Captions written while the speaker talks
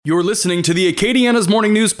You're listening to the Acadiana's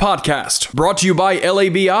Morning News Podcast, brought to you by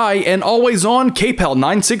LABI and always on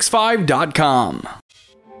KPEL965.com.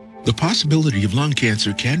 The possibility of lung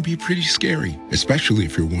cancer can be pretty scary, especially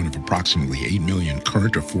if you're one of approximately 8 million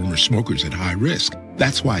current or former smokers at high risk.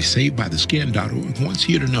 That's why SaveByTheScan.org wants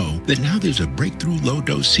you to know that now there's a breakthrough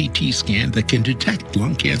low-dose CT scan that can detect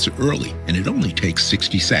lung cancer early, and it only takes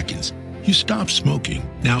 60 seconds. You stop smoking,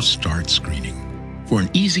 now start screening. For an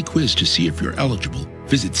easy quiz to see if you're eligible,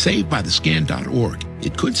 visit SaveByTheScan.org.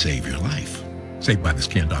 It could save your life.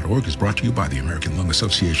 SaveByTheScan.org is brought to you by the American Lung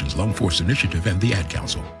Association's Lung Force Initiative and the Ad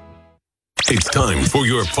Council. It's time for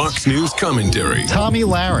your Fox News commentary. Tomi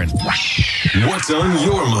Lahren. What's on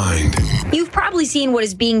your mind? You've probably seen what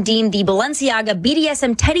is being deemed the Balenciaga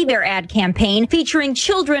BDSM teddy bear ad campaign, featuring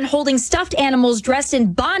children holding stuffed animals dressed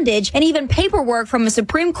in bondage and even paperwork from a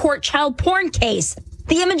Supreme Court child porn case.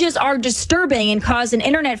 The images are disturbing and caused an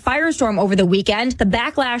internet firestorm over the weekend. The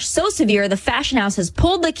backlash so severe, the fashion house has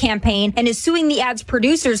pulled the campaign and is suing the ad's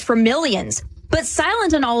producers for millions. But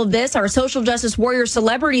silent on all of this are social justice warrior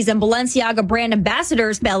celebrities and Balenciaga brand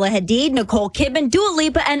ambassadors Bella Hadid, Nicole Kidman, Dua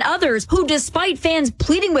Lipa, and others who, despite fans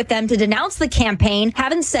pleading with them to denounce the campaign,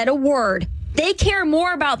 haven't said a word. They care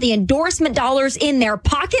more about the endorsement dollars in their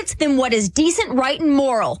pockets than what is decent, right, and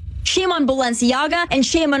moral. Shame on Balenciaga and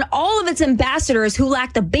shame on all of its ambassadors who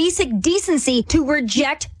lack the basic decency to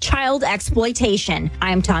reject child exploitation.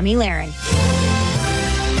 I am Tomi Lahren.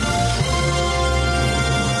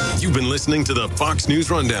 You've been listening to the Fox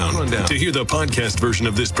News Rundown. To hear the podcast version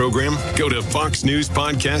of this program, go to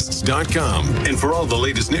foxnewspodcasts.com. And for all the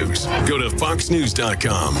latest news, go to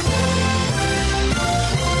foxnews.com.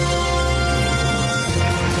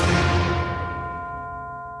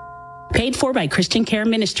 Paid for by Christian Care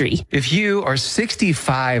Ministry. If you are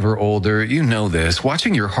 65 or older, you know this.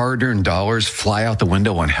 Watching your hard-earned dollars fly out the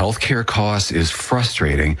window on healthcare costs is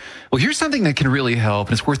frustrating. Well, here's something that can really help,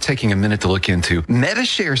 and it's worth taking a minute to look into.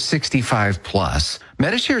 Medi-Share 65 Plus.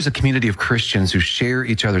 Medi-Share is a community of Christians who share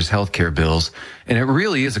each other's healthcare bills, and it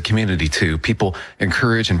really is a community too. People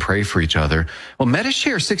encourage and pray for each other. Well,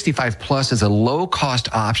 Medi-Share 65 Plus is a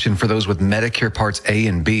low-cost option for those with Medicare Parts A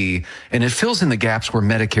and B, and it fills in the gaps where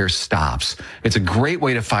Medicare stops. It's a great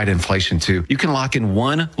way to fight inflation too. You can lock in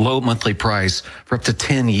one low monthly price for up to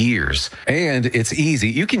 10 years, and it's easy.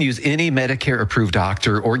 You can use any Medicare-approved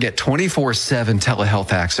doctor or get 24/7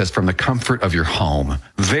 telehealth access from the comfort of your home.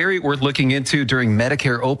 Very worth looking into during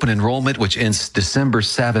Medicare open enrollment, which ends December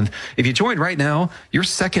 7th. If you join right now, your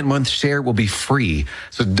second month share will be free.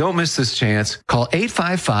 So don't miss this chance. Call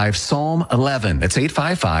 855-PSALM-11. That's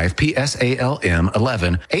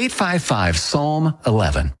 855-PSALM-11.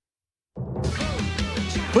 855-PSALM-11.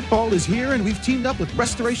 Football is here, and we've teamed up with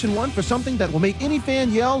Restoration One for something that will make any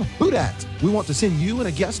fan yell, "Who dat?" We want to send you and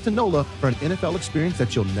a guest to NOLA for an NFL experience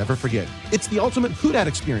that you'll never forget. It's the ultimate Who Dat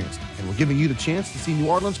experience, and we're giving you the chance to see New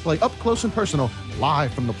Orleans play up close and personal,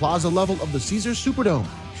 live from the plaza level of the Caesars Superdome.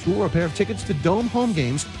 Score a pair of tickets to Dome home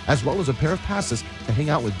games, as well as a pair of passes to hang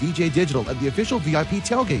out with DJ Digital at the official VIP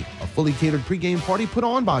tailgate, a fully catered pregame party put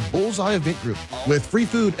on by Bullseye Event Group, with free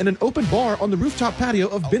food and an open bar on the rooftop patio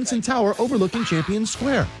of Benson Tower overlooking Champions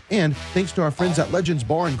Square. And thanks to our friends at Legends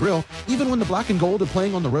Bar and Grill, even when the Black and Gold are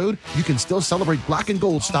playing on the road, you can still celebrate Black and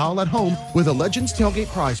Gold style at home with a Legends tailgate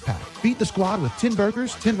prize pack. Beat the squad with 10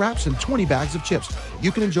 burgers, 10 wraps, and 20 bags of chips.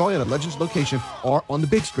 You can enjoy at a Legends location or on the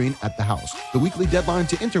big screen at the house. The weekly deadline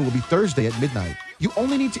to enter will be Thursday at midnight. You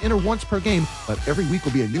only need to enter once per game, but every week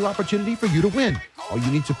will be a new opportunity for you to win. All you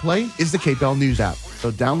need to play is the KPEL News app.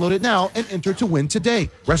 So download it now and enter to win today.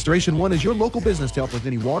 Restoration One is your local business to help with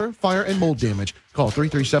any water, fire, and mold damage. Call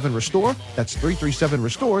 337-RESTORE. That's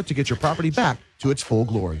 337-RESTORE to get your property back to its full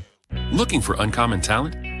glory. Looking for uncommon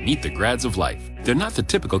talent? Meet the Grads of Life. They're not the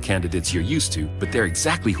typical candidates you're used to, but they're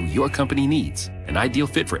exactly who your company needs. An ideal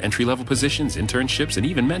fit for entry-level positions, internships, and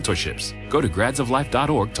even mentorships. Go to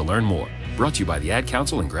gradsoflife.org to learn more. Brought to you by the Ad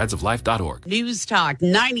Council and gradsoflife.org. News Talk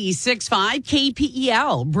 96.5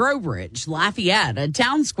 KPEL, Brobridge, Lafayette, a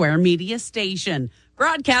Town Square media station.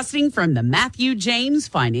 Broadcasting from the Matthew James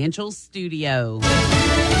Financial Studio.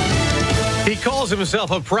 He calls himself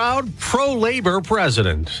a proud pro-labor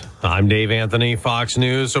president. I'm Dave Anthony, Fox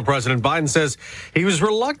News. So President Biden says he was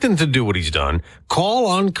reluctant to do what he's done, call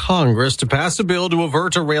on Congress to pass a bill to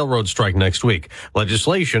avert a railroad strike next week.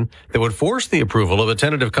 Legislation that would force the approval of a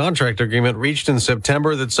tentative contract agreement reached in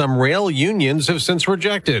September that some rail unions have since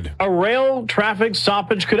rejected. A rail traffic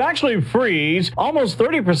stoppage could actually freeze almost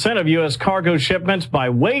 30% of U.S. cargo shipments by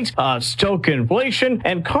weight, stoke inflation,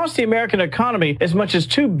 and cost the American economy as much as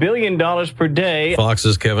 $2 billion per day.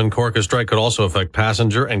 Fox's Kevin Corke. A strike could also affect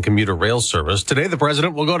passenger and commuter rail service. Today, the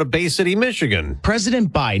president will go to Bay City, Michigan.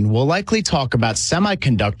 President Biden will likely talk about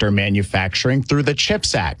semiconductor manufacturing through the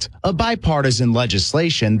CHIPS Act, a bipartisan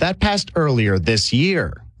legislation that passed earlier this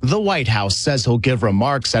year. The White House says he'll give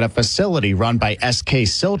remarks at a facility run by SK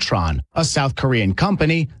Siltron, a South Korean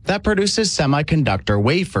company that produces semiconductor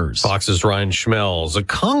wafers. Fox's Ryan Schmelz, a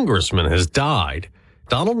congressman, has died.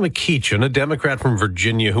 Donald McEachin, a Democrat from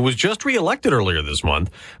Virginia who was just reelected earlier this month,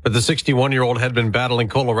 but the 61-year-old had been battling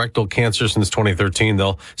colorectal cancer since 2013.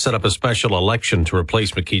 They'll set up a special election to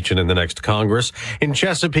replace McEachin in the next Congress. In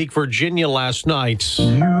Chesapeake, Virginia last night,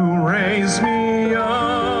 you raise me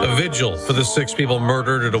up. A vigil for the 6 people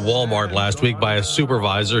murdered at a Walmart last week by a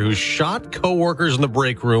supervisor who shot co-workers in the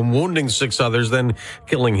break room, wounding 6 others, then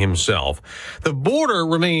killing himself. The border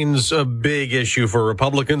remains a big issue for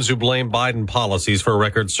Republicans who blame Biden policies for a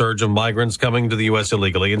record surge of migrants coming to the U.S.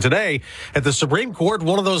 illegally. And today, at the Supreme Court,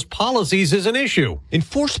 one of those policies is an issue.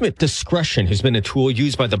 Enforcement discretion has been a tool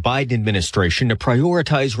used by the Biden administration to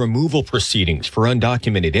prioritize removal proceedings for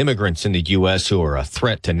undocumented immigrants in the U.S. who are a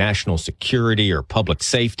threat to national security or public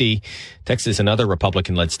safety. Texas and other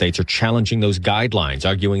Republican-led states are challenging those guidelines,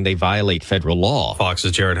 arguing they violate federal law.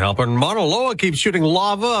 Fox's Jared Halpern. Mauna Loa keeps shooting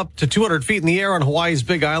lava up to 200 feet in the air on Hawaii's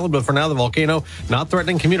Big Island, but for now, the volcano not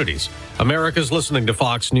threatening communities. America's listening to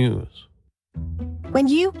Fox News. When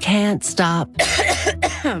you can't stop,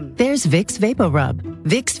 there's Vicks VapoRub.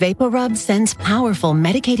 Vicks VapoRub sends powerful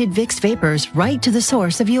medicated Vicks vapors right to the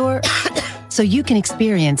source of your... so you can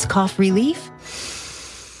experience cough relief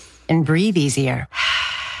and breathe easier.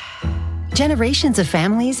 Generations of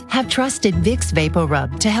families have trusted Vicks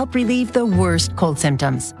VapoRub to help relieve the worst cold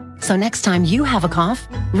symptoms. So next time you have a cough,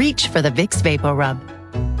 reach for the Vicks VapoRub.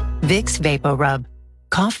 Vicks VapoRub.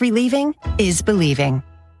 Cough relieving is believing.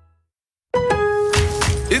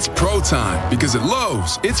 It's pro time because at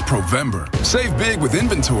Lowe's, it's Provember. Save big with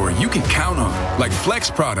inventory you can count on, like Flex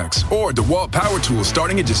products or DeWalt power tools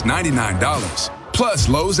starting at just $99. Plus,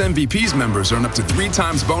 Lowe's MVPs members earn up to 3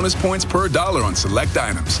 times bonus points per dollar on select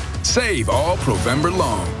items. Save all Provember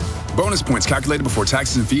long. Bonus points calculated before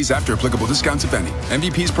taxes and fees after applicable discounts, if any.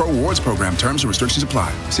 MVPs Pro Rewards Program terms and restrictions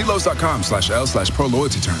apply. See Lowe's.com/L/Pro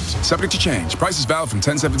Loyalty terms. Subject to change. Prices valid from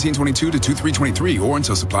 10/17/22 to 2/3/23 or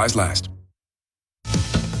until supplies last.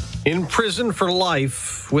 In prison for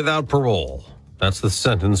life without parole. That's the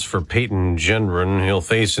sentence for Peyton Gendron he'll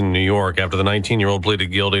face in New York after the 19-year-old pleaded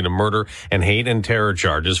guilty to murder and hate and terror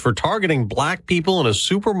charges for targeting black people in a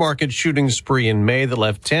supermarket shooting spree in May that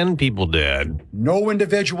left 10 people dead. No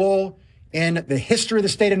individual in the history of the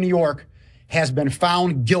state of New York has been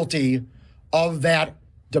found guilty of that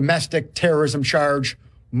domestic terrorism charge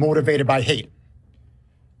motivated by hate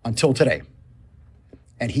until today.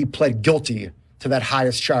 And he pled guilty to that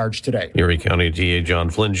highest charge today. Erie County DA John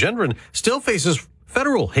Flynn Gendron still faces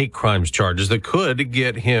federal hate crimes charges that could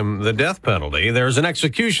get him the death penalty. There's an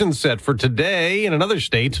execution set for today in another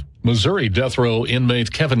state. Missouri death row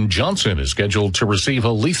inmate Kevin Johnson is scheduled to receive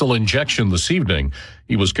a lethal injection this evening.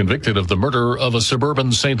 He was convicted of the murder of a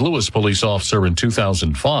suburban St. Louis police officer in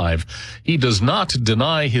 2005. He does not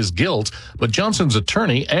deny his guilt, but Johnson's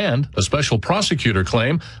attorney and a special prosecutor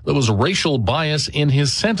claim there was racial bias in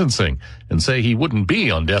his sentencing and say he wouldn't be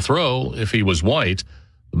on death row if he was white.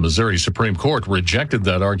 The Missouri Supreme Court rejected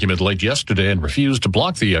that argument late yesterday and refused to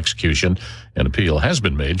block the execution. An appeal has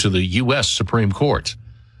been made to the U.S. Supreme Court.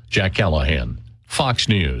 Jack Callahan, Fox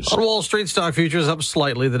News. On Wall Street, stock futures up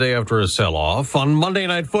slightly the day after a sell-off. On Monday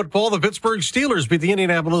Night Football, the Pittsburgh Steelers beat the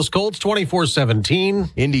Indianapolis Colts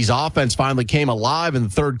 24-17. Indy's offense finally came alive in the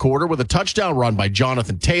third quarter with a touchdown run by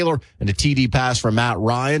Jonathan Taylor and a TD pass from Matt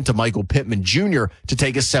Ryan to Michael Pittman Jr. to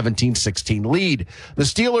take a 17-16 lead. The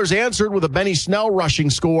Steelers answered with a Benny Snell rushing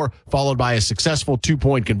score, followed by a successful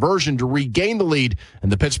 2-point conversion to regain the lead,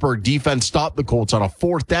 and the Pittsburgh defense stopped the Colts on a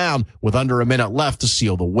 4th down with under a minute left to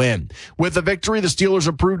seal the win. With the victory, the Steelers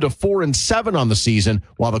improved to 4-7 on the season,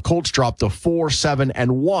 while the Colts dropped to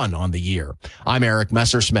 4-7-1 on the year. I'm Eric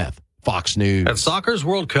Messersmith, Fox News. At Soccer's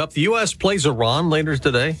World Cup, the U.S. plays Iran later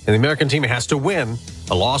today, and the American team has to win.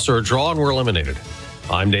 A loss or a draw, and we're eliminated.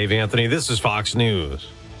 I'm Dave Anthony. This is Fox News.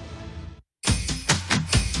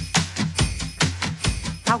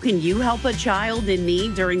 How can you help a child in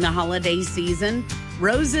need during the holiday season?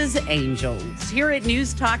 Rose's Angels. Here at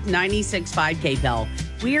News Talk 96.5 KPEL,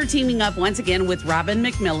 we are teaming up once again with Robin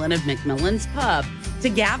McMillan of McMillan's Pub to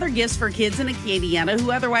gather gifts for kids in Acadiana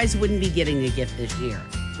who otherwise wouldn't be getting a gift this year.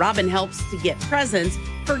 Robin helps to get presents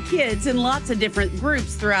for kids in lots of different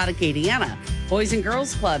groups throughout Acadiana. Boys and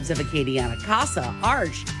Girls Clubs of Acadiana, CASA,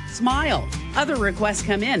 Arch, Smile. Other requests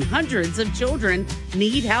come in. Hundreds of children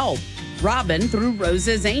need help. Robin, through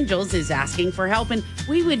Rose's Angels, is asking for help, and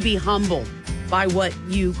we would be humbled by what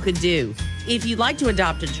you could do. If you'd like to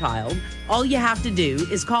adopt a child, all you have to do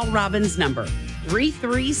is call Robin's number,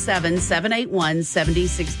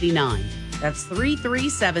 337-781-7069. That's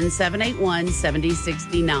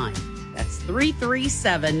 337-781-7069. That's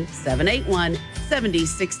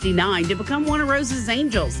 337-781-7069 to become one of Rose's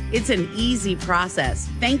Angels. It's an easy process.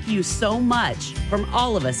 Thank you so much from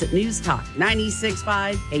all of us at News Talk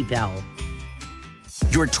 96.5 KPEL.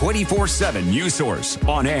 Your 24/7 news source,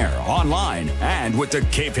 on air, online, and with the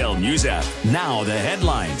KPEL News app. Now the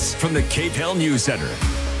headlines from the KPEL News Center.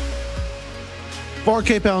 For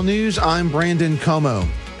KPEL News, I'm Brandon Como.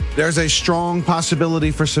 There's a strong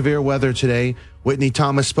possibility for severe weather today. Whitney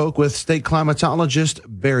Thomas spoke with state climatologist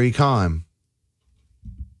Barry Keim.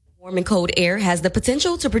 Warm and cold air has the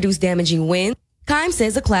potential to produce damaging winds. Keim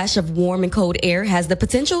says a clash of warm and cold air has the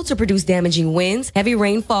potential to produce damaging winds, heavy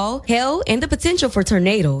rainfall, hail, and the potential for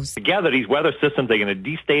tornadoes. Together, these weather systems are going to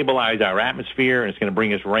destabilize our atmosphere, and it's going to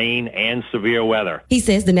bring us rain and severe weather. He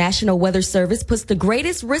says the National Weather Service puts the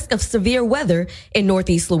greatest risk of severe weather in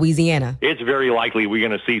Northeast Louisiana. It's very likely we're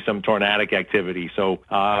going to see some tornadic activity. So,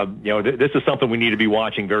 this is something we need to be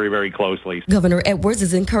watching very, very closely. Governor Edwards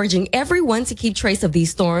is encouraging everyone to keep trace of these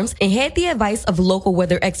storms and heed the advice of local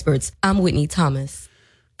weather experts. I'm Whitney Thomas.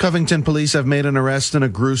 Covington police have made an arrest in a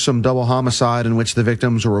gruesome double homicide in which the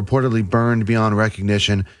victims were reportedly burned beyond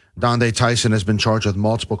recognition. Donde Tyson has been charged with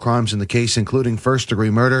multiple crimes in the case, including first-degree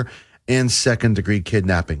murder and second-degree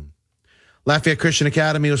kidnapping. Lafayette Christian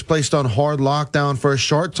Academy was placed on hard lockdown for a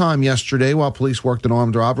short time yesterday while police worked an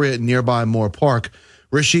armed robbery at nearby Moore Park.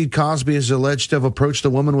 Rashid Cosby is alleged to have approached a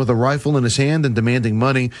woman with a rifle in his hand and demanding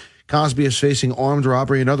money. Cosby is facing armed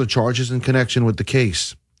robbery and other charges in connection with the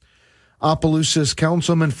case. Opelousas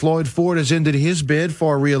Councilman Floyd Ford has ended his bid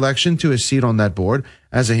for re-election to his seat on that board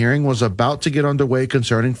as a hearing was about to get underway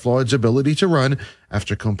concerning Floyd's ability to run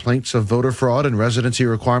after complaints of voter fraud and residency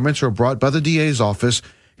requirements were brought by the DA's office.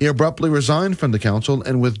 He abruptly resigned from the council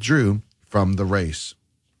and withdrew from the race.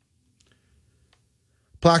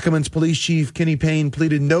 Plaquemines Police Chief Kenny Payne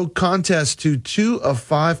pleaded no contest to 2 of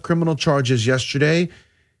 5 criminal charges yesterday.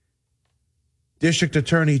 District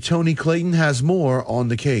Attorney Tony Clayton has more on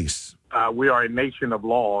the case. We are a nation of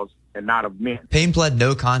laws and not of men. Payne pled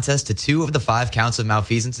no contest to 2 of the 5 counts of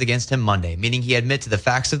malfeasance against him Monday, meaning he admit to the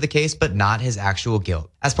facts of the case but not his actual guilt.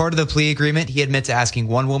 As part of the plea agreement, he admit to asking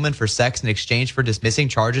one woman for sex in exchange for dismissing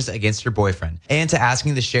charges against her boyfriend, and to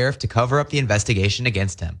asking the sheriff to cover up the investigation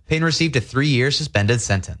against him. Payne received a 3-year suspended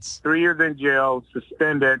sentence. 3 years in jail,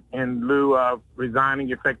 suspended in lieu of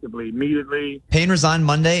resigning effectively immediately. Payne resigned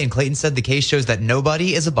Monday, and Clayton said the case shows that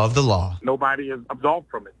nobody is above the law. Nobody is absolved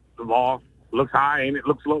from it. The law looks high and it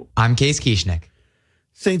looks low. I'm Case Kieschnick.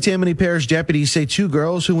 St. Tammany Parish deputies say 2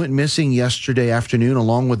 girls who went missing yesterday afternoon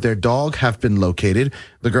along with their dog have been located.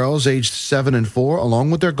 The girls, aged 7 and 4,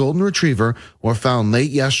 along with their golden retriever, were found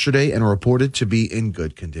late yesterday and reported to be in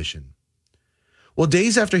good condition. Well,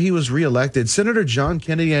 days after he was reelected, Senator John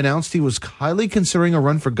Kennedy announced he was highly considering a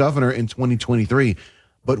run for governor in 2023.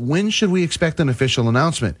 But when should we expect an official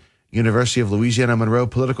announcement? University of Louisiana Monroe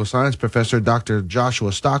political science professor Dr.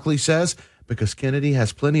 Joshua Stockley says because Kennedy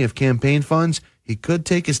has plenty of campaign funds, he could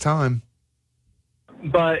take his time.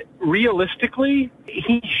 But realistically,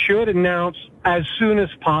 he should announce as soon as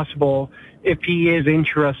possible if he is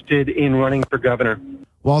interested in running for governor.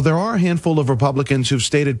 While there are a handful of Republicans who've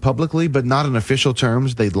stated publicly, but not in official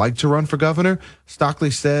terms, they'd like to run for governor,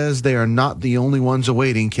 Stockley says they are not the only ones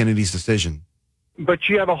awaiting Kennedy's decision. But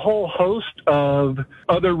you have a whole host of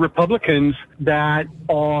other Republicans that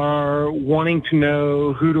are wanting to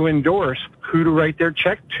know who to endorse, who to write their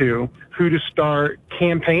check to, who to start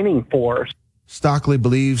campaigning for. Stockley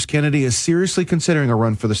believes Kennedy is seriously considering a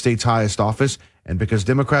run for the state's highest office, and because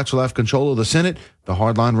Democrats will have control of the Senate, the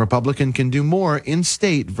hardline Republican can do more in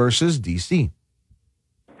state versus D.C.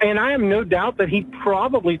 And I have no doubt that he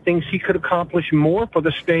probably thinks he could accomplish more for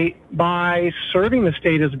the state by serving the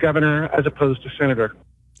state as governor as opposed to senator.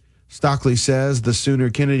 Stockley says the sooner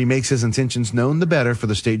Kennedy makes his intentions known, the better for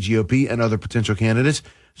the state GOP and other potential candidates.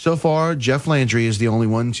 So far, Jeff Landry is the only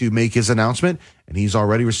one to make his announcement, and he's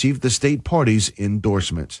already received the state party's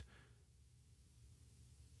endorsement.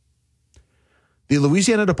 The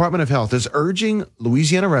Louisiana Department of Health is urging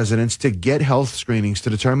Louisiana residents to get health screenings to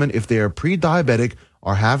determine if they are pre-diabetic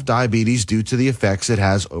or have diabetes due to the effects it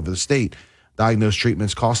has over the state. Diagnosed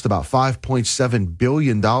treatments cost about $5.7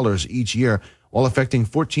 billion each year, while affecting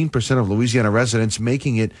 14% of Louisiana residents,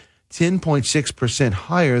 making it 10.6%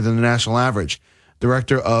 higher than the national average.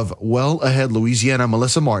 Director of Well Ahead Louisiana,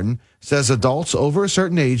 Melissa Martin, says adults over a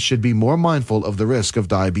certain age should be more mindful of the risk of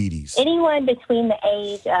diabetes. Anyone between the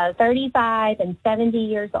age of 35 and 70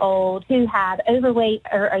 years old who have overweight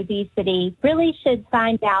or obesity really should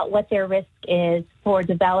find out what their risk is for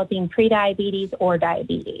developing prediabetes or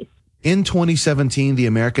diabetes. In 2017, the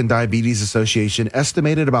American Diabetes Association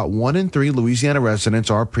estimated about 1 in 3 Louisiana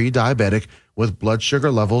residents are pre-diabetic with blood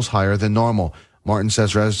sugar levels higher than normal. Martin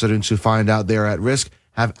says residents who find out they are at risk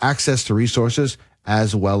have access to resources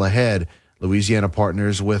as Well Ahead. Louisiana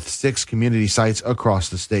partners with 6 community sites across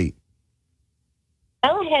the state.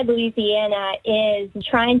 Well Ahead Louisiana is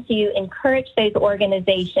trying to encourage those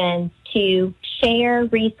organizations to share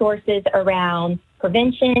resources around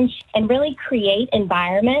prevention and really create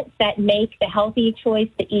environments that make the healthy choice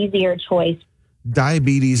the easier choice.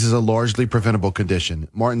 Diabetes is a largely preventable condition.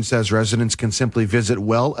 Martin says residents can simply visit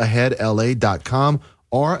wellaheadla.com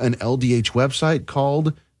or an LDH website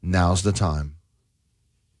called Now's the Time.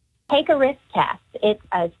 Take a risk test. It's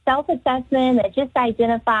a self-assessment that just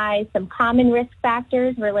identifies some common risk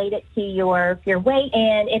factors related to your weight,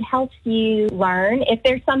 and it helps you learn if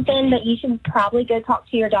there's something that you should probably go talk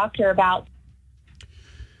to your doctor about.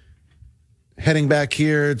 Heading back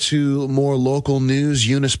here to more local news,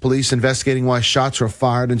 Eunice police investigating why shots were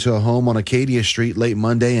fired into a home on Acadia Street late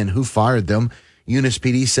Monday and who fired them. Eunice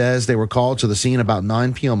PD says they were called to the scene about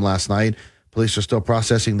 9 p.m. last night. Police are still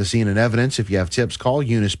processing the scene and evidence. If you have tips, call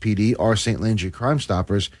Eunice PD or St. Landry Crime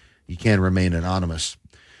Stoppers. You can remain anonymous.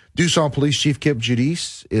 Dusau Police Chief Kip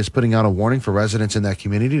Judice is putting out a warning for residents in that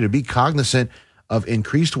community to be cognizant of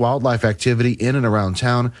increased wildlife activity in and around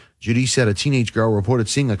town. Judice said a teenage girl reported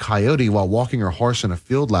seeing a coyote while walking her horse in a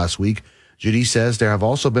field last week. Judice says there have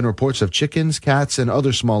also been reports of chickens, cats, and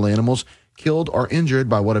other small animals killed or injured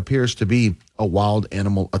by what appears to be a wild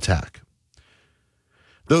animal attack.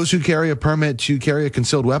 Those who carry a permit to carry a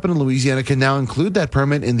concealed weapon in Louisiana can now include that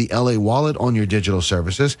permit in the LA Wallet on your digital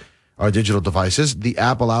services or digital devices. The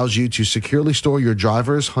app allows you to securely store your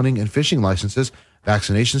driver's, hunting, and fishing licenses,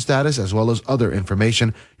 vaccination status, as well as other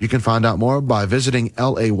information. You can find out more by visiting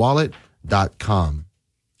lawallet.com.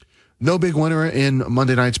 No big winner in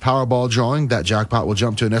Monday night's Powerball drawing. That jackpot will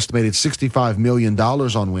jump to an estimated $65 million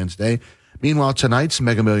on Wednesday. Meanwhile, tonight's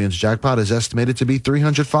Mega Millions jackpot is estimated to be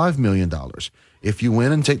 $305 million. If you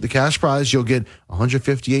win and take the cash prize, you'll get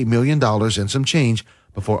 $158 million and some change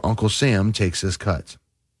before Uncle Sam takes his cut.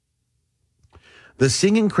 The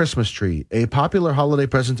Singing Christmas Tree, a popular holiday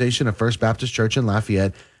presentation of First Baptist Church in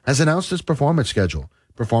Lafayette, has announced its performance schedule.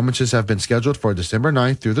 Performances have been scheduled for December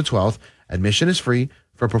 9th through the 12th. Admission is free.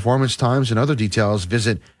 For performance times and other details,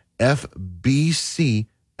 visit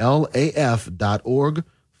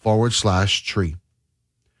fbclaf.org/tree.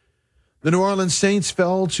 The New Orleans Saints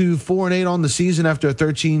fell to 4-8 on the season after a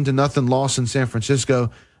 13-0 loss in San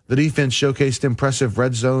Francisco. The defense showcased impressive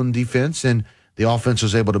red zone defense, and the offense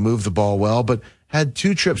was able to move the ball well, but had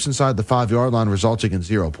 2 trips inside the 5-yard line, resulting in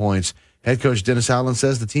 0 points. Head coach Dennis Allen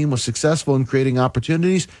says the team was successful in creating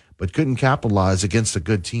opportunities, but couldn't capitalize against a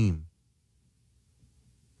good team.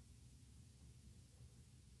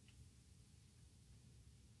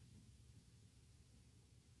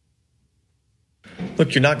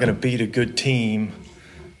 Look, you're not going to beat a good team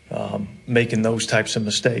making those types of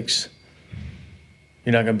mistakes.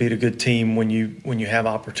 You're not going to beat a good team when you have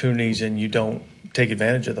opportunities and you don't take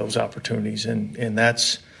advantage of those opportunities. And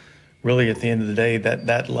that's really, at the end of the day,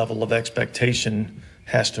 that level of expectation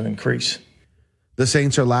has to increase. The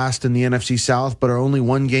Saints are last in the NFC South, but are only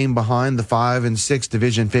 1 game behind the 5-6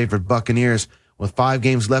 division favorite Buccaneers. With 5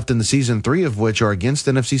 games left in the season, 3 of which are against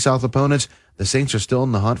NFC South opponents, the Saints are still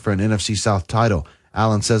in the hunt for an NFC South title.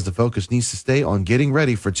 Allen says the focus needs to stay on getting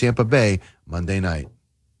ready for Tampa Bay Monday night.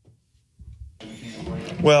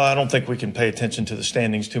 Well, I don't think we can pay attention to the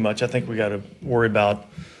standings too much. I think we got to worry about,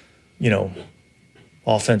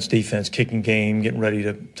 offense, defense, kicking game, getting ready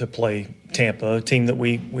to play Tampa, a team that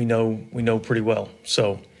we know pretty well.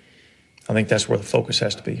 So I think that's where the focus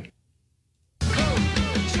has to be.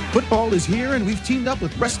 Football is here, and we've teamed up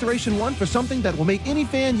with Restoration One for something that will make any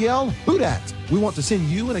fan yell, "Who dat?" We want to send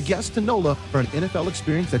you and a guest to NOLA for an NFL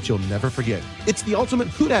experience that you'll never forget. It's the ultimate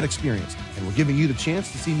Who Dat experience, and we're giving you the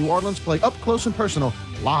chance to see New Orleans play up close and personal,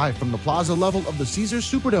 live from the plaza level of the Caesars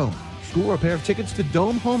Superdome. Score a pair of tickets to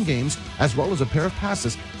Dome home games, as well as a pair of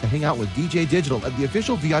passes to hang out with DJ Digital at the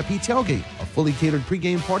official VIP tailgate, a fully catered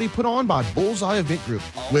pregame party put on by Bullseye Event Group,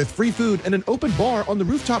 with free food and an open bar on the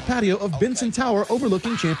rooftop patio of Benson Tower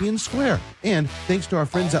overlooking Champions Square. And thanks to our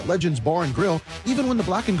friends at Legends Bar and Grill, even when the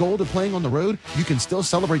Black and Gold are playing on the road, you can still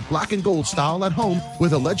celebrate Black and Gold style at home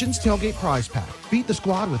with a Legends Tailgate prize pack. Beat the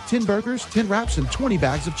squad with 10 burgers, 10 wraps, and 20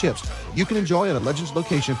 bags of chips. You can enjoy at a Legends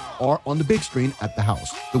location or on the big screen at the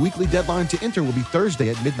house. The weekly deadline to enter will be Thursday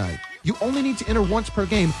at midnight. You only need to enter once per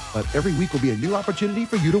game, but every week will be a new opportunity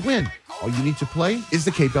for you to win. All you need to play is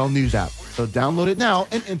the KPEL News app. So download it now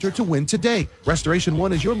and enter to win today. Restoration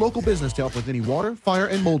One is your local business to help with any water, fire,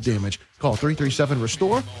 and mold damage. Call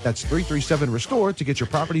 337-RESTORE. That's 337-RESTORE to get your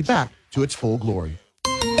property back to its full glory.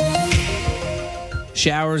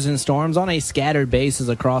 Showers and storms on a scattered basis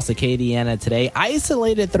across Acadiana today.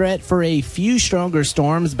 Isolated threat for a few stronger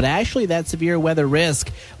storms, but actually that severe weather risk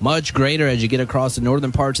much greater as you get across the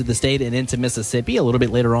northern parts of the state and into Mississippi a little bit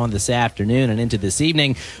later on this afternoon and into this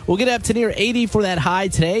evening. We'll get up to near 80 for that high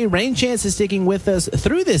today. Rain chances sticking with us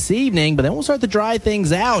through this evening, but then we'll start to dry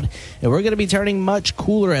things out, and we're going to be turning much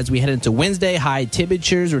cooler as we head into Wednesday. High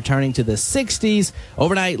temperatures returning to the 60s.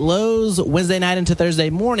 Overnight lows Wednesday night into Thursday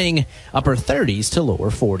morning, upper 30s to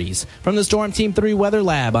lower 40s. From the Storm Team 3 Weather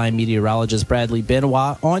Lab, I'm meteorologist Bradley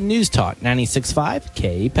Benoit on News Talk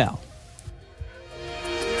 96.5 KPEL.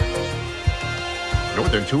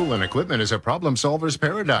 Northern Tool and Equipment is a problem solver's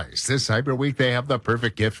paradise. This Cyber Week, they have the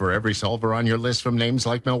perfect gift for every solver on your list, from names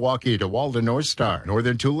like Milwaukee to Walden North Star.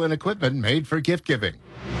 Northern Tool and Equipment, made for gift giving.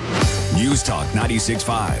 News Talk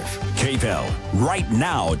 96.5 KPEL. Right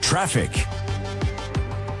now, traffic.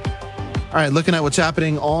 All right, looking at what's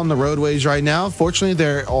happening on the roadways right now. Fortunately,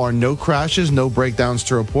 there are no crashes, no breakdowns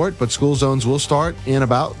to report, but school zones will start in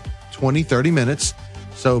about 20, 30 minutes.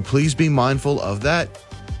 So please be mindful of that.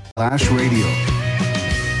 Flash Radio.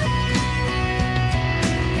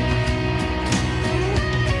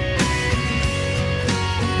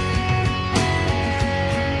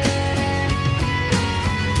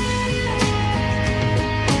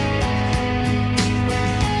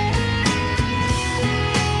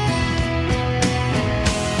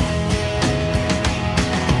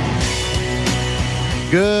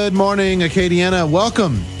 Good morning, Acadiana.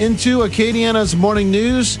 Welcome into Acadiana's Morning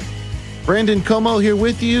News. Brandon Como here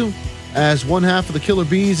with you as one half of the Killer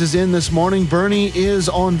Bees is in this morning. Bernie is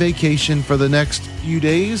on vacation for the next few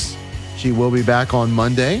days. She will be back on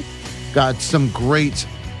Monday. Got some great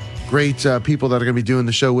people that are going to be doing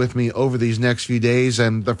the show with me over these next few days.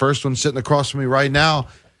 And the first one sitting across from me right now,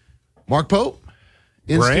 Mark Pope.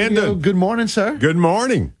 Brandon. Studio. Good morning, sir. Good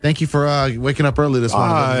morning. Thank you for waking up early this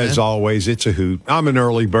morning. As always, it's a hoot. I'm an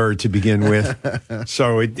early bird to begin with,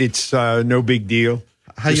 so it's no big deal.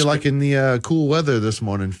 How you liking the cool weather this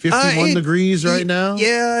morning? 51 degrees right now?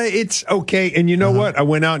 Yeah, it's okay. And you know what? I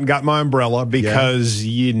went out and got my umbrella because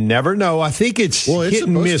you never know. I think it's hit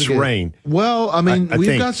and miss rain. Well, I mean,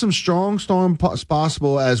 we've got some strong storm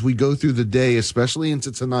possible as we go through the day, especially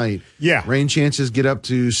into tonight. Yeah. Rain chances get up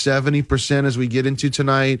to 70% as we get into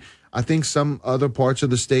tonight. I think some other parts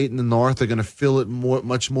of the state in the north are going to feel it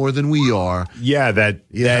much more than we are. Yeah,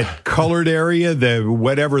 that colored area, the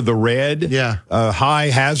red, high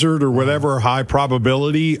hazard or whatever, high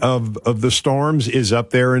probability of the storms is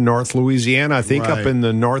up there in North Louisiana. I think up in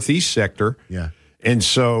the northeast sector. Yeah. And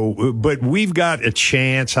so, but we've got a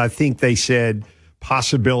chance. I think they said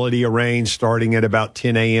possibility of rain starting at about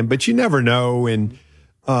 10 a.m., but you never know. And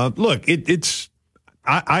look,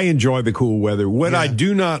 I enjoy the cool weather. What I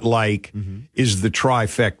do not like is the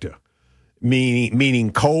trifecta,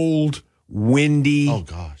 meaning cold, windy,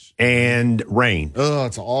 and rain. Oh,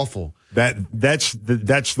 it's awful. That's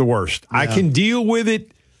the worst. Yeah. I can deal with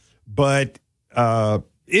it, but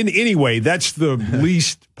anyway, that's the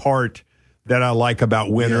least part that I like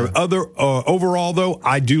about winter. Yeah. Overall, though,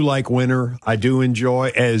 I do like winter. I do enjoy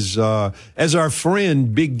as our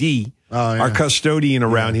friend Big D, our custodian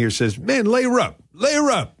around here, says, "Man, layer up.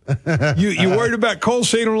 Layer up. You worried about cold,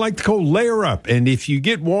 so you don't like the cold. Layer up. And if you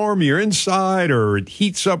get warm, you're inside or it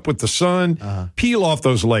heats up with the sun, peel off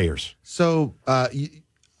those layers." So,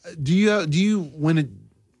 do you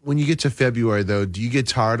when you get to February though, do you get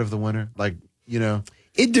tired of the winter? Like,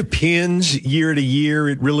 it depends year to year.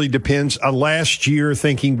 It really depends. Last year,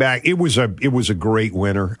 thinking back, it was a great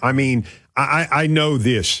winter. I mean, I know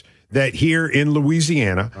this. That here in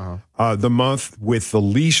Louisiana, the month with the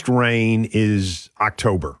least rain is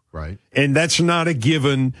October. Right. And that's not a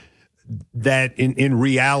given that in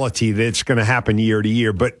reality that's going to happen year to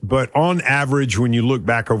year. But on average, when you look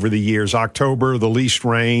back over the years, October, the least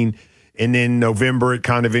rain, and then November, it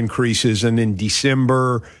kind of increases, and then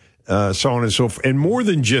December, so on and so forth. And more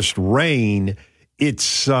than just rain,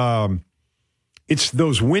 it's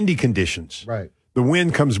those windy conditions. Right. The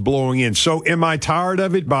wind comes blowing in. So am I tired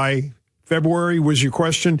of it by February was your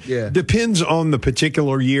question? Yeah. Depends on the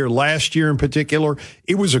particular year. Last year in particular,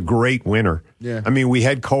 it was a great winter. Yeah. I mean, we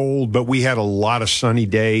had cold, but we had a lot of sunny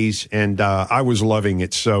days, and I was loving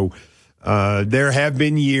it. So there have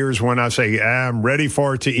been years when I say, I'm ready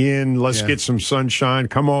for it to end. Let's get some sunshine.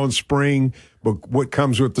 Come on, spring. But what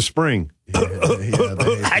comes with the spring?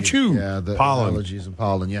 The pollen. Allergies and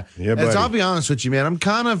pollen, Yeah, and buddy. I'll be honest with you, man. I'm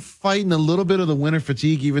kind of fighting a little bit of the winter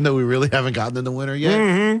fatigue, even though we really haven't gotten into winter yet.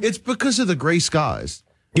 Mm-hmm. It's because of the gray skies.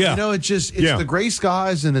 Yeah. You know, it's the gray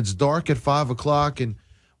skies, and it's dark at 5 o'clock, and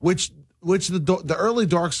which the early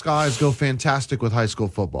dark skies go fantastic with high school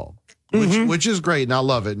football, which is great, and I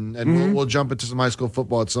love it. And we'll jump into some high school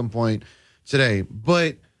football at some point today.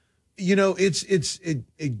 But, you know,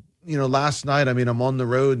 you know, last night, I mean, I'm on the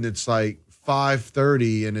road and it's like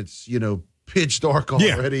 5:30 and it's, you know, pitch dark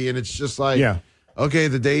already. And it's just like, okay,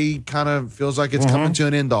 the day kind of feels like it's coming to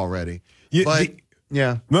an end already.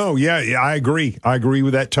 No, I agree. I agree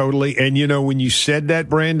with that totally. And, you know, when you said that,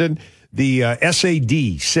 Brandon, the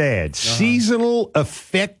SAD, seasonal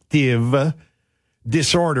affective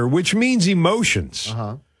disorder, which means emotions.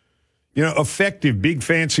 You know, affective, big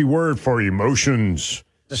fancy word for emotions.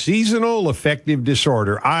 Seasonal affective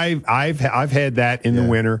disorder. I've had that in the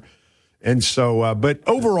winter. And so, but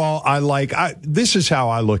overall, this is how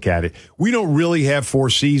I look at it. We don't really have 4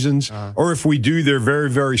 seasons, or if we do, they're very,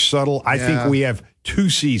 very subtle. I think we have 2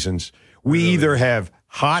 seasons. We either have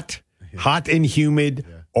hot and humid,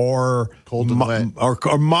 or cold and wet,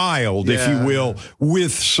 or mild, if you will,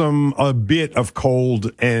 with a bit of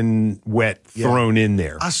cold and wet thrown in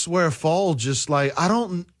there. I swear, fall just like I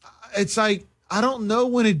don't know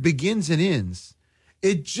when it begins and ends.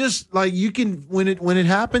 It just like you can when it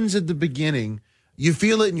happens at the beginning, you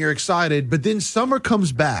feel it and you're excited, but then summer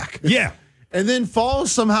comes back. Yeah. And then fall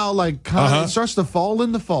somehow like kind of starts to fall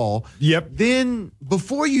in the fall. Yep. Then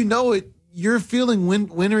before you know it, you're feeling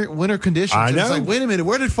winter conditions. I know. It's like, wait a minute,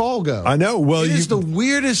 where did fall go? I know. Well, it is the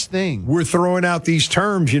weirdest thing. We're throwing out these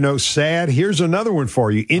terms, you know, sad. Here's another one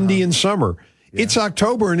for you. Indian summer. Yeah. It's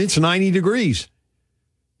October and it's 90 degrees.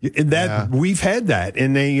 That we've had that,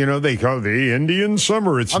 and they call it the Indian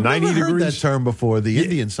summer. It's I've 90 never heard degrees. that term before, the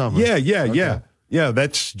Indian summer. Yeah.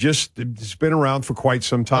 That's it's been around for quite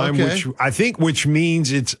some time, which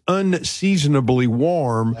means it's unseasonably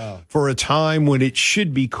warm for a time when it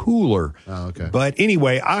should be cooler. Oh, okay. But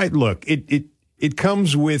anyway, it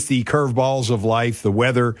comes with the curveballs of life, the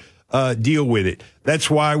weather. Deal with it. That's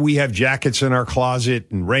why we have jackets in our closet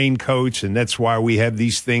and raincoats, and that's why we have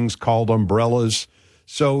these things called umbrellas.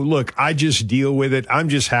 So, look, I just deal with it. I'm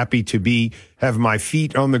just happy to have my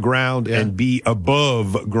feet on the ground and be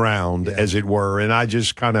above ground, as it were. And I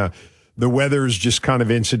just the weather's just kind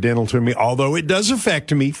of incidental to me, although it does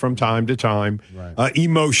affect me from time to time,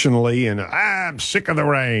 emotionally. And I'm sick of the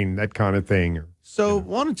rain, that kind of thing. So,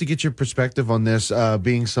 wanted to get your perspective on this,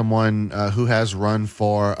 being someone who has run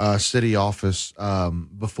for city office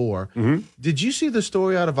before. Mm-hmm. Did you see the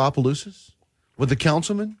story out of Opelousas with the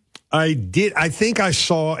councilman? I did. I think I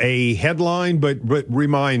saw a headline, but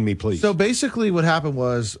remind me, please. So basically what happened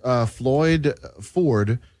was Floyd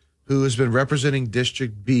Ford, who has been representing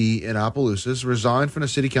District B in Opelousas, resigned from the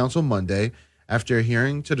city council Monday after a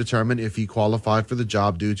hearing to determine if he qualified for the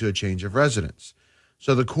job due to a change of residence.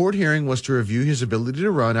 So the court hearing was to review his ability to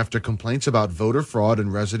run after complaints about voter fraud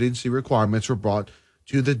and residency requirements were brought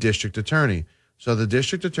to the district attorney. So the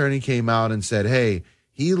district attorney came out and said, hey,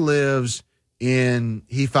 he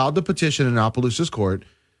filed the petition in Opelousas court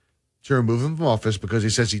to remove him from office because he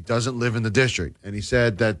says he doesn't live in the district. And he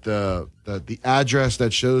said that the address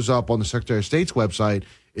that shows up on the Secretary of State's website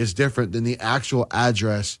is different than the actual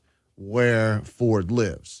address where Ford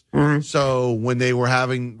lives. Mm-hmm. So when they were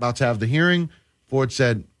about to have the hearing, Ford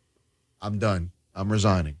said, I'm done. I'm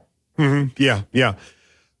resigning. Mm-hmm. Yeah.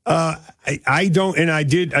 I don't, and I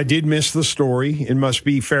did miss the story. It must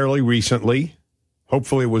be fairly recently.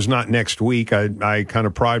 Hopefully it was not next week. I kind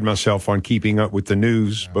of pride myself on keeping up with the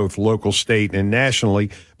news, both local, state, and nationally.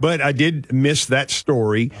 But I did miss that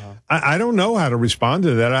story. I don't know how to respond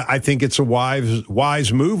to that. I think it's a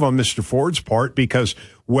wise move on Mr. Ford's part because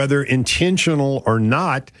whether intentional or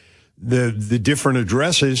not, the different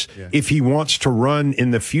addresses, if he wants to run in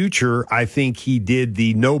the future, I think he did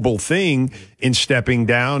the noble thing in stepping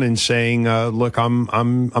down and saying, look,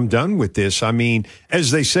 I'm done with this. I mean, as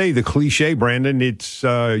they say, the cliche, Brandon, it's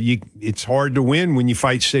hard to win when you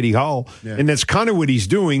fight City Hall. Yeah. And that's kind of what he's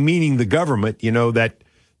doing, meaning the government, that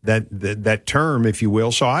that term, if you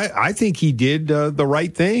will. So I think he did the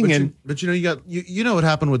right thing. But you know what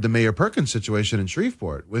happened with the Mayor Perkins situation in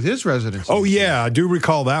Shreveport with his residency. Oh yeah, I do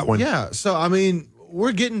recall that one. Yeah. So I mean,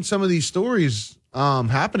 we're getting some of these stories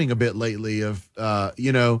happening a bit lately of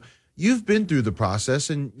you've been through the process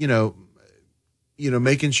and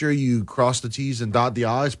making sure you cross the T's and dot the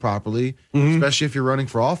I's properly, especially if you're running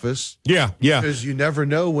for office. Yeah. Because you never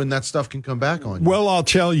know when that stuff can come back on you. Well, I'll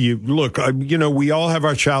tell you, look, we all have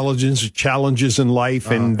our challenges in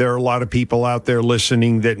life, and there are a lot of people out there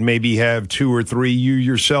listening that maybe have 2 or 3. You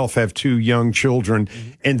yourself have 2 young children,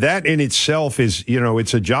 and that in itself is,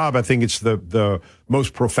 it's a job. I think it's the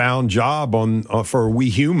most profound job for we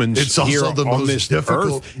humans. It's also here the on most this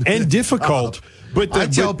difficult earth, and difficult. But I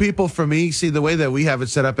tell people, for me, see, the way that we have it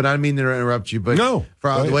set up, and I didn't mean to interrupt you, but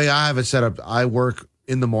the way I have it set up, I work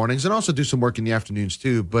in the mornings and also do some work in the afternoons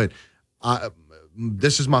too. But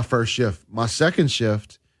this is my first shift. My second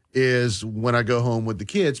shift is when I go home with the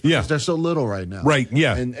kids because they're so little right now. Right.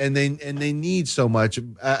 Yeah. And they need so much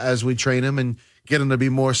as we train them and get them to be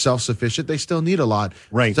more self-sufficient. They still need a lot.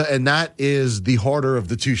 Right. So, and that is the harder of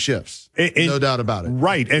the 2 shifts. No doubt about it.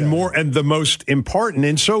 Right. And and the most important.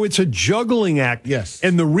 And so it's a juggling act. Yes.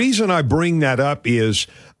 And the reason I bring that up is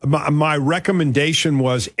my recommendation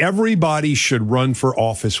was everybody should run for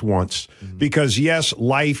office once because yes,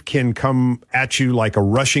 life can come at you like a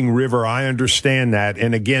rushing river. I understand that.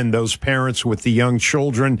 And again, those parents with the young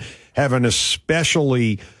children have an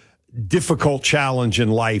especially difficult challenge in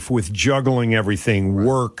life with juggling everything,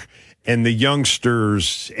 work and the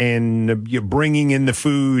youngsters and bringing in the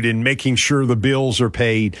food and making sure the bills are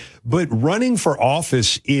paid. But running for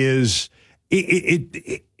office is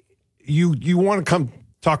you want to come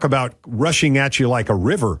talk about rushing at you like a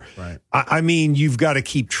river. Right. I mean, you've got to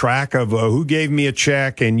keep track of who gave me a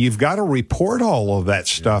check, and you've got to report all of that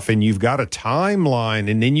stuff, and you've got a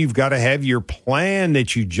timeline, and then you've got to have your plan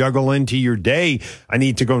that you juggle into your day. I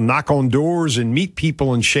need to go knock on doors and meet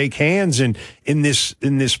people and shake hands. And in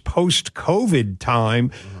this post-COVID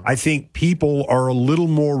time, I think people are a little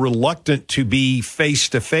more reluctant to be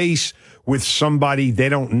face-to-face with somebody they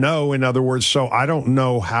don't know. In other words, so I don't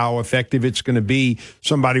know how effective it's going to be,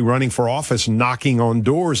 somebody running for office, knocking on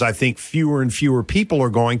doors. I think fewer and fewer people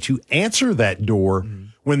are going to answer that door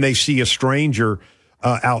when they see a stranger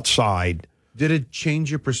outside. Did it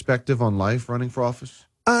change your perspective on life running for office?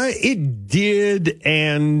 It did,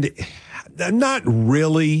 and not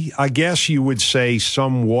really. I guess you would say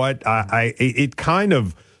somewhat. It kind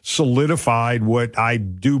of solidified what I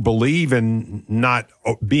do believe in, not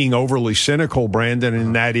being overly cynical, Brandon,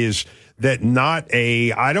 and that is that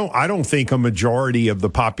I don't think a majority of the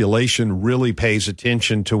population really pays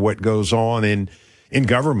attention to what goes on in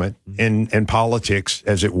government and politics,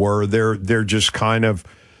 as it were. They're just kind of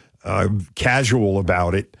casual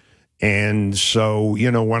about it. And so,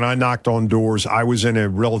 when I knocked on doors, I was in a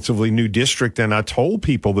relatively new district, and I told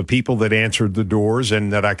people, the people that answered the doors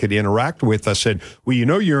and that I could interact with, I said, well,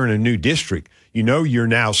 you're in a new district. You're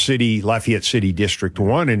now Lafayette City District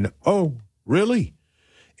 1. And, oh, really?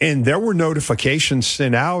 And there were notifications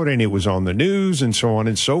sent out, and it was on the news and so on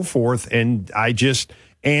and so forth. And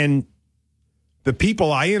and the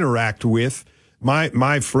people I interact with,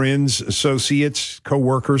 my friends, associates,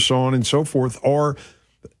 coworkers, so on and so forth, are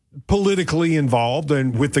politically involved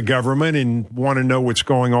and with the government and want to know what's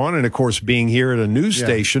going on. And of course, being here at a news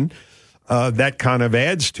station, that kind of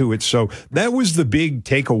adds to it. So that was the big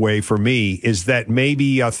takeaway for me, is that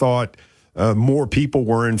maybe I thought more people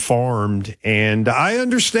were informed. And I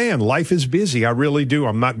understand life is busy. I really do.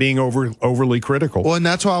 I'm not being overly critical. Well, and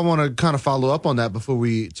that's why I want to kind of follow up on that before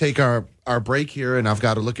we take our break here. And I've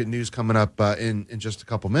got to look at news coming up in just a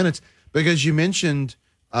couple minutes, because you mentioned,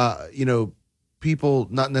 people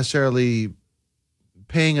not necessarily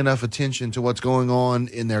paying enough attention to what's going on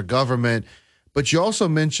in their government, but you also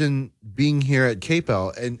mentioned being here at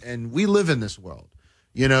KPEL, and we live in this world.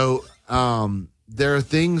 There are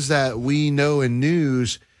things that we know in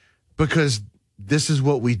news because this is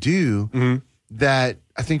what we do that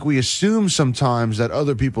I think we assume sometimes that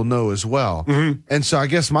other people know as well. And so I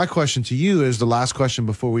guess my question to you is, the last question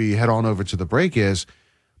before we head on over to the break, is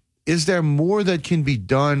there more that can be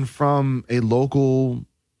done from a local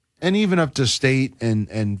and even up to state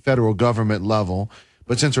and federal government level?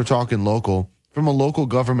 But since we're talking local, from a local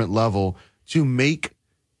government level, to make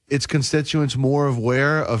its constituents more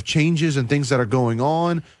aware of changes and things that are going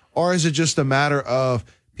on? Or is it just a matter of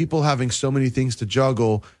people having so many things to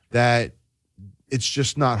juggle that it's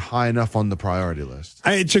just not high enough on the priority list?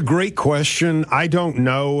 It's a great question. I don't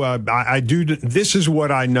know. I do. This is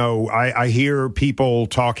what I know. I hear people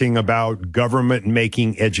talking about government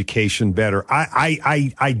making education better.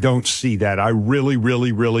 I don't see that. I really,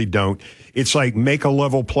 really, really don't. It's like make a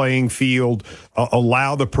level playing field,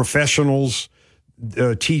 allow the professionals,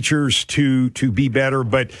 teachers to be better.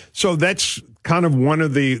 But so that's kind of one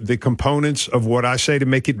of the components of what I say to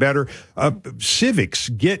make it better.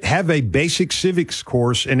 Civics, have a basic civics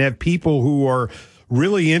course and have people who are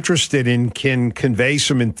really interested and can convey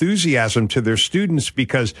some enthusiasm to their students,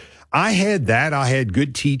 because I had that. I had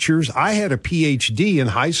good teachers. I had a PhD in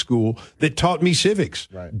high school that taught me civics.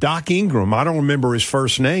 Right. Doc Ingram. I don't remember his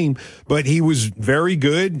first name, but he was very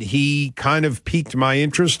good. He kind of piqued my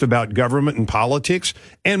interest about government and politics,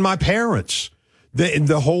 and my parents.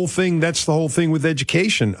 The whole thing, that's the whole thing with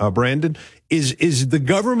education, Brandon, is the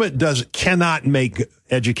government cannot make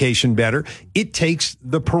education better. It takes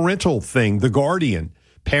the parental thing, the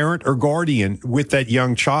parent or guardian with that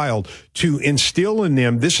young child to instill in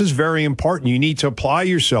them, this is very important. You need to apply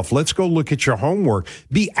yourself. Let's go look at your homework.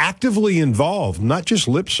 Be actively involved, not just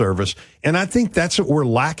lip service. And I think that's what we're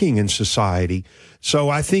lacking in society. So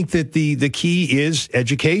I think that the key is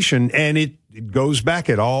education, and it goes back.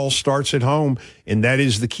 It all starts at home, and that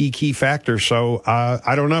is the key factor. So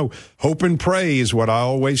I don't know. Hope and pray is what I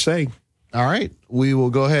always say. All right. We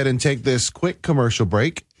will go ahead and take this quick commercial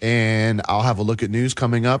break, and I'll have a look at news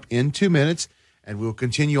coming up in 2 minutes, and we'll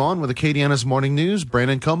continue on with Acadiana's Morning News.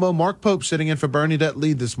 Brandon Como, Mark Pope sitting in for Bernadette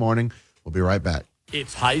Lee this morning. We'll be right back.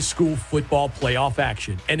 It's high school football playoff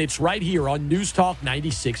action, and it's right here on News Talk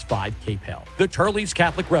 96.5 KPEL. The Turley's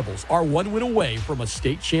Catholic Rebels are one win away from a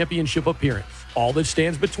state championship appearance. All that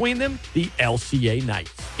stands between them, the LCA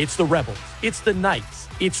Knights. It's the Rebels. It's the Knights.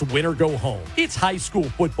 It's win or go home. It's high school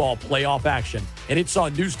football playoff action, and it's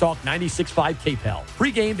on News Talk 96.5 KPEL.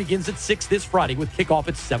 Pre-game begins at 6 this Friday with kickoff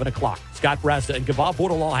at 7 o'clock. Scott Brassa and Gabab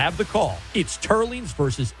Bordelon have the call. It's Turlings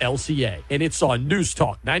versus LCA, and it's on News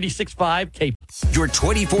Talk 96.5 KPEL. Your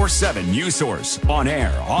 24/7 news source, on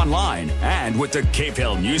air, online, and with the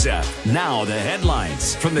KPEL News app. Now the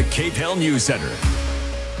headlines from the KPEL News Center.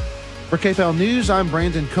 For KPEL News, I'm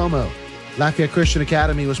Brandon Como. Lafayette Christian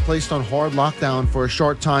Academy was placed on hard lockdown for a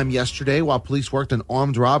short time yesterday while police worked an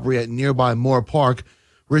armed robbery at nearby Moore Park.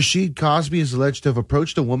 Rashid Cosby is alleged to have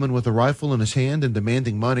approached a woman with a rifle in his hand and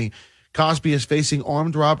demanding money. Cosby is facing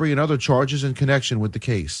armed robbery and other charges in connection with the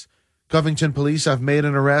case. Covington police have made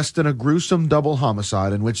an arrest in a gruesome double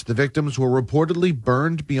homicide in which the victims were reportedly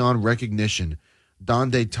burned beyond recognition.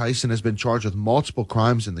 Donde Tyson has been charged with multiple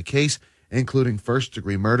crimes in the case, including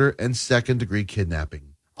first-degree murder and second-degree kidnapping.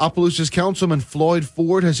 Opelousas Councilman Floyd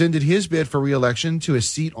Ford has ended his bid for re-election to a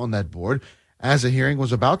seat on that board, as a hearing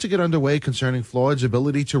was about to get underway concerning Floyd's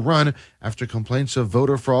ability to run after complaints of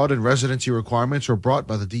voter fraud and residency requirements were brought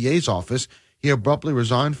by the DA's office. He abruptly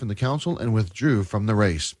resigned from the council and withdrew from the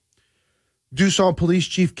race. Dussault Police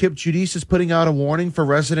Chief Kip Giudice is putting out a warning for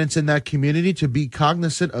residents in that community to be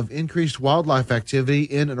cognizant of increased wildlife activity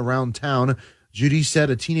in and around town. Giudice said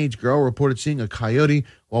a teenage girl reported seeing a coyote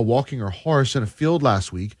while walking her horse in a field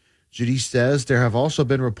last week. Giudice says there have also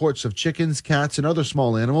been reports of chickens, cats, and other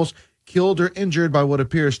small animals killed or injured by what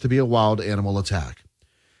appears to be a wild animal attack.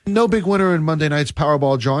 No big winner in Monday night's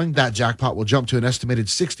Powerball drawing. That jackpot will jump to an estimated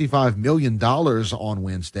 $65 million on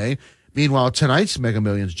Wednesday. Meanwhile, tonight's Mega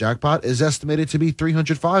Millions jackpot is estimated to be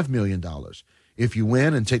 $305 million. If you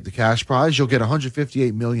win and take the cash prize, you'll get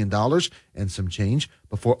 $158 million and some change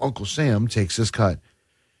before Uncle Sam takes his cut.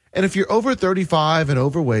 And if you're over 35 and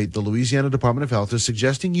overweight, the Louisiana Department of Health is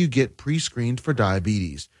suggesting you get pre-screened for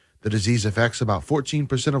diabetes. The disease affects about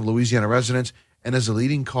 14% of Louisiana residents and is a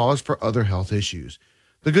leading cause for other health issues.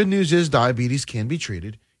 The good news is diabetes can be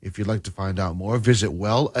treated. If you'd like to find out more, visit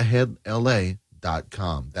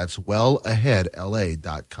WellAheadLA.com. That's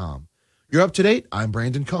WellAheadLA.com. You're up to date. I'm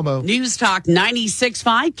Brandon Como. News Talk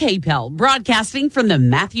 96.5 KPEL, broadcasting from the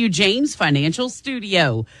Matthew James Financial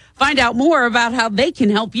Studio. Find out more about how they can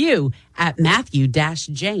help you at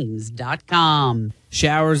matthew-james.com.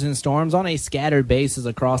 Showers and storms on a scattered basis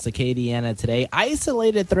across Acadiana today.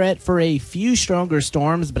 Isolated threat for a few stronger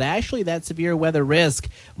storms, but actually that severe weather risk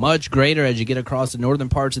much greater as you get across the northern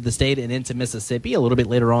parts of the state and into Mississippi a little bit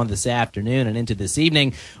later on this afternoon and into this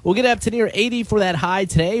evening. We'll get up to near 80 for that high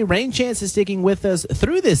today. Rain chances sticking with us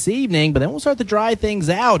through this evening, but then we'll start to dry things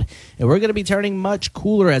out, and we're going to be turning much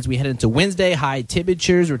cooler as we head into Wednesday. High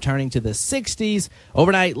temperatures returning to the 60s.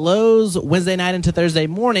 Overnight lows Wednesday night into Thursday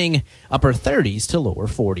morning, upper 30s to lower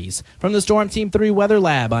 40s. From the Storm Team 3 Weather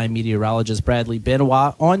Lab, I'm meteorologist Bradley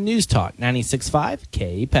Benoit on News Talk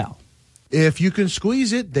 96.5 KPEL. If you can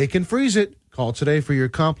squeeze it, they can freeze it. Call today for your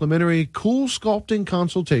complimentary cool sculpting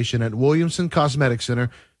consultation at Williamson Cosmetic Center,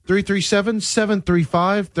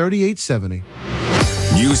 337-735-3870.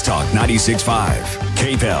 News Talk 96.5,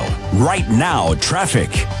 KPEL. Right now, traffic.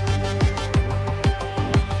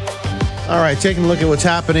 All right, taking a look at what's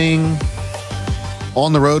happening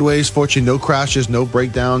on the roadways. Fortunately, no crashes, no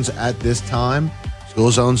breakdowns at this time.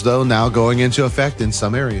 School zones, though, now going into effect in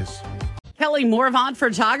some areas. Kelly Morvant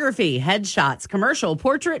Photography, headshots, commercial,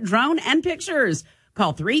 portrait, drone, and pictures.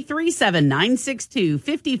 Call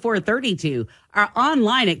 337-962-5432 or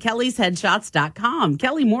online at kellysheadshots.com.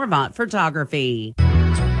 Kelly Morvant Photography.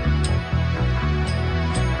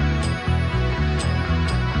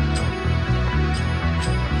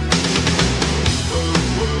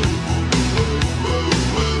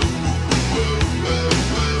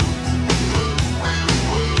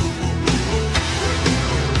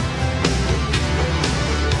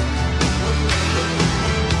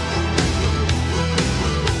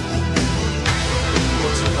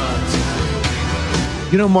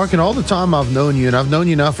 You know, Mark, in all the time I've known you, and I've known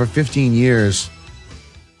you now for 15 years,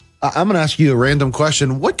 I'm going to ask you a random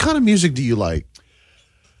question. What kind of music do you like?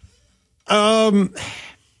 The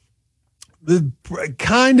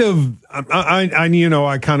kind of,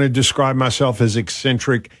 I kind of describe myself as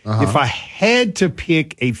eccentric. If I had to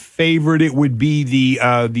pick a favorite, it would be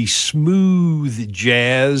the smooth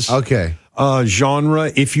jazz. Okay.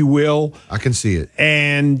 Genre, if you will. I can see it.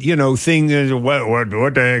 And, things, what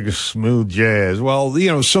the heck is smooth jazz? Well,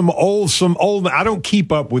 some old, I don't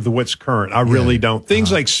keep up with what's current. I really don't.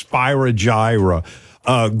 Things like Spyro Gyra,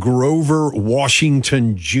 Grover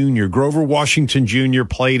Washington Jr. Grover Washington Jr.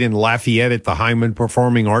 played in Lafayette at the Hyman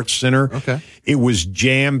Performing Arts Center. Okay. It was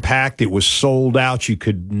jam-packed. It was sold out. You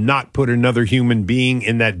could not put another human being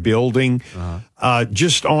in that building.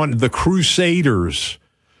 Just on the Crusaders.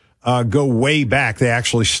 Go way back. They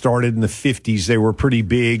actually started in the 50s. They were pretty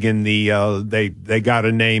big in they got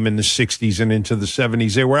a name in the 60s and into the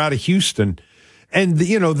 70s. They were out of Houston. And,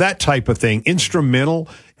 that type of thing. Instrumental.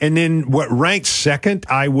 And then what ranks second,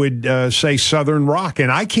 I would say Southern rock.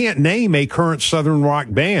 And I can't name a current Southern rock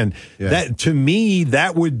band. Yeah. That, to me,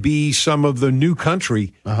 that would be some of the new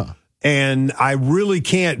country. And I really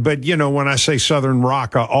can't. But, when I say Southern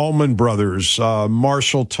rock, Allman Brothers,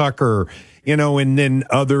 Marshall Tucker, and then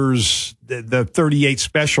others, the 38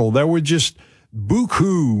 Special, that were just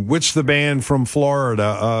Buku. What's the band from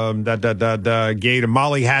Florida? Gator,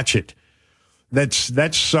 Molly Hatchet.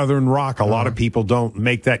 That's Southern rock. A lot of people don't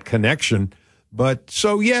make that connection. But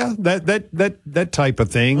so, yeah, that type of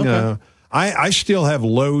thing. Okay. I still have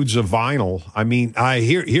loads of vinyl. I mean,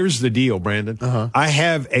 here's the deal, Brandon. I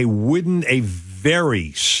have a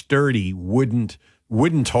very sturdy wooden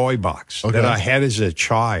toy box that I had as a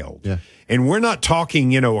child. Yeah. And we're not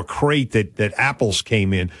talking, a crate that apples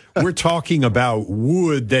came in. We're talking about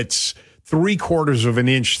wood that's 3/4 of an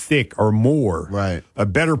inch thick or more. Right. A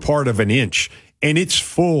better part of an inch. And it's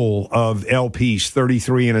full of LPs,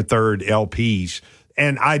 33 1/3 LPs.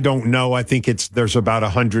 And I don't know. I think there's about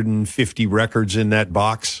 150 records in that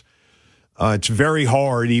box. It's very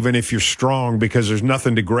hard, even if you're strong, because there's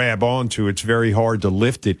nothing to grab onto. It's very hard to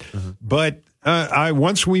lift it. But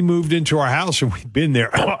once we moved into our house, and we've been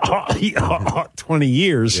there 20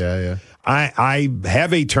 years. Yeah. I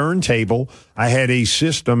have a turntable. I had a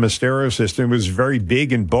stereo system. It was very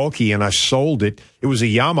big and bulky, and I sold it. It was a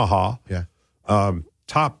Yamaha. Yeah.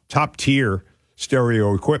 Top tier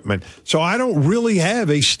stereo equipment. So I don't really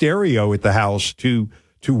have a stereo at the house to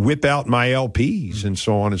whip out my LPs and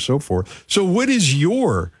so on and so forth. So what is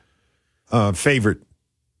your favorite?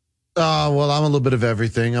 Well, I'm a little bit of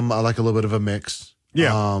everything. I like a little bit of a mix.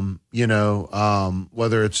 Yeah.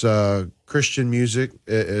 Whether it's Christian music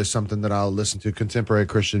is something that I'll listen to, contemporary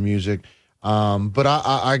Christian music. But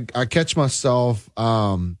I catch myself,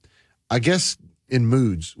 I guess, in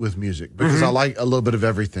moods with music because I like a little bit of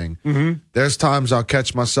everything. There's times I'll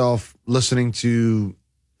catch myself listening to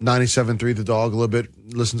 97.3 The Dog a little bit,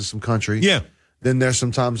 listen to some country. Yeah. Then there's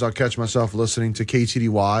some times I'll catch myself listening to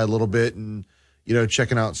KTDY a little bit and,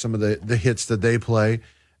 checking out some of the hits that they play.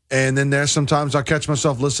 And then there's sometimes I'll catch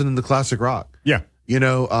myself listening to classic rock. Yeah.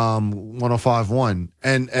 105.1.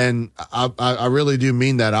 And I really do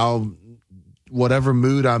mean that. Whatever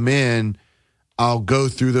mood I'm in, I'll go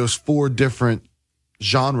through those 4 different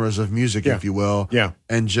genres of music, if you will. Yeah.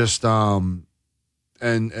 And just, divulge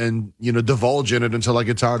in it until I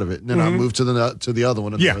get tired of it. And then I move to the other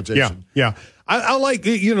one in the rotation. Yeah. I like,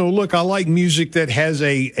 I like music that has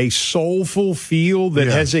a soulful feel, that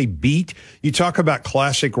has a beat. You talk about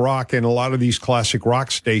classic rock, and a lot of these classic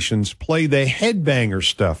rock stations play the headbanger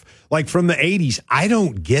stuff, like from the 80s. I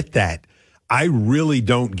don't get that. I really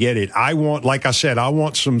don't get it. I want, like I said, I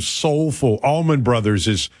want some soulful. Allman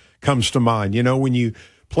Brothers comes to mind. You know, when you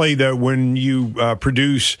when you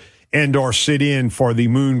produce and/or sit in for the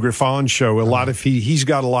Moon Griffon show, he's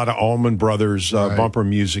got a lot of Allman Brothers bumper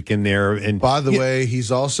music in there. And by the way,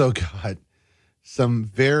 he's also got some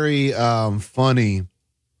very funny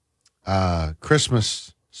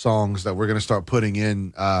Christmas songs that we're going to start putting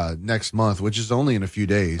in next month, which is only in a few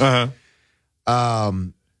days.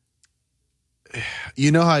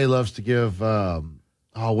 You know how he loves to give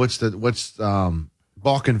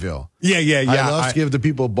Balkanville. Yeah. I love to give the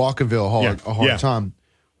people of Balkanville a hard time.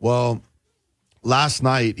 Well, last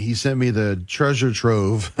night he sent me the treasure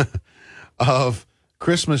trove of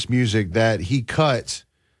Christmas music that he cut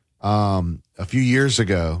a few years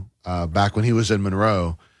ago, back when he was in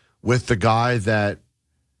Monroe, with the guy that,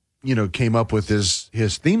 you know, came up with his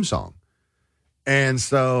theme song. And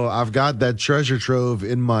so I've got that treasure trove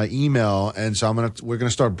in my email, and so we're gonna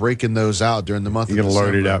start breaking those out during the month. You're gonna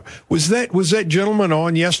load it up. Was that gentleman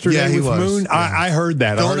on yesterday? Yeah, he with was. Moon? Yeah. I heard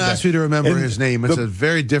that. Don't ask me to remember his name. It's a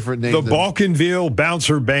very different name. The Balkanville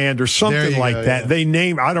Bouncer Band or something like that.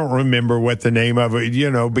 Yeah. I don't remember what the name of it. You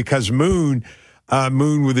know, because Moon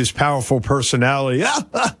with his powerful personality,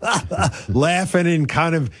 laughing and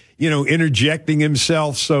kind of, you know, interjecting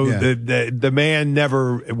himself. So the man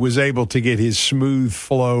never was able to get his smooth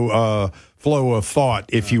flow of thought,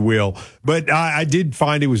 if you will. But I did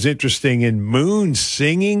find it was interesting. And Moon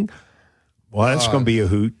singing, well, that's going to be a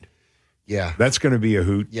hoot. Yeah. That's going to be a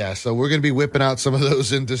hoot. Yeah, so we're going to be whipping out some of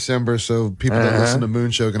those in December, so people that listen to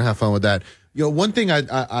Moon Show are going to have fun with that. You know, one thing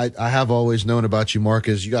I have always known about you, Mark,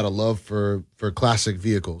 is you got a love for classic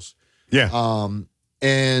vehicles. Yeah.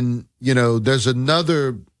 And you know, there's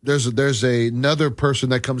another person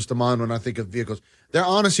that comes to mind when I think of vehicles. There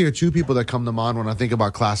honestly are two people that come to mind when I think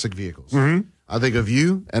about classic vehicles. Mm-hmm. I think of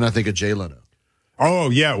you, and I think of Jay Leno.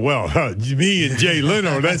 Oh yeah, well, me and Jay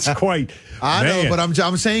Leno, that's quite. I know, but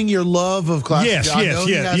I'm saying your love of classic. Yes, I know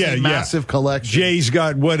he has a massive collection. Jay's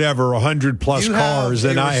got 100 plus cars,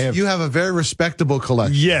 and I have. You have a very respectable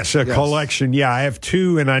collection. Yes, collection. Yeah, I have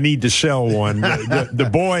two, and I need to sell one. the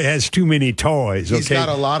boy has too many toys. He's got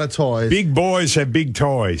a lot of toys. Big boys have big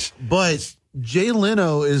toys, but Jay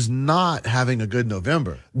Leno is not having a good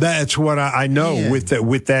November. That's what I know with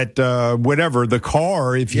that whatever the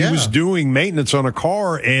car. If he was doing maintenance on a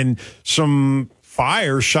car and some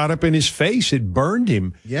fire shot up in his face, it burned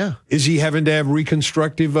him. Yeah. Is he having to have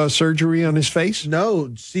reconstructive surgery on his face?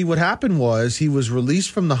 No. See, what happened was he was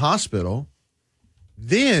released from the hospital.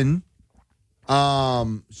 Then,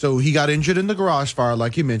 so he got injured in the garage fire,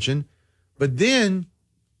 like you mentioned, but then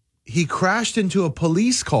he crashed into a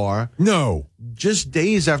police car. No. Just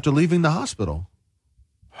days after leaving the hospital.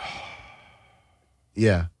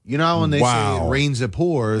 Yeah. You know how when they say it rains, it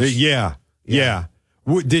pours? Yeah.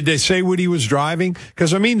 Did they say what he was driving?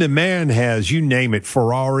 Because, I mean, the man has, you name it,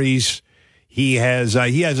 Ferraris. He has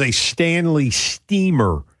a Stanley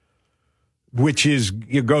Steamer, which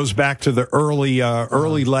goes back to the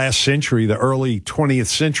early last century, the early 20th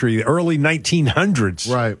century, the early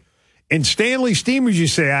 1900s. Right. And Stanley Steamers, you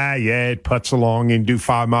say, it puts along and do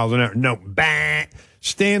 5 miles an hour. No, bang.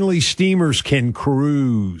 Stanley Steamers can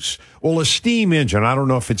cruise. Well, a steam engine, I don't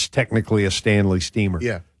know if it's technically a Stanley Steamer.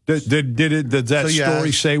 Yeah. Did that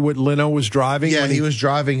story say what Leno was driving? Yeah, he was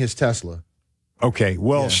driving his Tesla. Okay,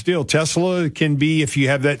 well, still, Tesla can be, if you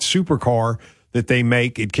have that supercar that they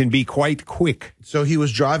make, it can be quite quick. So he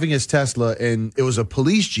was driving his Tesla, and it was a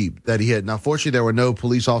police Jeep that he hit. Now, fortunately, there were no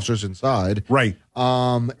police officers inside. Right.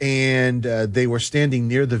 And they were standing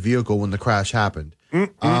near the vehicle when the crash happened.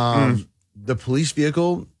 The police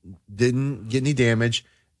vehicle didn't get any damage.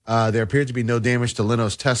 There appeared to be no damage to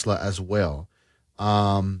Leno's Tesla as well.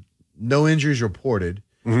 No injuries reported.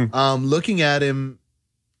 Looking at him,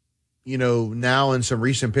 you know, now in some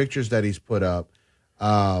recent pictures that he's put up,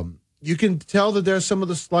 you can tell that there's some of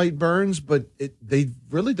the slight burns, but they've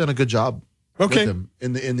really done a good job with him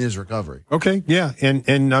in his recovery. Okay, yeah,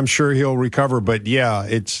 and I'm sure he'll recover. But yeah,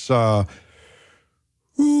 it's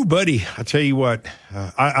buddy, I tell you what,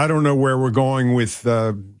 I don't know where we're going with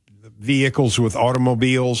vehicles, with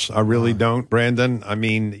automobiles. I really don't, Brandon. I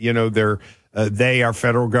mean, you know, our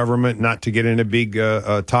federal government, not to get in a big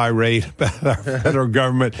tirade about our federal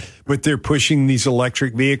government, but they're pushing these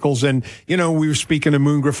electric vehicles. And, you know, we were speaking to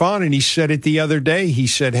Moon Griffon, and he said it the other day. He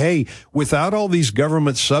said, hey, without all these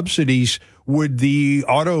government subsidies, would the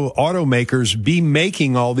automakers be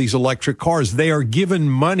making all these electric cars? They are given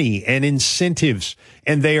money and incentives,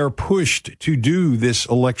 and they are pushed to do this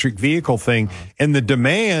electric vehicle thing. And the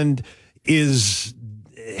demand is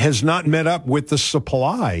has not met up with the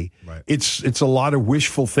supply. Right. It's a lot of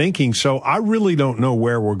wishful thinking. So I really don't know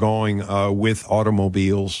where we're going with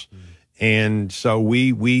automobiles. And so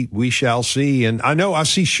we shall see. And I know I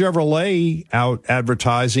see Chevrolet out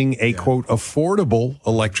advertising a quote affordable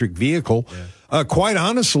electric vehicle. Yeah. Quite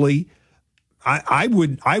honestly, I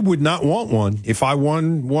would not want one. If I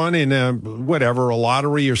won one in a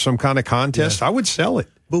lottery or some kind of contest, I would sell it.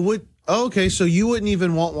 But okay, so you wouldn't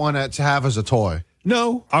even want one to have as a toy?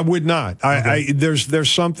 No, I would not. Okay.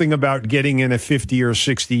 There's something about getting in a 50 or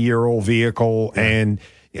 60-year-old vehicle and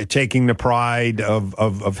taking the pride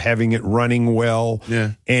of having it running well.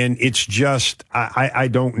 Yeah. And it's just, I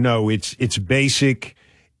don't know. It's basic.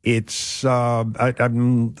 It's,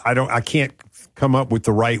 I can't come up with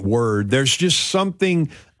the right word. There's just something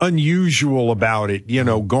unusual about it.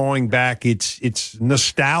 Going back, it's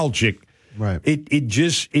nostalgic. Right.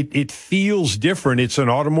 It feels different. It's an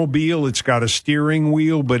automobile. It's got a steering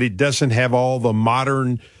wheel, but it doesn't have all the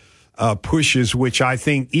modern pushes, which I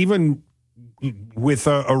think even with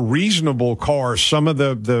a reasonable car, some of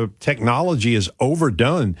the technology is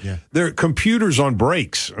overdone. Yeah. There are computers on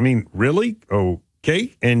brakes. I mean, really?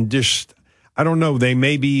 Okay. And just, I don't know, they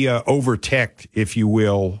may be over-teched, if you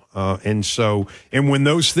will. And when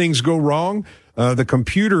those things go wrong, the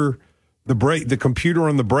computer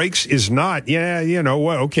on the brakes is not,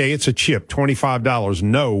 okay, it's a chip, $25.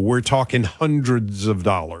 No, we're talking hundreds of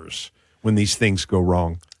dollars when these things go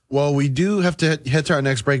wrong. Well, we do have to head to our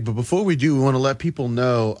next break, but before we do, we want to let people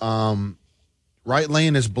know right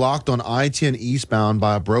lane is blocked on I-10 eastbound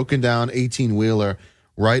by a broken down 18-wheeler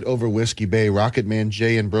right over Whiskey Bay. Rocket Man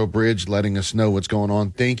Jay and Bro Bridge letting us know what's going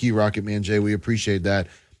on. Thank you, Rocket Man Jay. We appreciate that.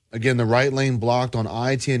 Again, the right lane blocked on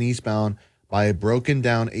I-10 eastbound by a broken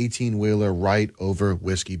down 18-wheeler right over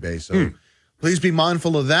Whiskey Bay. So please be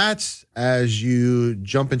mindful of that as you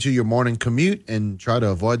jump into your morning commute and try to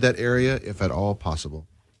avoid that area if at all possible.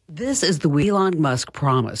 This is the Elon Musk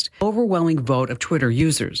promised overwhelming vote of Twitter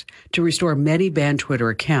users to restore many banned Twitter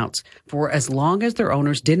accounts for as long as their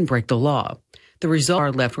owners didn't break the law. The results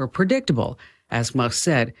are left were predictable. As Musk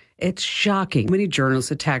said, it's shocking many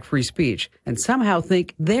journalists attack free speech and somehow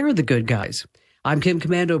think they're the good guys. I'm Kim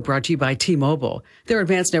Commando, brought to you by T-Mobile. Their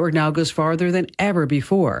advanced network now goes farther than ever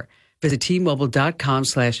before. Visit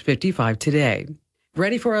T-Mobile.com/55 today.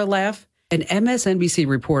 Ready for a laugh? An MSNBC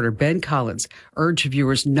reporter, Ben Collins, urged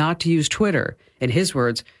viewers not to use Twitter. In his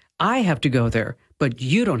words, I have to go there, but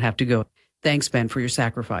you don't have to go. Thanks, Ben, for your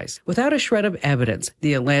sacrifice. Without a shred of evidence,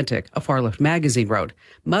 The Atlantic, a far-left magazine, wrote,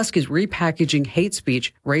 Musk is repackaging hate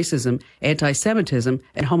speech, racism, anti-Semitism,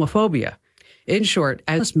 and homophobia. In short,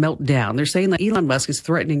 as melt down, they're saying that Elon Musk is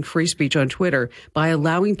threatening free speech on Twitter by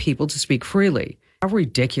allowing people to speak freely. How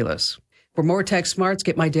ridiculous. For more tech smarts,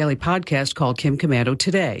 get my daily podcast called Kim Commando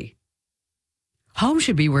today. Home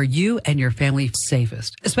should be where you and your family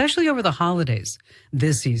safest, especially over the holidays.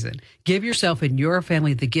 This season, give yourself and your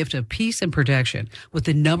family the gift of peace and protection with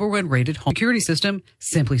the #1 rated home security system,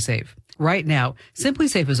 SimpliSafe. Right now,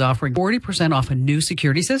 SimpliSafe is offering 40% off a new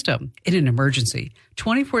security system. In an emergency,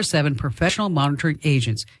 24/7 professional monitoring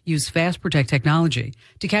agents use Fast Protect technology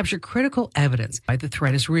to capture critical evidence that the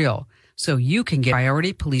threat is real, so you can get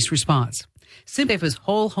priority police response. SimpliSafe is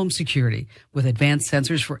whole home security with advanced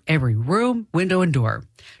sensors for every room, window, and door.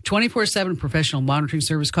 24/7 professional monitoring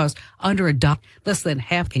service costs under $1, less than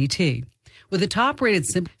half AT. With the top-rated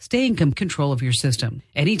stay in control of your system,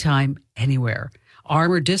 anytime, anywhere.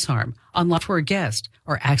 Arm or disarm, unlock for a guest,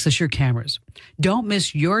 or access your cameras. Don't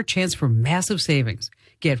miss your chance for massive savings.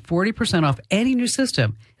 Get 40% off any new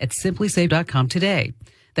system at SimpliSafe.com today.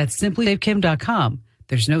 That's SimpliSafeKim.com.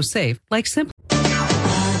 There's no safe like Simply.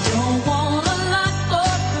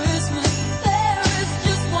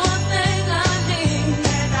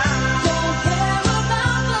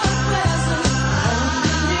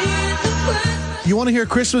 You want to hear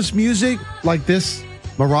Christmas music like this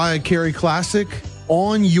Mariah Carey classic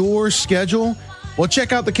on your schedule? Well,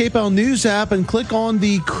 check out the KPEL News app and click on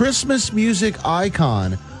the Christmas music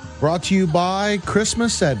icon. Brought to you by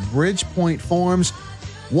Christmas at Bridgepoint Farms,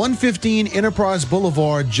 115 Enterprise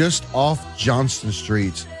Boulevard, just off Johnston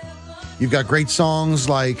Street. You've got great songs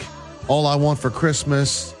like All I Want for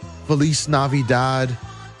Christmas, Feliz Navidad.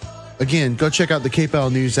 Again, go check out the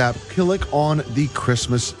KPEL News app. Click on the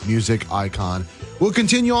Christmas music icon. We'll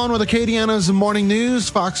continue on with Acadiana's morning news.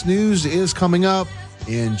 Fox News is coming up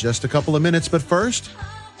in just a couple of minutes. But first,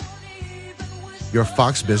 your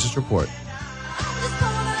Fox Business Report.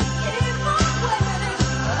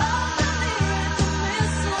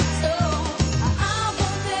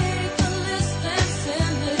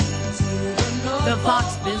 The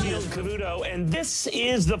Fox Business Cavuto, and this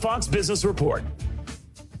is the Fox Business Report.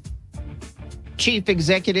 Chief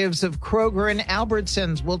executives of Kroger and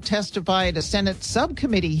Albertsons will testify at a Senate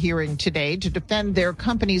subcommittee hearing today to defend their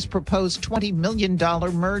company's proposed $20 million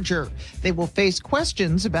merger. They will face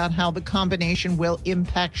questions about how the combination will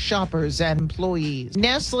impact shoppers and employees.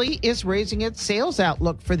 Nestle is raising its sales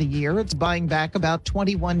outlook for the year. It's buying back about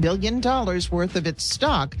 $21 million worth of its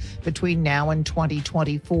stock between now and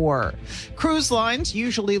 2024. Cruise lines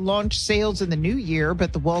usually launch sales in the new year,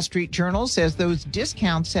 but the Wall Street Journal says those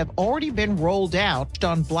discounts have already been rolled out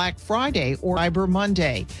on Black Friday or Cyber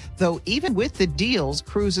Monday, though even with the deals,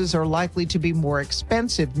 cruises are likely to be more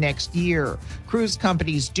expensive next year. Cruise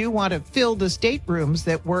companies do want to fill the staterooms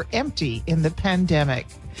that were empty in the pandemic.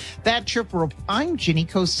 That trip, I'm Ginny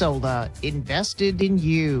Cosola, invested in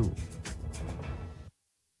you.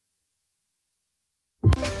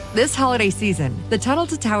 This holiday season, the Tunnel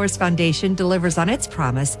to Towers Foundation delivers on its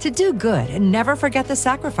promise to do good and never forget the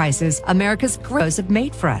sacrifices America's heroes have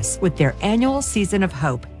made for us with their annual Season of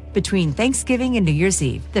Hope. Between Thanksgiving and New Year's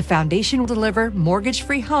Eve, the foundation will deliver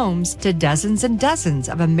mortgage-free homes to dozens and dozens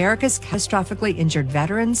of America's catastrophically injured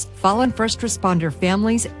veterans, fallen first responder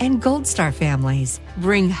families, and Gold Star families.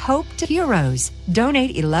 Bring hope to heroes.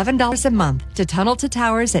 Donate $11 a month to Tunnel to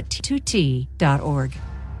Towers at T2T.org.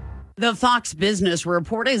 The Fox Business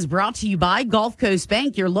Report is brought to you by Gulf Coast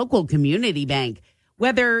Bank, your local community bank.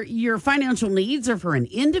 Whether your financial needs are for an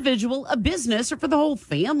individual, a business, or for the whole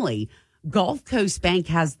family, Gulf Coast Bank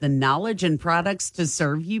has the knowledge and products to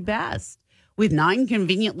serve you best. With 9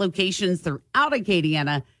 convenient locations throughout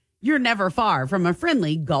Acadiana, you're never far from a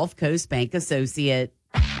friendly Gulf Coast Bank associate.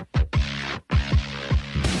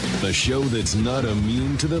 The show that's not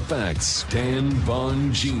immune to the facts, Dan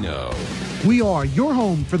Bongino. We are your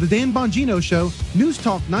home for the Dan Bongino Show, News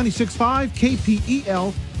Talk 96.5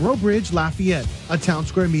 KPEL, Breaux Bridge, Lafayette, a Town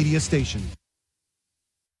Square Media station.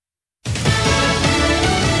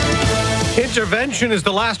 Intervention is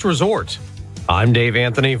the last resort. I'm Dave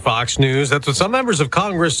Anthony, Fox News. That's what some members of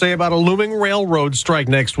Congress say about a looming railroad strike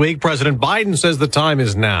next week. President Biden says the time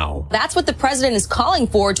is now. That's what the president is calling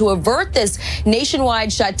for to avert this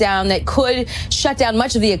nationwide shutdown that could shut down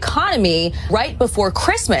much of the economy right before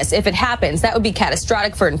Christmas. If it happens, that would be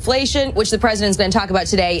catastrophic for inflation, which the president is going to talk about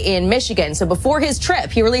today in Michigan. So before his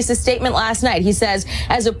trip, he released a statement last night. He says,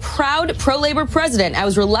 as a proud pro-labor president, I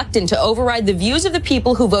was reluctant to override the views of the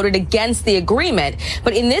people who voted against the agreement.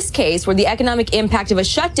 But in this case, where the economic impact of a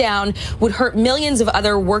shutdown would hurt millions of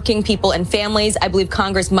other working people and families, I believe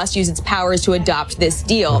Congress must use its powers to adopt this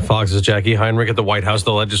deal. Fox's Jackie Heinrich at the White House.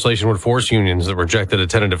 The legislation would force unions that rejected a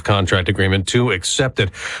tentative contract agreement to accept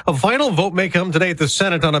it. A final vote may come today at the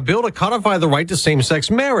Senate on a bill to codify the right to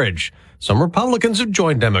same-sex marriage. Some Republicans have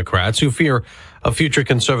joined Democrats who fear a future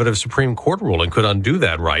conservative Supreme Court ruling could undo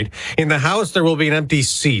that right. In the House, there will be an empty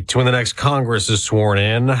seat when the next Congress is sworn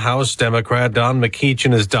in. House Democrat Don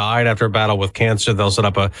McEachin has died after a battle with cancer. They'll set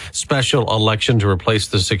up a special election to replace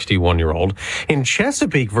the 61-year-old. In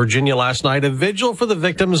Chesapeake, Virginia, last night, a vigil for the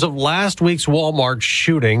victims of last week's Walmart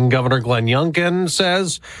shooting. Governor Glenn Youngkin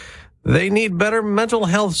says they need better mental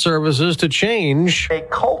health services to change. A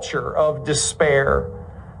culture of despair,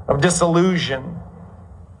 of disillusion,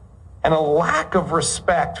 and a lack of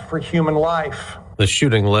respect for human life. The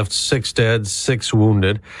shooting left 6 dead, 6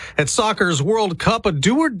 wounded. At soccer's World Cup, a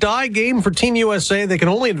do-or-die game for Team USA. They can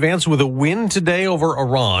only advance with a win today over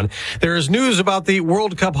Iran. There is news about the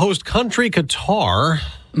World Cup host country, Qatar.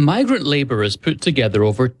 Migrant labour has put together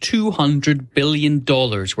over $200 billion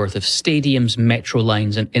worth of stadiums, metro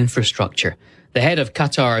lines and infrastructure. The head of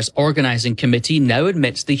Qatar's organising committee now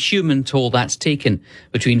admits the human toll that's taken,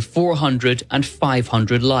 between 400 and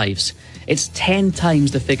 500 lives. It's 10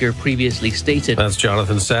 times the figure previously stated. That's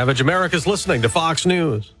Jonathan Savage. America's listening to Fox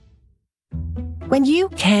News. When you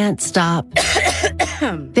can't stop,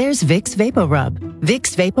 there's Vicks VapoRub.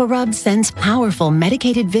 Vicks VapoRub sends powerful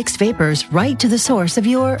medicated Vicks vapors right to the source of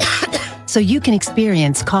your... so you can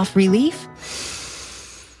experience cough relief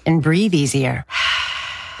and breathe easier.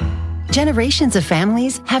 Generations of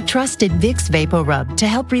families have trusted Vicks VapoRub to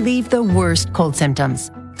help relieve the worst cold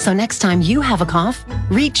symptoms. So next time you have a cough,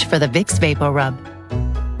 reach for the Vicks VapoRub.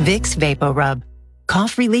 Vicks VapoRub.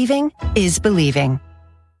 Cough relieving is believing.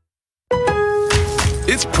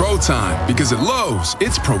 It's pro time because at Lowe's,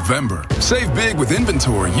 it's Provember. Save big with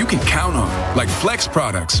inventory you can count on, like Flex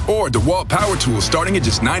products or DeWalt power tools starting at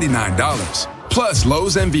just $99. Plus,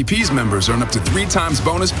 Lowe's MVPs members earn up to 3 times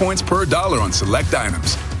bonus points per dollar on select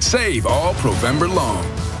items. Save all Provember long.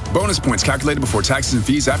 Bonus points calculated before taxes and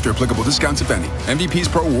fees after applicable discounts, if any. MVPs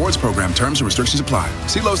Pro Rewards Program terms and restrictions apply.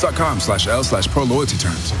 See Lowe's.com/L/Pro Loyalty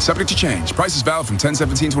terms. Subject to change. Prices valid from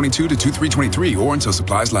 10/17/22 to 2/3/23 or until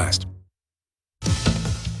supplies last.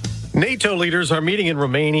 NATO leaders are meeting in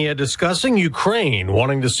Romania discussing Ukraine,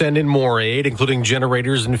 wanting to send in more aid, including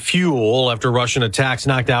generators and fuel after Russian attacks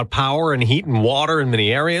knocked out power and heat and water in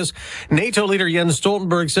many areas. NATO leader Jens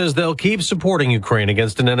Stoltenberg says they'll keep supporting Ukraine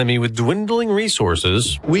against an enemy with dwindling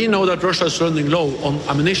resources. We know that Russia is running low on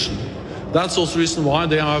ammunition. That's also the reason why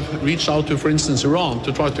they have reached out to, for instance, Iran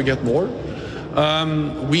to try to get more.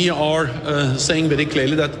 We are saying very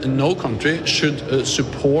clearly that no country should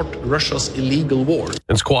support Russia's illegal war.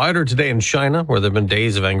 It's quieter today in China, where there have been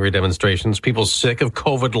days of angry demonstrations, people sick of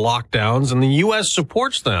COVID lockdowns, and the U.S.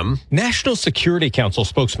 supports them. National Security Council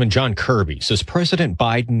spokesman John Kirby says President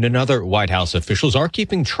Biden and other White House officials are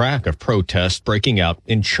keeping track of protests breaking out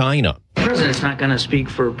in China. The president's not going to speak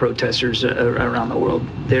for protesters around the world.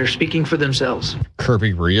 They're speaking for themselves.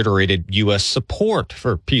 Kirby reiterated U.S. support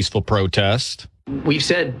for peaceful protest. We've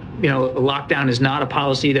said, a lockdown is not a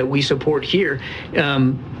policy that we support here.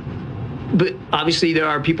 But obviously there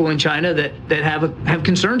are people in China that have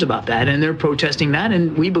concerns about that, and they're protesting that,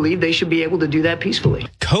 and we believe they should be able to do that peacefully.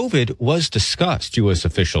 COVID was discussed, U.S.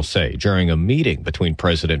 officials say, during a meeting between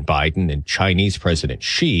President Biden and Chinese President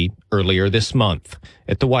Xi earlier this month.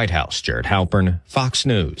 At the White House, Jared Halpern, Fox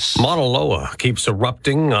News. Mauna Loa keeps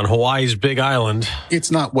erupting on Hawaii's Big Island.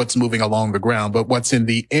 It's not what's moving along the ground, but what's in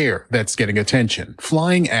the air that's getting attention.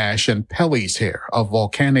 Flying ash and Pele's hair, a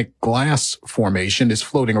volcanic glass formation, is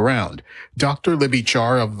floating around. Dr. Libby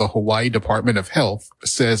Char of the Hawaii Department of Health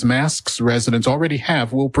says masks residents already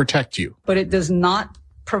have will protect you. But it does not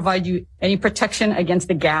provide you any protection against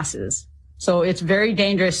the gases. So it's very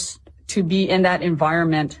dangerous to be in that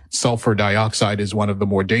environment. Sulfur dioxide is one of the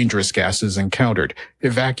more dangerous gases encountered.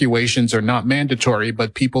 Evacuations are not mandatory,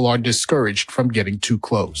 but people are discouraged from getting too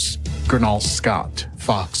close. Gernal Scott,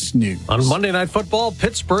 Fox News. On Monday Night Football,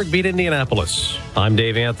 Pittsburgh beat Indianapolis. I'm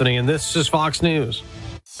Dave Anthony, and this is Fox News.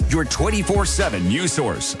 Your 24/7 news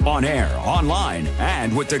source, on air, online,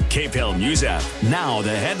 and with the KPEL News app. Now the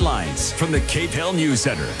headlines from the KPEL News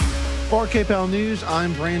Center. For KPEL News,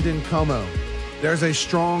 I'm Brandon Como. There's a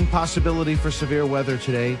strong possibility for severe weather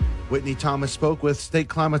today. Whitney Thomas spoke with state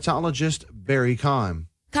climatologist Barry Keim.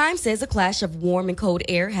 Keim says a clash of warm and cold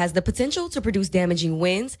air has the potential to produce damaging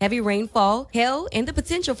winds, heavy rainfall, hail, and the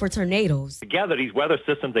potential for tornadoes. Together, these weather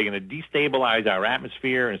systems are going to destabilize our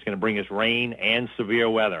atmosphere, and it's going to bring us rain and severe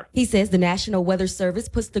weather. He says the National Weather Service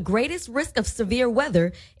puts the greatest risk of severe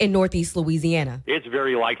weather in northeast Louisiana. It's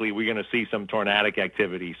very likely we're going to see some tornadic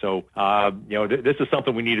activity. So, this is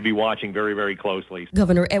something we need to be watching very, very closely.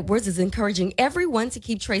 Governor Edwards is encouraging everyone to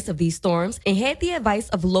keep trace of these storms and heed the advice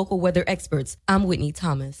of local weather experts. I'm Whitney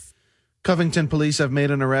Thomas. Covington police have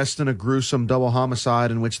made an arrest in a gruesome double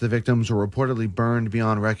homicide in which the victims were reportedly burned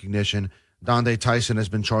beyond recognition. Donde Tyson has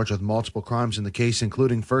been charged with multiple crimes in the case,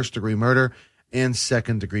 including first-degree murder and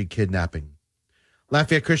second-degree kidnapping.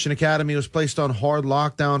 Lafayette Christian Academy was placed on hard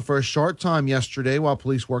lockdown for a short time yesterday while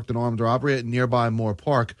police worked an armed robbery at nearby Moore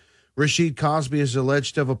Park. Rashid Cosby is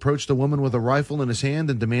alleged to have approached a woman with a rifle in his hand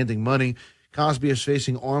and demanding money. Cosby is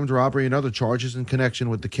facing armed robbery and other charges in connection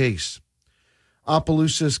with the case.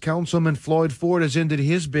 Opelousas Councilman Floyd Ford has ended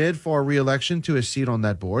his bid for re-election to his seat on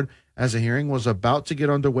that board as a hearing was about to get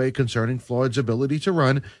underway concerning Floyd's ability to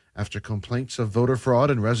run after complaints of voter fraud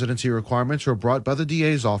and residency requirements were brought by the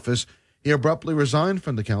DA's office. He abruptly resigned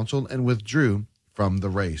from the council and withdrew from the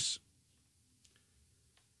race.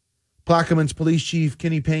 Plaquemines Police Chief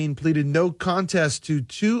Kenny Payne pleaded no contest to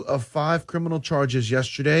 2 of 5 criminal charges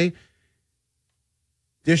yesterday.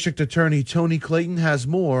 District Attorney Tony Clayton has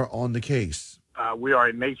more on the case. We are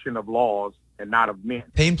a nation of laws and not of men.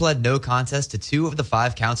 Payne pled no contest to 2 of the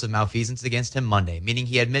 5 counts of malfeasance against him Monday, meaning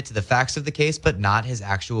he admit to the facts of the case but not his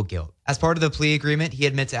actual guilt. As part of the plea agreement, he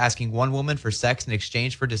admit to asking one woman for sex in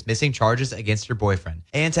exchange for dismissing charges against her boyfriend,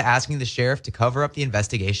 and to asking the sheriff to cover up the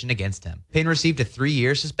investigation against him. Payne received a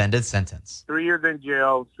 3-year suspended sentence. 3 years in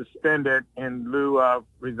jail, suspended in lieu of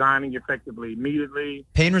resigning effectively immediately.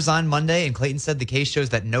 Payne resigned Monday, and Clayton said the case shows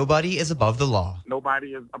that nobody is above the law. Nobody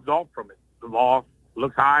is absolved from it. The law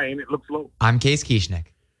looks high and it looks low. I'm Case Kieschnick.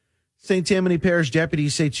 St. Tammany Parish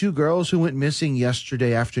deputies say 2 girls who went missing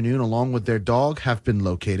yesterday afternoon along with their dog have been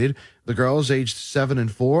located. The girls, aged 7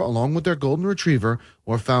 and 4, along with their golden retriever,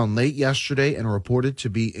 were found late yesterday and reported to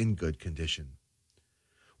be in good condition.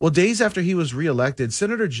 Well, days after he was reelected,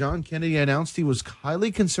 Senator John Kennedy announced he was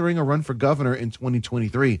highly considering a run for governor in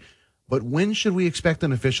 2023. But when should we expect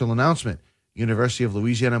an official announcement? University of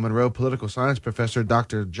Louisiana Monroe political science professor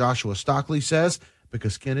Dr. Joshua Stockley says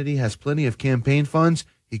because Kennedy has plenty of campaign funds,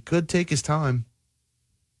 he could take his time.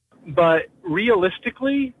 But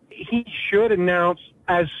realistically, he should announce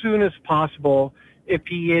as soon as possible if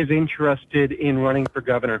he is interested in running for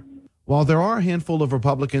governor. While there are a handful of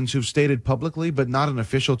Republicans who've stated publicly, but not in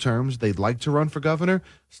official terms, they'd like to run for governor,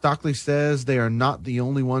 Stockley says they are not the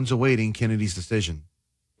only ones awaiting Kennedy's decision.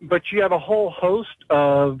 But you have a whole host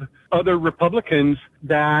of other Republicans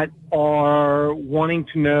that are wanting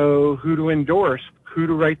to know who to endorse, who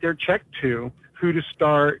to write their check to, who to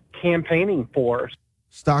start campaigning for.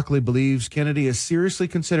 Stockley believes Kennedy is seriously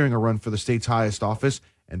considering a run for the state's highest office,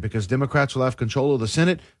 and because Democrats will have control of the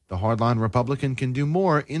Senate, the hardline Republican can do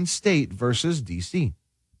more in state versus D.C.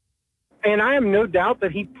 And I have no doubt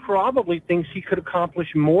that he probably thinks he could accomplish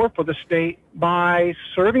more for the state by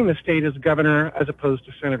serving the state as governor as opposed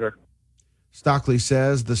to senator. Stockley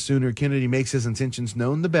says the sooner Kennedy makes his intentions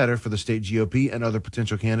known, the better for the state GOP and other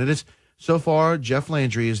potential candidates. So far, Jeff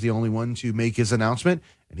Landry is the only one to make his announcement,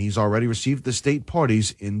 and he's already received the state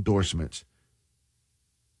party's endorsement.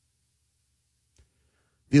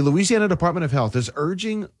 The Louisiana Department of Health is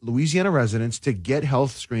urging Louisiana residents to get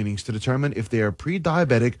health screenings to determine if they are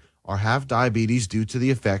pre-diabetic or have diabetes due to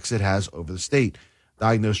the effects it has over the state.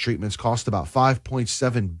 Diagnosed treatments cost about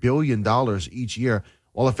 $5.7 billion each year,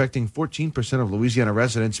 while affecting 14% of Louisiana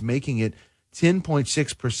residents, making it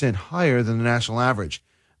 10.6% higher than the national average.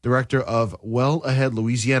 Director of Well Ahead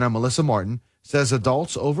Louisiana, Melissa Martin, says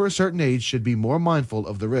adults over a certain age should be more mindful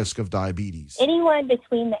of the risk of diabetes. Anyone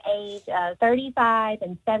between the age of 35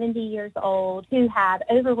 and 70 years old who have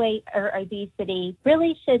overweight or obesity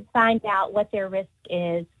really should find out what their risk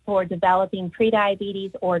is for developing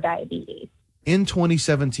prediabetes or diabetes. In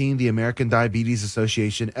 2017, the American Diabetes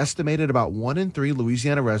Association estimated about 1 in 3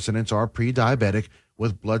 Louisiana residents are pre-diabetic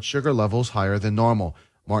with blood sugar levels higher than normal.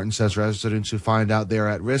 Martin says residents who find out they are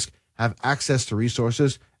at risk have access to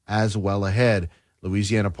resources as Well Ahead.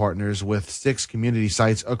 Louisiana partners with 6 community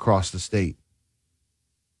sites across the state.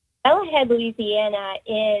 Well Ahead Louisiana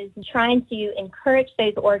is trying to encourage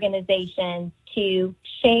those organizations to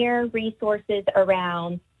share resources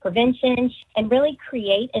around prevention and really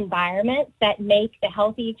create environments that make the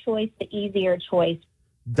healthy choice the easier choice.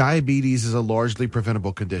 Diabetes is a largely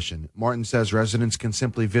preventable condition. Martin says residents can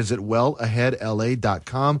simply visit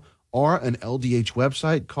wellaheadla.com or an LDH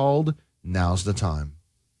website called Now's the Time.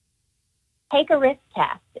 Take a risk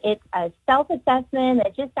test. It's a self-assessment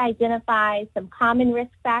that just identifies some common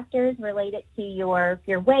risk factors related to your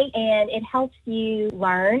weight, and it helps you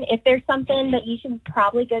learn if there's something that you should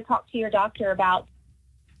probably go talk to your doctor about.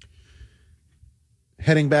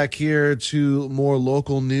 Heading back here to more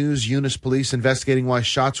local news, Eunice police investigating why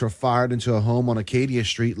shots were fired into a home on Acadia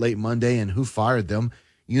Street late Monday and who fired them.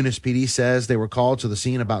 Eunice PD says they were called to the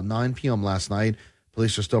scene about 9 p.m. last night.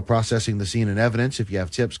 Police are still processing the scene and evidence. If you have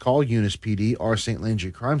tips, call Eunice PD or St. Landry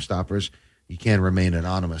Crime Stoppers. You can remain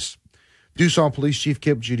anonymous. Dussault Police Chief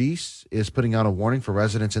Kip Judice is putting out a warning for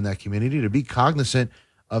residents in that community to be cognizant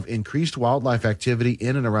of increased wildlife activity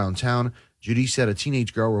in and around town. Judice said a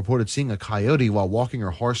teenage girl reported seeing a coyote while walking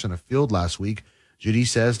her horse in a field last week.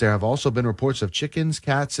 Judice says there have also been reports of chickens,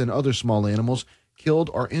 cats, and other small animals killed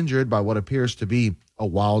or injured by what appears to be a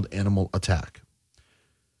wild animal attack.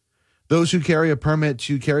 Those who carry a permit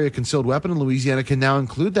to carry a concealed weapon in Louisiana can now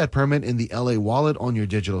include that permit in the LA Wallet on your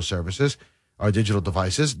digital services or digital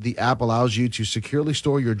devices. The app allows you to securely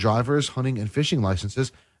store your driver's, hunting, and fishing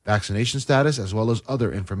licenses, vaccination status, as well as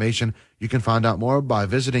other information. You can find out more by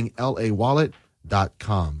visiting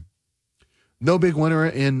lawallet.com. No big winner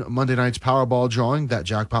in Monday night's Powerball drawing. That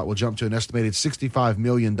jackpot will jump to an estimated $65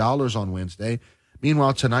 million on Wednesday.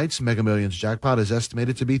 Meanwhile, tonight's Mega Millions jackpot is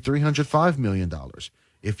estimated to be $305 million.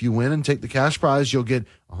 If you win and take the cash prize, you'll get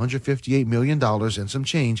 $158 million and some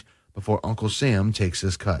change before Uncle Sam takes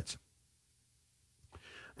his cut.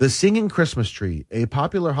 The Singing Christmas Tree, a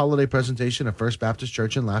popular holiday presentation of First Baptist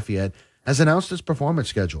Church in Lafayette, has announced its performance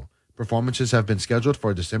schedule. Performances have been scheduled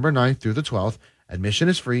for December 9th through the 12th. Admission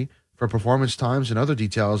is free. For performance times and other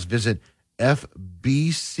details, visit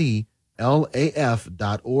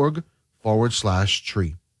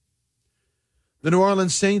fbclaf.org/tree. The New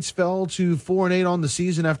Orleans Saints fell to 4-8 on the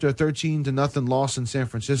season after a 13-0 loss in San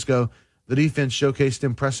Francisco. The defense showcased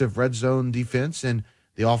impressive red zone defense, and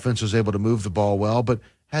the offense was able to move the ball well, but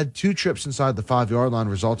had 2 trips inside the 5-yard line,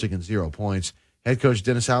 resulting in 0 points. Head coach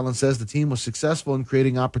Dennis Allen says the team was successful in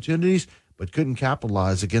creating opportunities, but couldn't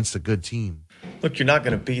capitalize against a good team. Look, you're not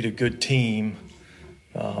going to beat a good team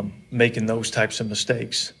making those types of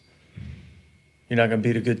mistakes. You're not going to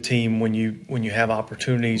beat a good team when you have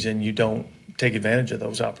opportunities and you don't take advantage of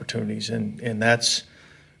those opportunities. And that's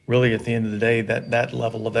really, at the end of the day, that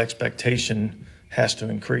level of expectation has to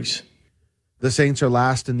increase. The Saints are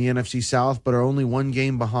last in the NFC South, but are only 1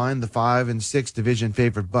 game behind the 5-6 division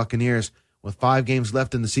favorite Buccaneers. With 5 games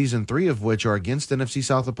left in the season, 3 of which are against NFC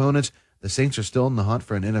South opponents, the Saints are still in the hunt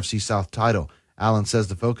for an NFC South title. Allen says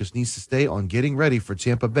the focus needs to stay on getting ready for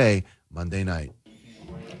Tampa Bay Monday night.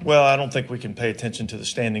 Well, I don't think we can pay attention to the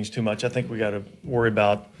standings too much. I think we got to worry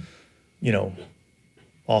about,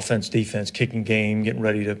 offense, defense, kicking game, getting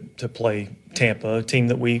ready to play Tampa, a team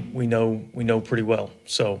that we know pretty well.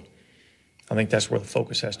 So I think that's where the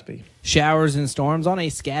focus has to be. Showers and storms on a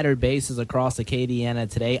scattered basis across Acadiana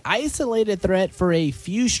today. Isolated threat for a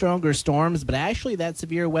few stronger storms, but actually that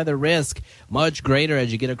severe weather risk much greater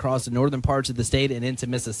as you get across the northern parts of the state and into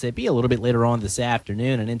Mississippi a little bit later on this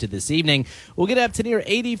afternoon and into this evening. We'll get up to near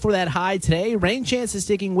 80 for that high today. Rain chances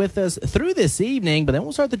sticking with us through this evening, but then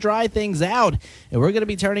we'll start to dry things out, and we're going to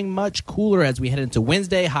be turning much cooler as we head into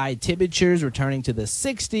Wednesday. High temperatures returning to the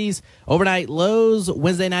 60s. Overnight lows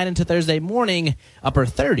Wednesday night into Thursday morning, upper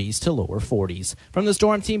 30s to lower 40s. From the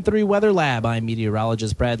Storm Team 3 Weather Lab, I'm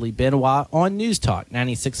meteorologist Bradley Benoit on News Talk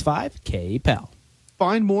 96.5 KPEL.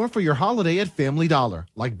 Find more for your holiday at Family Dollar,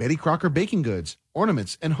 like Betty Crocker baking goods,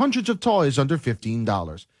 ornaments, and hundreds of toys under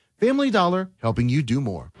 $15. Family Dollar, helping you do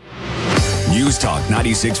more. News Talk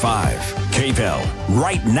 96.5 KPEL.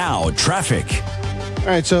 Right now, traffic. All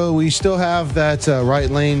right, so we still have that right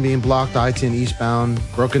lane being blocked, I-10 eastbound,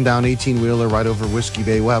 broken down 18-wheeler right over Whiskey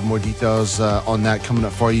Bay. We'll have more details on that coming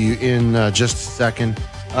up for you in just a second.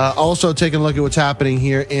 Also, taking a look at what's happening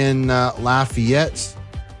here in Lafayette.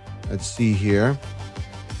 Let's see here.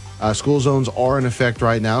 School zones are in effect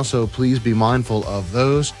right now, so please be mindful of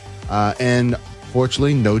those. And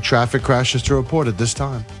fortunately, no traffic crashes to report at this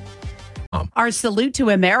time. Our Salute to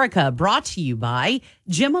America brought to you by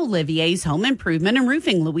Jim Olivier's Home Improvement and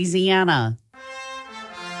Roofing, Louisiana.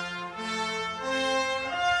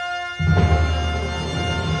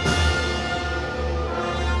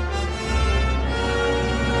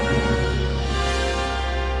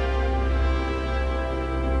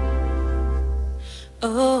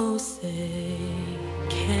 Oh, say,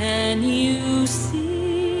 can you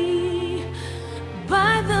see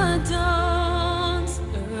by the dawn's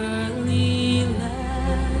early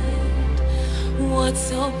light what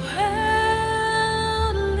so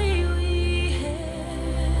proudly we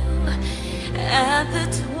hailed at the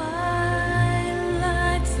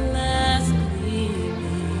twilight's last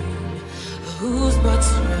gleaming, whose broad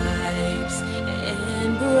stripes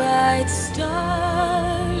and bright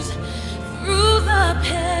stars through the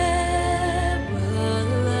perilous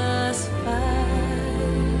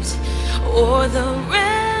fight, o'er the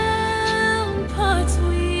ramparts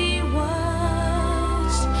we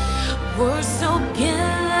watched, were so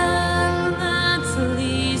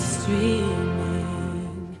gallantly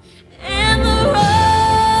streaming, and the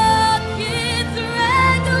rocket's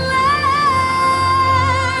red glare,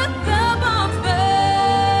 the bombs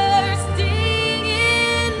bursting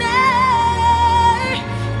in air,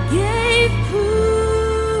 gave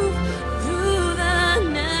proof through the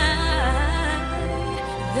night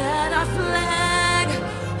that our flag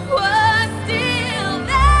was still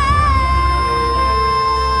there.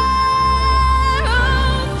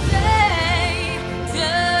 Oh, say,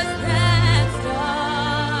 does that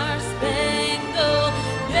star-spangled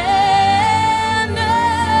banner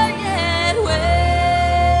yet wave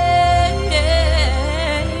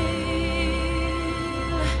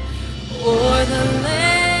o'er the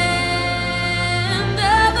land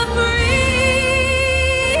of the free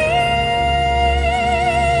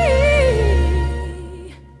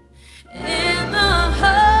and the home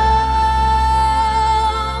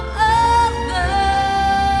of the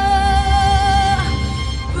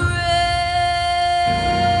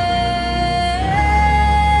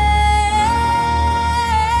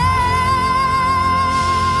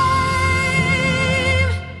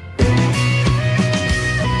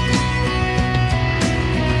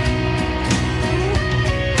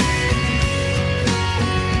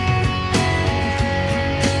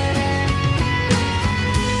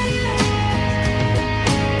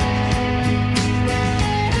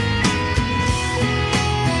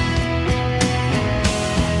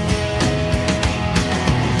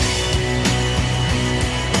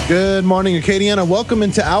Good morning, Acadiana. Welcome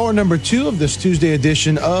into hour number 2 of this Tuesday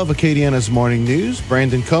edition of Acadiana's Morning News.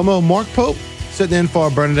 Brandon Como, Mark Pope, sitting in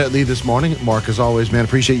for Bernadette Lee this morning. Mark, as always, man,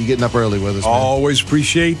 appreciate you getting up early with us, man. Always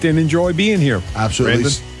appreciate and enjoy being here. Absolutely.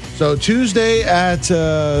 Brandon. So Tuesday at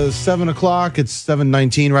 7 o'clock, it's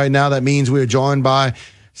 7:19 right now. That means we are joined by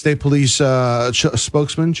State Police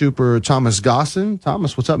spokesman, Trooper Thomas Gosson.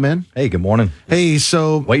 Thomas, what's up, man? Hey, good morning. Hey,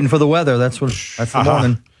 so waiting for the weather. That's the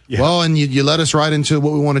morning. Well, and you led us right into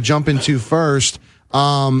what we want to jump into first.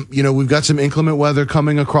 We've got some inclement weather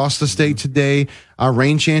coming across the state today.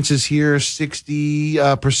 Rain chances here,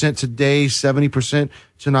 60% today, 70%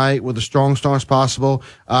 tonight with the strong storms possible.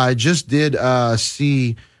 I just did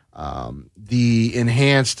see the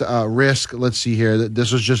enhanced risk. Let's see here.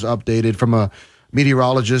 This was just updated from a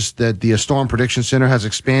meteorologist that the Storm Prediction Center has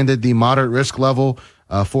expanded the moderate risk level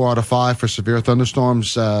 4 out of 5 for severe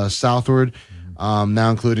thunderstorms southward. Now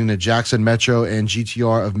including the Jackson Metro and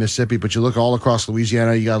GTR of Mississippi. But you look all across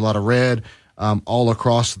Louisiana, you got a lot of red all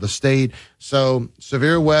across the state. So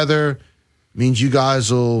severe weather means you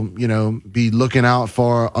guys will, be looking out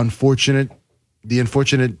for the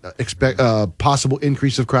unfortunate possible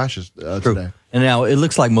increase of crashes today. And now it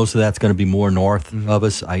looks like most of that's going to be more north of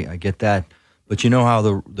us. I get that. But you know how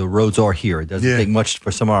the roads are here. It doesn't take much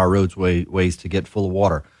for some of our roadways to get full of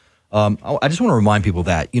water. I just want to remind people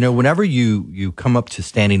that, whenever you come up to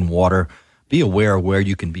standing water, be aware of where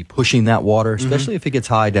you can be pushing that water, especially if it gets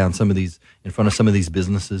high down in front of some of these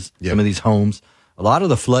businesses, some of these homes. A lot of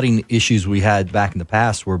the flooding issues we had back in the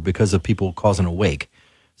past were because of people causing a wake.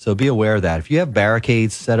 So be aware of that. If you have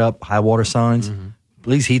barricades set up, high water signs,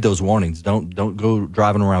 please heed those warnings. Don't go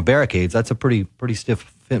driving around barricades. That's a pretty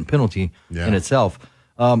stiff penalty in itself.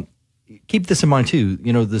 Keep this in mind too.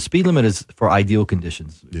 The speed limit is for ideal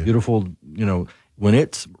conditions. Beautiful. When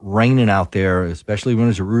it's raining out there, especially when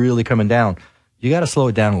it's really coming down, you got to slow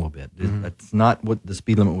it down a little bit. That's not what the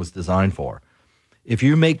speed limit was designed for. If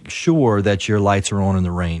you make sure that your lights are on in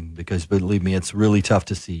the rain, because believe me, it's really tough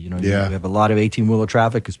to see. You have a lot of 18-wheeler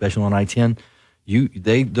traffic, especially on I-10.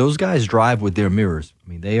 Those guys drive with their mirrors. I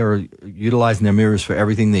mean, they are utilizing their mirrors for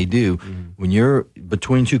everything they do. When you're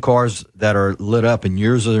between two cars that are lit up and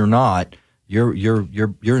yours are not, you're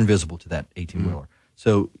invisible to that 18-wheeler.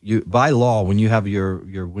 So by law, when you have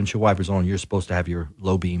your windshield wipers on, you're supposed to have your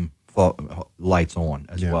low beam lights on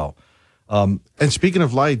as well. And speaking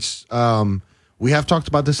of lights, we have talked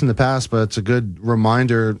about this in the past, but it's a good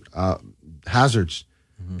reminder. Hazards.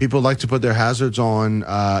 People like to put their hazards on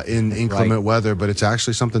in inclement weather, but it's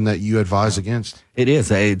actually something that you advise against. It is.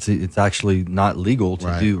 It's actually not legal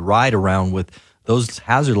to ride around with those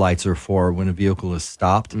hazard lights. Are for when a vehicle is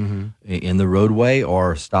stopped in the roadway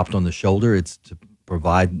or stopped on the shoulder. It's to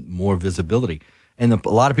provide more visibility. And a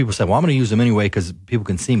lot of people say, well, I'm going to use them anyway because people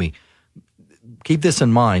can see me. Keep this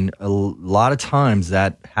in mind. A lot of times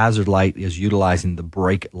that hazard light is utilizing the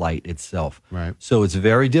brake light itself. Right. So it's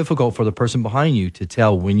very difficult for the person behind you to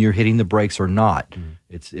tell when you're hitting the brakes or not.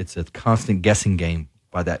 It's a constant guessing game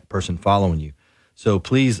by that person following you. So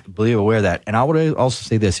please be aware of that. And I would also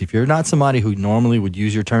say this. If you're not somebody who normally would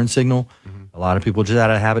use your turn signal, a lot of people just out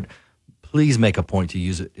of habit, please make a point to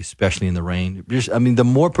use it, especially in the rain. The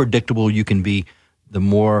more predictable you can be, the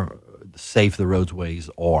more safe the roadways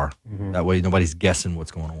are. That way nobody's guessing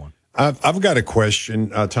what's going on. I've got a question,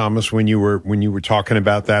 Thomas. When you were talking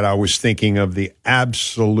about that, I was thinking of the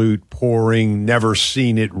absolute pouring, never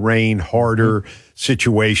seen it rain harder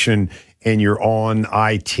situation, and you're on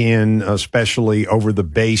I-10, especially over the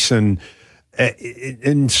basin.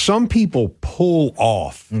 And some people pull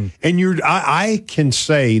off, and I can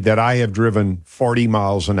say that I have driven 40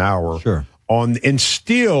 miles an hour. Sure. And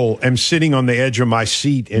still am sitting on the edge of my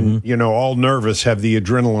seat and, all nervous, have the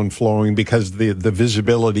adrenaline flowing because the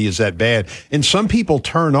visibility is that bad. And some people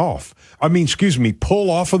pull off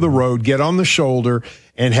of the road, get on the shoulder,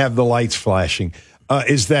 and have the lights flashing.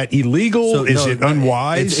 Is that illegal? Is it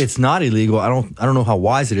unwise? It's not illegal. I don't know how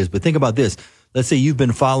wise it is, but think about this. Let's say you've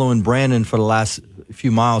been following Brandon for the last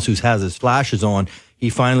few miles who has his flashes on. He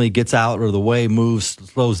finally gets out of the way, moves,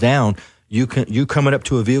 slows down. You coming up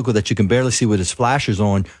to a vehicle that you can barely see with his flashers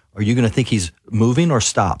on, are you going to think he's moving or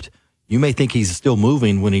stopped? You may think he's still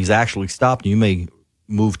moving when he's actually stopped, and you may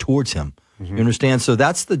move towards him. You understand? So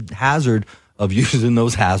that's the hazard of using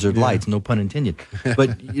those hazard lights, no pun intended.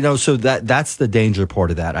 But, so that's the danger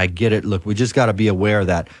part of that. I get it. Look, we just got to be aware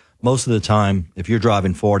that most of the time, if you're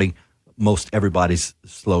driving 40, most everybody's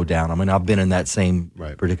slowed down. I mean, I've been in that same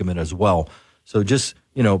predicament as well. So just,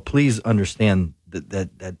 please understand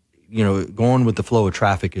that going with the flow of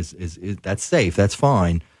traffic is that's safe, that's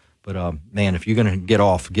fine. But man, if you're gonna get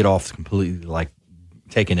off completely, like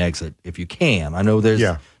take an exit if you can. I know there's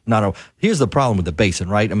here's the problem with the basin,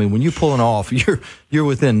 right? I mean, when you're pulling off, you're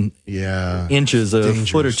within inches, a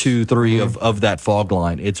foot or 2, 3 of that fog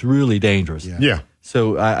line. It's really dangerous.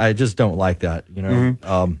 So I just don't like that.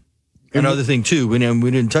 Another thing too, we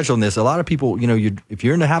didn't touch on this. A lot of people, if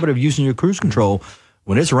you're in the habit of using your cruise control,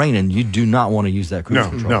 when it's raining, you do not want to use that cruise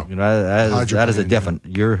control. That is a definite.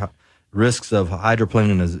 Your risks of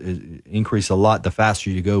hydroplaning increase a lot the faster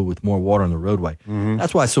you go with more water on the roadway.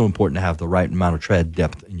 That's why it's so important to have the right amount of tread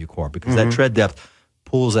depth in your car, because that tread depth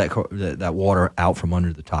pulls that water out from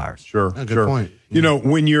under the tires. Sure, good sure. point. You know,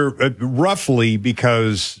 when you're roughly,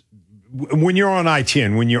 because when you're on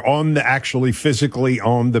I-10, when you're actually physically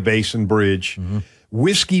on the Basin Bridge,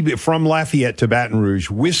 from Lafayette to Baton Rouge,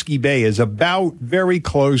 Whiskey Bay is about very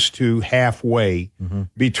close to halfway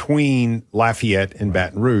between Lafayette and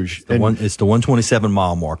Baton Rouge. It's the 127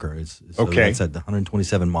 mile marker. Okay. It's at the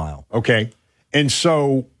 127 mile. Okay. And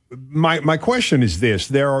so my question is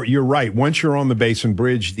this. You're right. Once you're on the Basin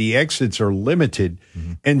Bridge, the exits are limited.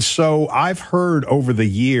 And so I've heard over the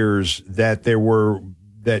years that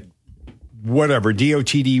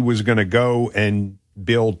DOTD was going to go and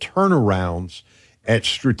build turnarounds at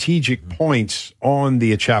strategic points on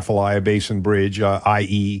the Atchafalaya Basin Bridge,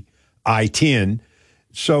 i.e. I-10.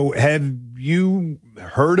 So have you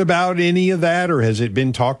heard about any of that, or has it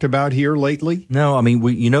been talked about here lately? No, I mean,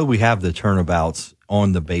 we have the turnabouts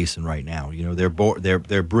on the basin right now. You know, they're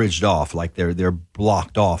bridged off, like they're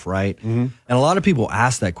blocked off, right? And a lot of people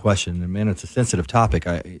ask that question, and man, it's a sensitive topic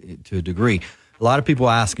to a degree. A lot of people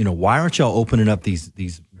ask, why aren't y'all opening up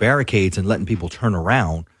these barricades and letting people turn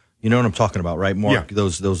around? You know what I'm talking about, right, Mark? Yeah.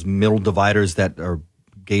 Those middle dividers that are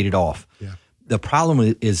gated off. Yeah. The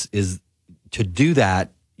problem is to do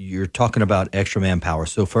that, you're talking about extra manpower.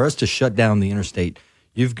 So for us to shut down the interstate,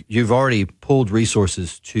 you've already pulled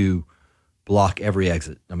resources to block every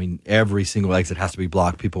exit. I mean, every single exit has to be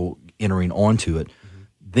blocked, people entering onto it.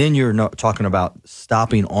 Then you're not talking about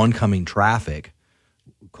stopping oncoming traffic,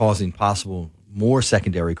 causing possible more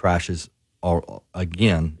secondary crashes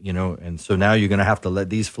again, and so now you're going to have to let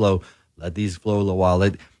these flow a little while.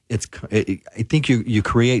 I think you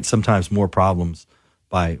create sometimes more problems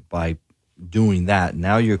by doing that.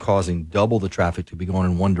 Now you're causing double the traffic to be going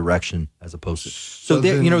in one direction as opposed to. So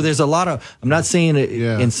there's a lot of. I'm not saying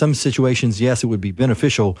in some situations, yes, it would be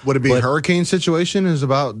beneficial. Would it be a hurricane situation? Is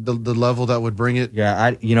about the level that would bring it?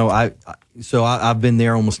 Yeah, I've been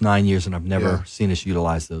there almost 9 years, and I've never seen us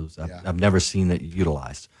utilize those. I've never seen it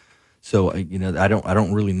utilized. So I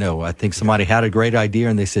don't really know. I think somebody had a great idea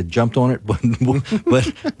and they said jumped on it, but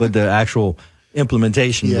the actual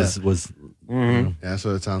implementation was. Yeah, that's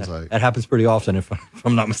what it sounds like. That happens pretty often, if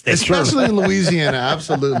I'm not mistaken. Especially in Louisiana,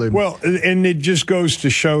 absolutely. Well, and it just goes to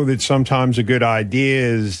show that sometimes a good idea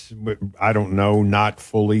is, I don't know, not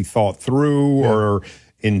fully thought through, or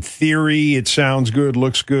in theory it sounds good,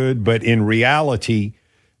 looks good, but in reality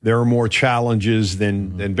there are more challenges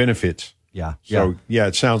than benefits. Yeah. So,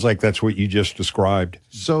 it sounds like that's what you just described.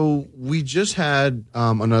 So we just had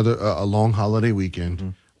a long holiday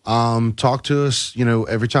weekend. Talk to us,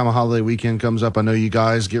 every time a holiday weekend comes up, I know you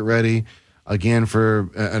guys get ready again for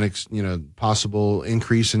an possible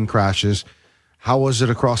increase in crashes. How was it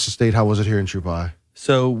across the state? How was it here in Troop I?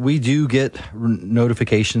 So we do get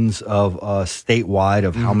notifications of statewide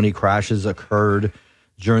of how many crashes occurred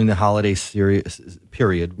during the holiday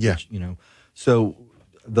period. Yeah. So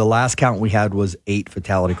the last count we had was 8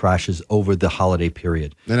 fatality crashes over the holiday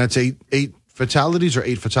period. And that's eight fatalities or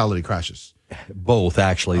 8 fatality crashes? Both,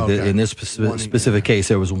 actually. Okay. In this specific case,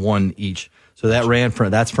 there was one each. So that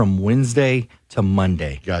that's from Wednesday to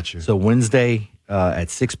Monday. Gotcha. So Wednesday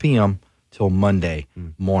at 6 p.m. till Monday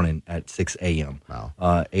morning at 6 a.m.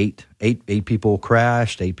 Wow. 8 people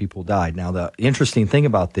crashed, 8 people died. Now, the interesting thing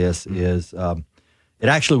about this is it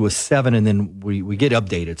actually was 7, and then we get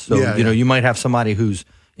updated. So, you might have somebody who's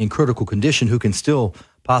in critical condition who can still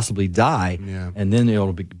possibly die, and then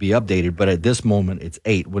it'll be updated. But at this moment, it's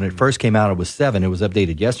 8. When it first came out, it was 7. It was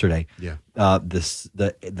updated yesterday. Yeah.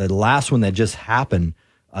 The last one that just happened,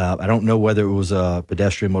 I don't know whether it was a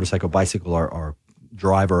pedestrian, motorcycle, bicycle, or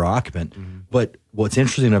driver or occupant. But what's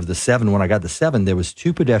interesting of the 7, when I got the 7, there was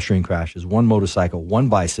 2 pedestrian crashes, 1 motorcycle, 1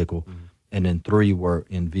 bicycle, and then 3 were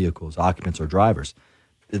in vehicles, occupants or drivers.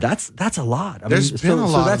 That's a lot. There's been a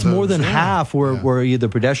lot. So that's more than half were either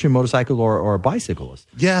pedestrian, motorcycle, or bicyclists.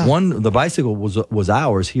 Yeah. The bicycle was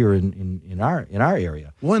ours here in our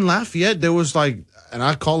area. Well, in Lafayette, there was and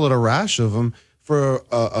I'd call it a rash of them for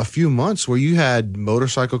a few months, where you had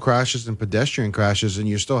motorcycle crashes and pedestrian crashes, and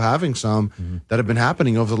you're still having some that have been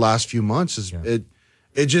happening over the last few months.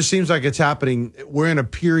 It just seems like it's happening. We're in a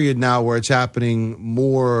period now where it's happening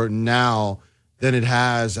more now than it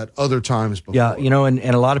has at other times before. Yeah, and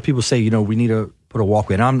a lot of people say, we need to put a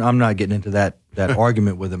walkway. And I'm not getting into that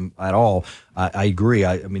argument with them at all. I agree.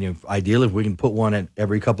 I mean, ideally, if we can put one at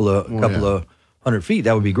every couple of 100 feet,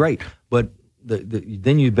 that would be great. But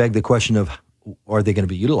then you beg the question of, are they going to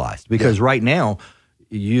be utilized? Because right now,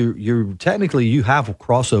 you technically you have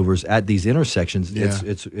crossovers at these intersections. Yeah.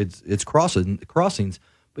 It's crossings.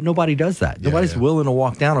 But nobody does that. Nobody's willing to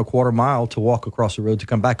walk down a quarter mile to walk across the road to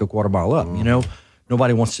come back a quarter mile up.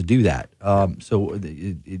 nobody wants to do that. So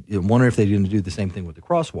I wonder if they're going to do the same thing with the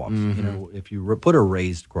crosswalks. Mm-hmm. You know, if you put a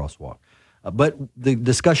raised crosswalk. But the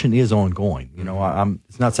discussion is ongoing. You know,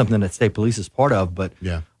 it's not something that state police is part of, but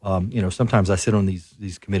Yeah. you know, sometimes I sit on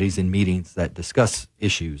these committees and meetings that discuss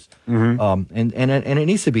issues, Mhm. and it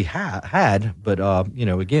needs to be had. But you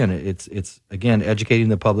know, again, it's again educating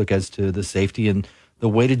the public as to the safety and the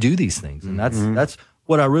way to do these things, and that's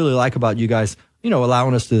what I really like about you guys. You know,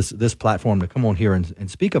 allowing us this platform to come on here and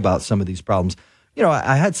speak about some of these problems. You know,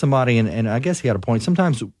 I had somebody, and I guess he had a point.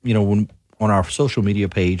 Sometimes, you know, when on our social media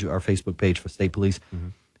page, our Facebook page for state police,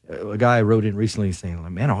 a guy wrote in recently saying,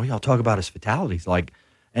 like, man, all y'all talk about is fatalities. Like,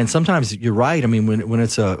 and sometimes you're right. I mean, when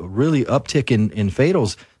it's a really uptick in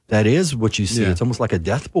fatals, that is what you see. Yeah. It's almost like a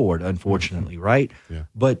death board, unfortunately, right? Yeah.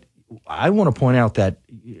 But I want to point out that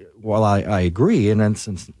while I agree, and then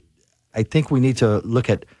since I think we need to look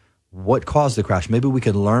at what caused the crash, maybe we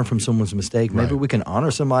can learn from someone's mistake. Maybe we can honor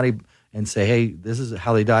somebody and say, hey, this is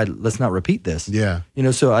how they died. Let's not repeat this. Yeah. You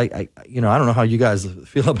know, so I don't know how you guys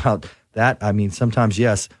feel about that. I mean, sometimes,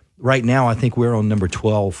 yes. Right now, I think we're on number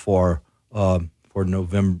 12 for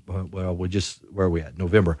November. Well, where are we at?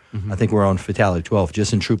 November. I think we're on fatality 12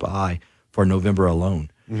 just in Troop I for November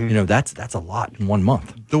alone. You know, that's a lot in 1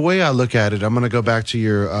 month. The way I look at it, I'm going to go back to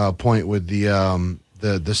your point with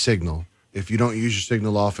the signal. If you don't use your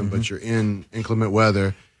signal often, but you're in inclement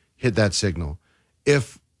weather, hit that signal.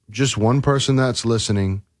 If just one person that's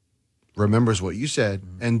listening remembers what you said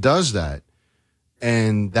and does that,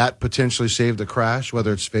 and that potentially saved the crash,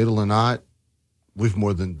 whether it's fatal or not, we've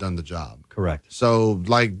more than done the job. Correct. So,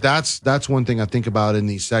 like, that's one thing I think about in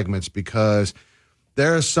these segments, because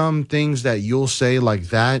there are some things that you'll say like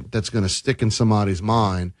that's going to stick in somebody's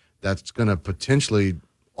mind, that's going to potentially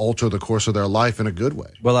alter the course of their life in a good way.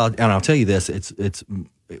 Well, I'll tell you this: it's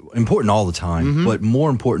important all the time, but more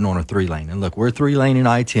important on a 3-lane. And look, we're 3-lane in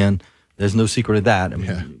I-10. There's no secret of that. I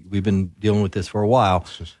mean, we've been dealing with this for a while.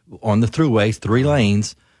 On the throughways, 3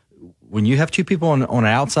 lanes. When you have 2 people on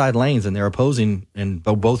outside lanes and they're opposing and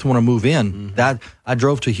both want to move in, that I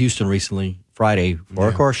drove to Houston recently, Friday, for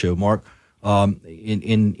a car show, Mark,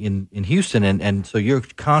 in Houston, and so you're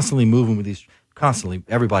constantly moving with these. Constantly,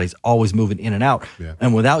 everybody's always moving in and out,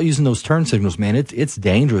 and without using those turn signals, man, it's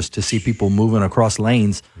dangerous to see people moving across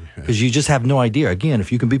lanes because you just have no idea. Again,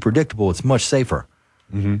 if you can be predictable, it's much safer.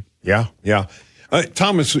 Yeah.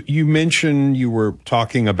 Thomas, you mentioned you were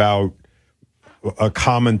talking about a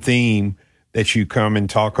common theme that you come and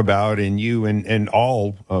talk about, and you and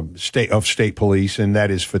all state police, and that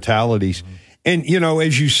is fatalities. And you know,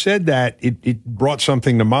 as you said that, it brought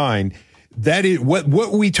something to mind. That is what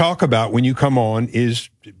we talk about when you come on is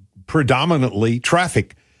predominantly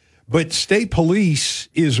traffic, but state police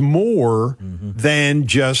is more than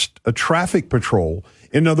just a traffic patrol.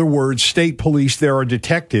 In other words, state police, there are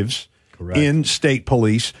detectives in state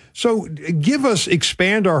police. So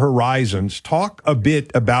expand our horizons, talk a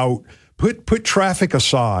bit about, put traffic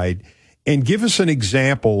aside and give us an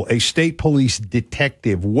example, a state police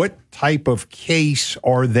detective. What type of case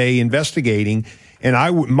are they investigating? And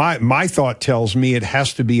my thought tells me it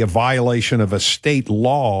has to be a violation of a state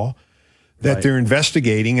law that they're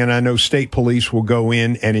investigating. And I know state police will go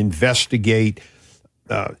in and investigate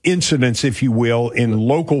incidents, if you will, in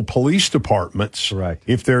local police departments.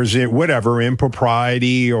 If there's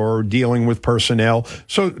impropriety or dealing with personnel.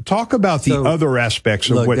 So talk about the other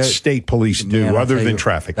aspects of what state police do other than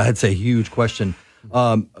traffic. That's a huge question.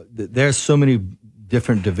 There's so many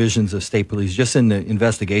different divisions of state police. Just in the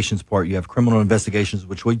investigations part, you have criminal investigations,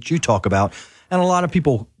 which you talk about, and a lot of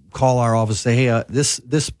people call our office and say, hey,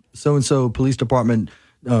 this so-and-so police department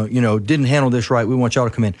didn't handle this right. We want y'all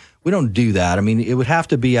to come in. We don't do that. I mean, it would have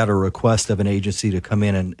to be at a request of an agency to come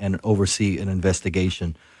in and oversee an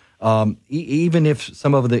investigation. Even if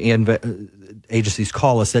some of the agencies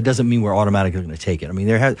call us, that doesn't mean we're automatically going to take it. I mean,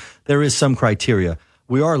 there is some criteria.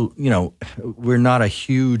 We are, we're not a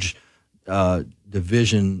huge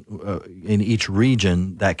division in each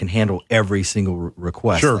region that can handle every single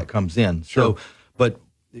request that comes in. So, but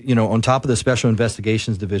on top of the special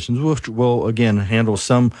investigations divisions, we'll again handle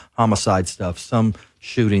some homicide stuff, some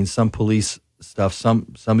shootings, some police stuff,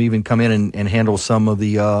 some even come in and handle some of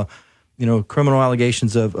the criminal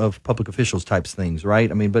allegations of public officials types things,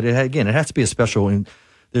 right? I mean, but it has to be a special. And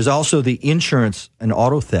there's also the insurance and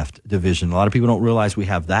auto theft division. A lot of people don't realize we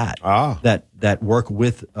have that. That work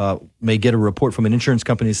with may get a report from an insurance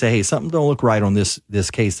company and say, hey, something don't look right on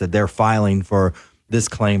this case that they're filing for this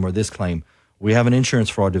claim or this claim. We have an insurance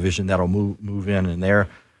fraud division that'll move in, and they're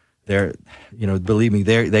they're, believe me,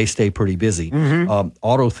 they stay pretty busy.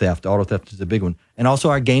 Auto theft is a big one. And also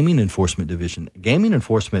our gaming enforcement division. Gaming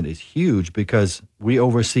enforcement is huge because we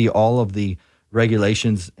oversee all of the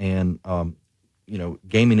regulations and,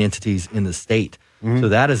 gaming entities in the state. So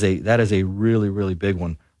that is a really, really big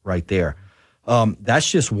one right there. That's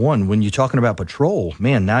just one. When you're talking about patrol,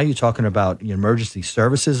 man, now you're talking about emergency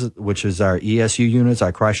services, which is our ESU units,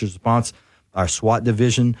 our crisis response, our SWAT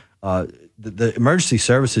division. The emergency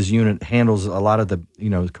services unit handles a lot of the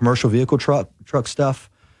commercial vehicle truck stuff.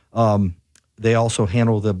 They also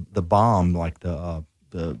handle the bomb, like the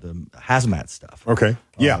hazmat stuff. Okay.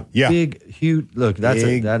 Yeah. Big, huge. Look, that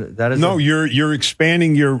is. No, you're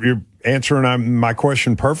expanding. You're answering my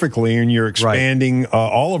question perfectly, and you're expanding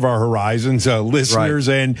all of our horizons, listeners,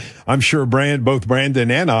 and I'm sure both Brandon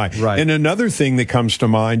and I. Right. And another thing that comes to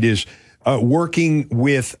mind is working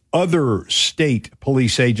with other state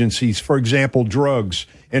police agencies, for example, drugs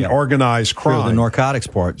and organized crime. Sure, the narcotics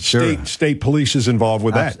part. Sure. State police is involved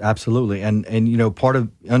with that. Absolutely. And part of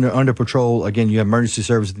under patrol, again, you have emergency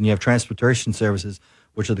services, and you have transportation services,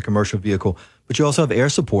 which are the commercial vehicle, but you also have air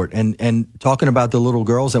support. And talking about the little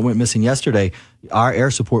girls that went missing yesterday, our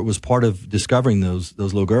air support was part of discovering those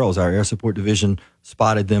little girls. Our air support division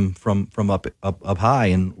spotted them from up high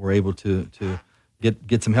and were able to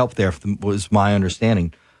get some help there, was my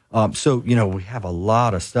understanding. So we have a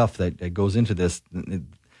lot of stuff that goes into this.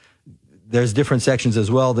 There's different sections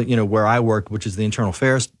as well that, where I work, which is the internal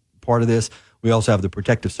affairs part of this. We also have the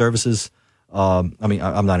protective services. I'm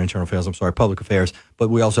not internal affairs, I'm sorry, public affairs, but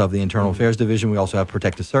we also have the internal affairs division. We also have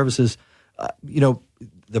protective services.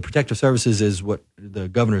 The protective services is what the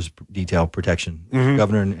governor's detail protection,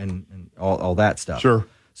 governor and all that stuff. Sure.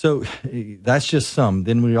 So that's just some.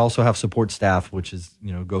 Then we also have support staff, which is,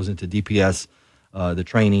 goes into DPS, the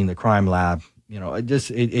training, the crime lab.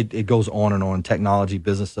 It goes on and on. Technology,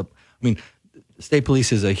 business. State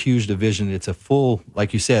police is a huge division. It's a full,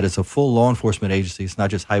 like you said, it's a full law enforcement agency. It's not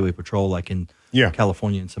just highway patrol like in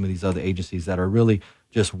California and some of these other agencies that are really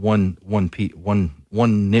just one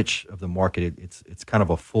niche of the market. It's kind of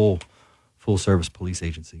a full service police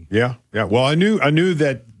agency. Yeah. Well, I knew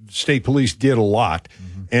that state police did a lot,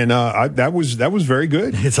 and that was very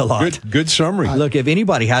good. It's a lot. Good summary. Look, if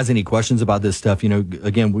anybody has any questions about this stuff,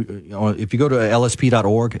 again, if you go to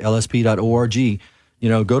lsp.org,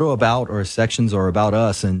 go to About or Sections or About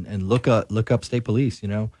Us and look up state police.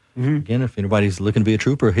 Again, if anybody's looking to be a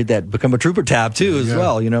trooper, hit that Become a Trooper tab too as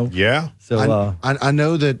well. Yeah. So I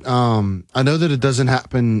know that it doesn't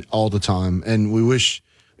happen all the time, and we wish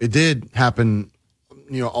it did happen,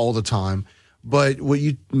 all the time. But what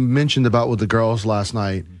you mentioned about with the girls last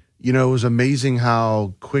night, it was amazing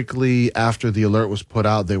how quickly after the alert was put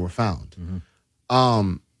out, they were found.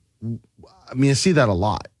 I see that a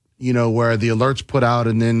lot, where the alert's put out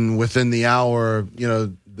and then within the hour,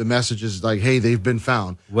 the message is like, hey, they've been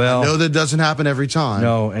found. Well, I know that doesn't happen every time.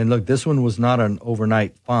 No, and look, this one was not an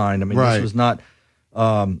overnight find. This was not,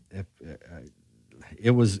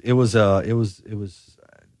 it was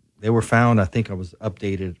they were found, I think I was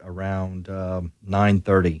updated around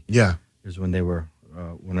 9:30. Yeah. Is when they were,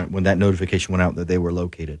 when that notification went out that they were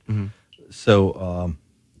located. So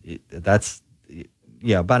that's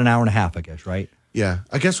about an hour and a half, I guess, right? Yeah.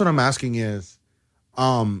 I guess what I'm asking is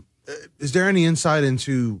there any insight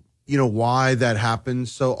into, why that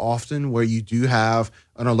happens so often where you do have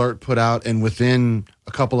an alert put out and within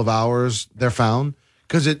a couple of hours they're found?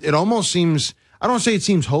 Because it almost seems, I don't say it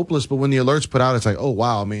seems hopeless, but when the alert's put out, it's like, oh,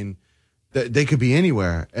 wow, they could be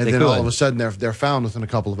anywhere. And then all of a sudden they're found within a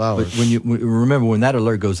couple of hours. But remember, when that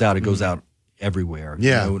alert goes out, it goes out everywhere.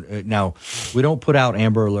 Yeah. Now, we don't put out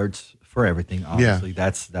Amber Alerts for everything, obviously.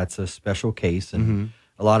 Yeah. That's a special case. And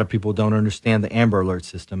a lot of people don't understand the Amber Alert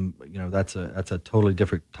system. That's a totally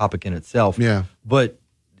different topic in itself. Yeah. But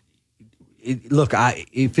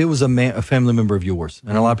if it was a family member of yours,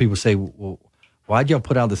 and a lot of people say, well, why'd y'all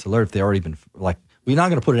put out this alert if they already been, we're not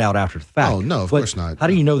going to put it out after the fact. Oh, no, of course not. How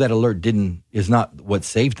do you know that alert is not what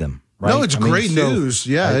saved them? Right? No, it's great news.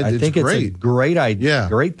 Yeah, I think great. It's a great idea,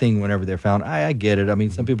 great thing whenever they're found. I get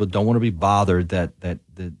it. Some people don't want to be bothered that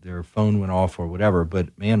their phone went off or whatever.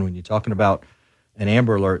 But, man, when you're talking about an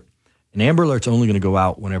Amber Alert, an Amber Alert's only going to go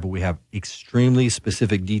out whenever we have extremely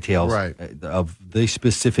specific details of the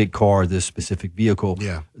specific car, this specific vehicle.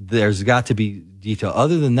 Yeah. There's got to be detail.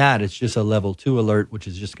 Other than that, it's just a level 2 alert, which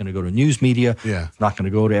is just going to go to news media. Yeah. It's not going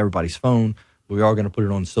to go to everybody's phone. We are going to put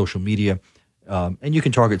it on social media. And you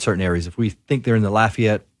can target certain areas. If we think they're in the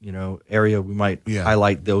Lafayette, area, we might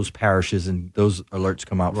highlight those parishes, and those alerts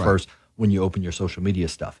come out first when you open your social media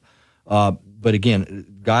stuff. But again,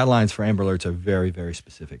 guidelines for Amber Alerts are very, very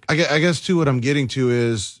specific. I guess too, what I'm getting to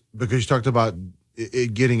is because you talked about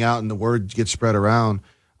it getting out and the word gets spread around.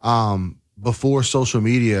 Before social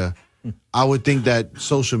media, I would think that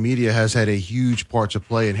social media has had a huge part to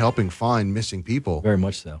play in helping find missing people. Very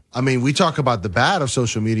much so. I mean, we talk about the bad of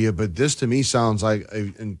social media, but this to me sounds like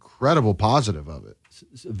an incredible positive of it.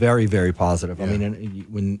 It's very, very positive. I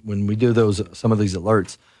mean, when we do some of these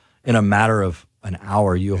alerts, in a matter of an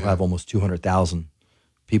hour, you'll have almost 200,000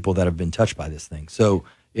 people that have been touched by this thing. So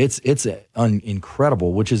it's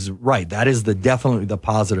incredible, which is right. That is definitely the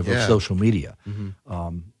positive of social media.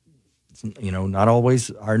 Not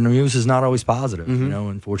always, our news is not always positive,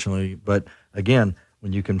 unfortunately. But again,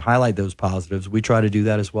 when you can highlight those positives, we try to do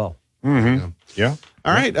that as well. Yeah.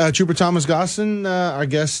 All right. Trooper Thomas Gosson, our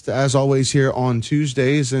guest, as always, here on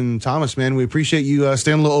Tuesdays. And Thomas, man, we appreciate you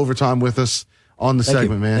staying a little overtime with us on the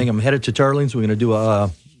segment, man. I think I'm headed to Turlings. We're going to do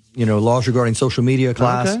a, laws regarding social media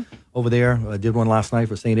class over there. I did one last night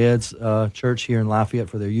for St. Ed's Church here in Lafayette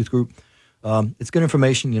for their youth group. It's good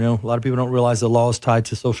information. A lot of people don't realize the law is tied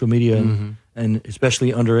to social media and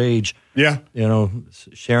especially underage. Yeah.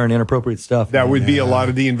 Sharing inappropriate stuff. That would be a lot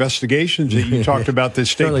of the investigations that you talked about that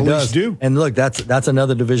state police do. And look, that's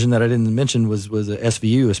another division that I didn't mention was a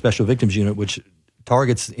SVU, a Special Victims Unit, which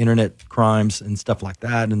targets internet crimes and stuff like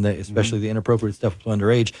that, and especially the inappropriate stuff with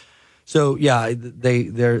underage. So yeah,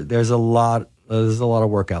 there's a lot of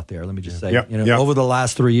work out there. Let me just say, over the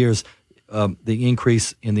last 3 years, the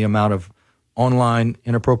increase in the amount of online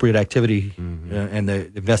inappropriate activity and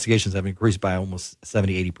the investigations have increased by almost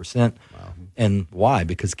 70-80%. Wow. And why?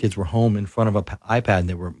 Because kids were home in front of an iPad and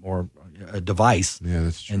they were more a device. Yeah,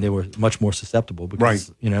 that's true. And they were much more susceptible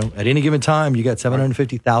because, at any given time, you got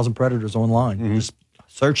 750,000 predators online just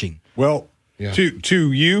searching. Well,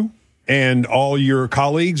 to you and all your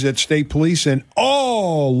colleagues at state police and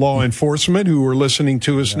all law enforcement who are listening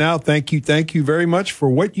to us now, thank you very much for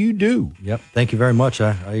what you do. Yep, thank you very much.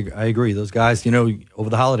 I agree. Those guys, over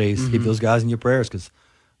the holidays, keep those guys in your prayers because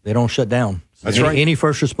they don't shut down. So That's right. Any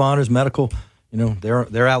first responders, medical,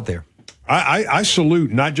 they're out there. I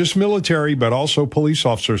salute not just military, but also police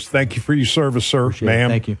officers. Thank you for your service, sir, ma'am.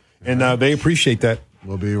 Thank you. And they appreciate that.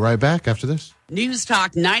 We'll be right back after this. News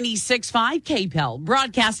Talk 96.5 KPEL,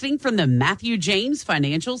 broadcasting from the Matthew James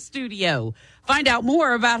Financial Studio. Find out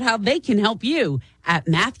more about how they can help you at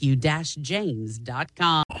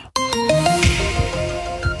matthew-james.com.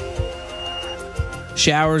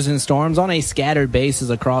 Showers and storms on a scattered basis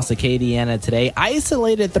across Acadiana today.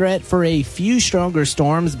 Isolated threat for a few stronger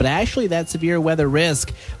storms, but actually that severe weather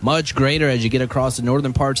risk much greater as you get across the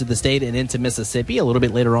northern parts of the state and into Mississippi a little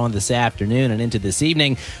bit later on this afternoon and into this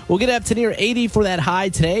evening. We'll get up to near 80 for that high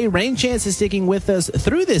today. Rain chances sticking with us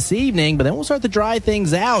through this evening, but then we'll start to dry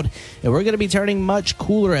things out. And we're going to be turning much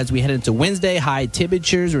cooler as we head into Wednesday. High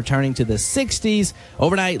temperatures returning to the 60s.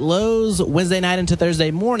 Overnight lows Wednesday night into Thursday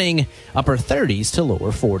morning, upper 30s to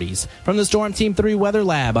lower 40s. From the Storm Team 3 Weather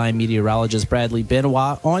Lab, I'm meteorologist Bradley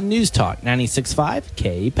Benoit on News Talk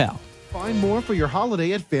 96.5 KPEL. Find more for your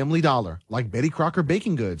holiday at Family Dollar, like Betty Crocker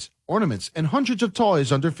baking goods, ornaments, and hundreds of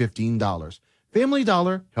toys under $15. Family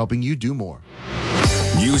Dollar, helping you do more.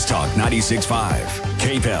 News Talk 96.5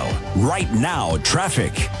 KPEL. Right now,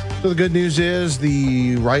 traffic. So the good news is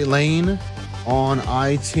the right lane on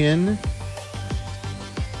I-10,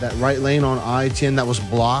 that right lane on I-10 that was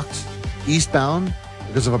blocked eastbound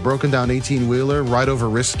because of a broken down 18-wheeler right over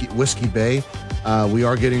Whiskey Bay. We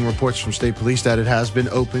are getting reports from state police that it has been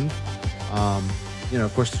opened.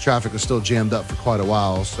 Of course, the traffic was still jammed up for quite a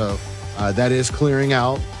while. So that is clearing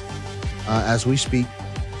out as we speak.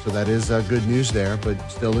 So that is good news there, but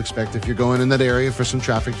still expect if you're going in that area for some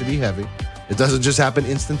traffic to be heavy. It doesn't just happen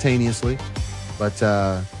instantaneously, but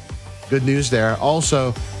good news there.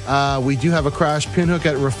 Also, we do have a crash, Pinhook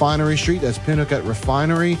at Refinery Street. That's Pinhook at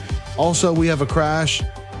Refinery. Also, we have a crash,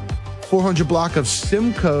 400 block of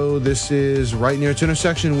Simcoe. This is right near its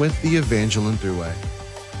intersection with the Evangeline Thruway.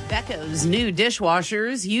 Becco's new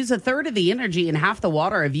dishwashers use a third of the energy and half the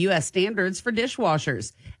water of U.S. standards for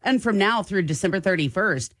dishwashers. And from now through December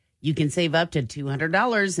 31st, you can save up to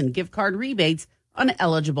 $200 in gift card rebates on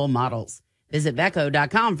eligible models. Visit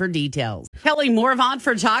Becco.com for details. Kelly Morvant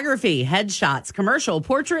Photography, headshots, commercial,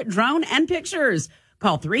 portrait, drone, and pictures.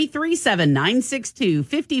 Call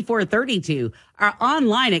 337-962-5432 or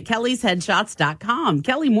online at kellysheadshots.com.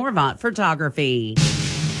 Kelly Morvant Photography.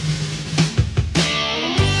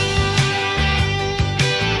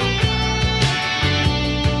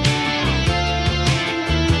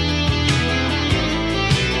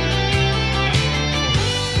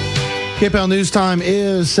 KPEL News Time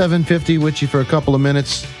is 7:50 with you for a couple of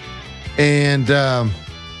minutes. And,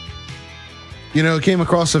 came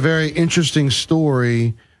across a very interesting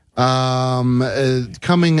story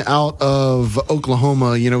Coming out of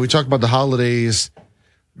Oklahoma, we talk about the holidays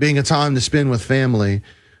being a time to spend with family,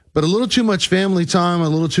 but a little too much family time, a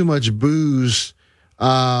little too much booze,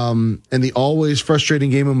 and the always frustrating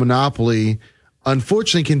game of Monopoly,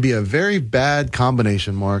 unfortunately, can be a very bad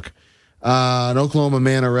combination, Mark. An Oklahoma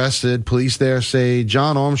man arrested. Police there say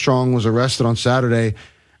John Armstrong was arrested on Saturday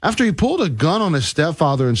after he pulled a gun on his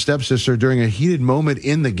stepfather and stepsister during a heated moment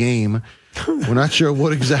in the game. We're not sure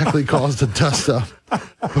what exactly caused the dust-up,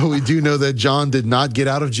 but we do know that John did not get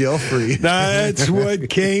out of jail free. That's what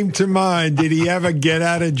came to mind. Did he ever get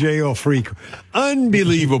out of jail free?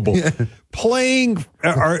 Unbelievable. Yeah. Playing,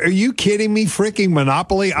 are you kidding me? Freaking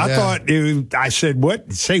Monopoly? I thought, I said,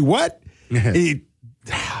 what? Say what?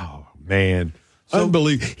 Oh, man. So,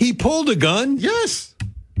 unbelievable. He pulled a gun? Yes.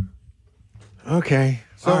 Okay.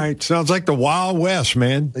 All right. Sounds like the Wild West,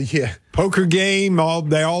 man. Yeah. Poker game,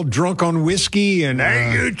 they all drunk on whiskey, and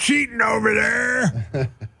hey, you cheating over there.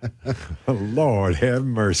 Lord have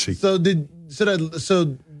mercy. So did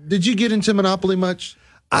you get into Monopoly much?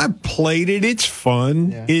 I played it. It's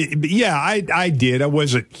fun. Yeah, I did. I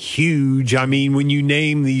wasn't huge. I mean, when you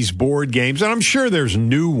name these board games, and I'm sure there's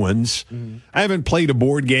new ones. Mm-hmm. I haven't played a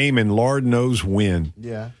board game in Lord knows when.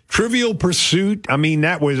 Yeah. Trivial Pursuit. I mean,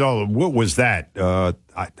 that was all. What was that?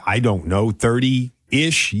 I don't know.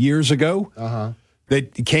 30-ish years ago.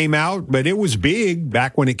 That came out, but it was big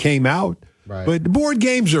back when it came out. Right. But the board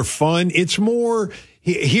games are fun. It's more.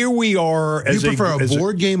 Here we are. You prefer a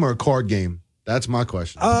board game or a card game? That's my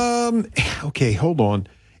question. Okay, hold on.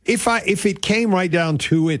 If it came right down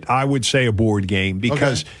to it, I would say a board game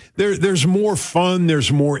because there's more fun,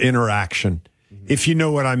 there's more interaction. Mm-hmm. If you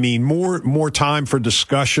know what I mean, more time for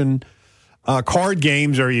discussion. Card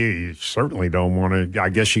games you certainly don't want to. I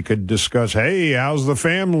guess you could discuss, hey, how's the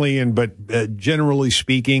family? But generally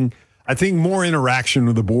speaking, I think more interaction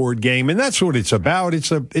with the board game, and that's what it's about.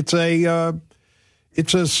 It's a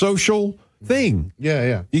social thing.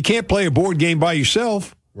 Yeah. You can't play a board game by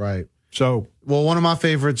yourself. Right. So, well, one of my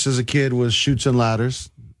favorites as a kid was Chutes and Ladders.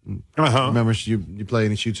 Remember you play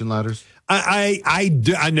any Chutes and Ladders?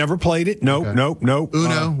 I never played it. Nope.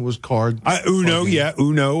 Uno was card. Uno.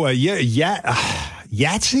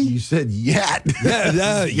 Yahtzee? You said yat.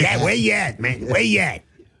 Yeah, where yat, man? Where yat?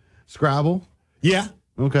 Scrabble? Yeah.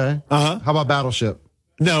 Okay. How about Battleship?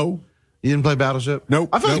 No. You didn't play Battleship? Nope.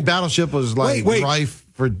 I feel like Battleship was like rife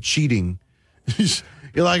for cheating.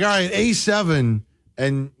 You're like, all right, A7,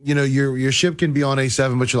 and your ship can be on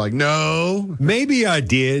A7, but you're like, no. Maybe I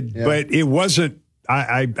did, but it wasn't.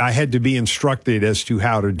 I had to be instructed as to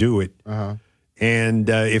how to do it. And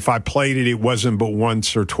if I played it, it wasn't but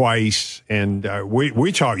once or twice. And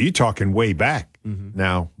you're talking way back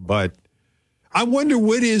now, but I wonder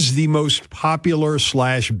what is the most popular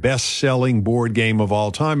 / best-selling board game of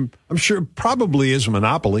all time. I'm sure it probably is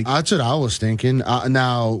Monopoly. That's what I was thinking.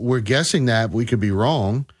 Now, we're guessing that. We could be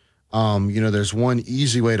wrong. There's one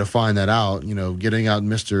easy way to find that out, getting out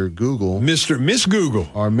Mr. Google. Miss Google.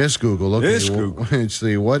 Or Miss Google. Okay, Miss Google. Let's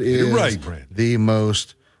see. What is the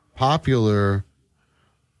most popular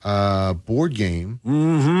board game?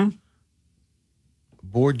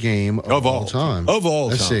 Board game of all time. Of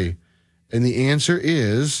all time. Let's see. And the answer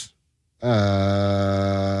is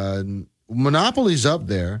Monopoly's up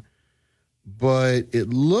there, but it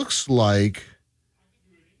looks like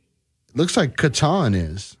Catan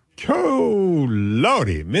is. Oh,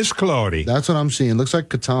 Lordy, Miss Claudie. That's what I'm seeing. Looks like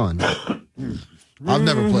Catan. I've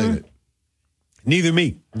never played it. Neither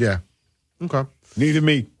me. Yeah. Okay. Neither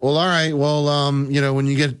me. Well, all right. Well, when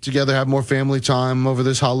you get together, have more family time over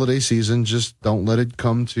this holiday season, just don't let it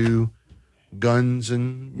come to guns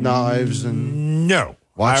and knives and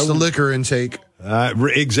watch the liquor intake.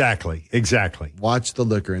 Exactly. Watch the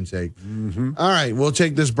liquor intake. All right, we'll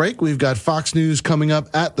take this break. We've got Fox News coming up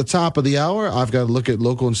at the top of the hour. I've got to look at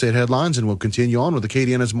local and state headlines, and we'll continue on with the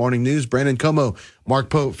Acadiana's Morning News. Brandon Como, Mark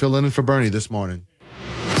Pope filling in for Bernie this morning.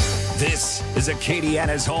 This is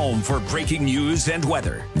Acadiana's home for breaking news and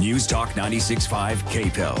weather. News Talk 96.5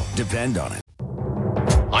 KPEL. Depend on it.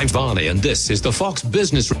 I'm Bonnie, and this is the Fox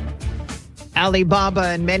Business. Alibaba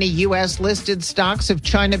and many U.S.-listed stocks of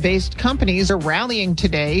China-based companies are rallying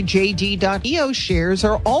today. JD.io shares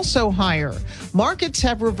are also higher. Markets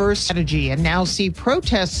have reversed strategy and now see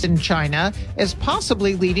protests in China as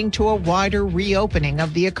possibly leading to a wider reopening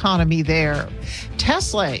of the economy there.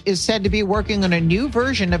 Tesla is said to be working on a new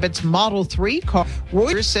version of its Model 3 car.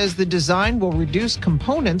 Reuters says the design will reduce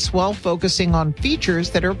components while focusing on features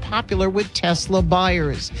that are popular with Tesla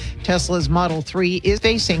buyers. Tesla's Model 3 is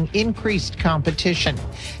facing increased competition.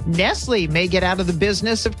 Nestle may get out of the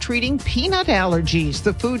business of treating peanut allergies.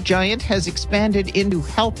 The food giant has expanded into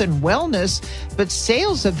health and wellness, but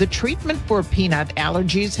sales of the treatment for peanut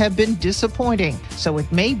allergies have been disappointing, so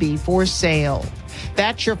it may be for sale.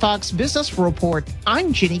 That's your Fox Business Report.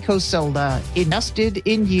 I'm Ginny Cosola, invested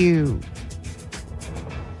in you.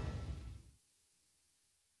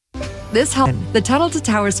 This Halloween, the Tunnel to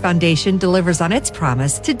Towers Foundation delivers on its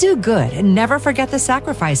promise to do good and never forget the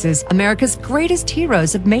sacrifices America's greatest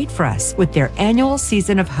heroes have made for us with their annual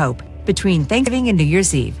Season of Hope. Between Thanksgiving and New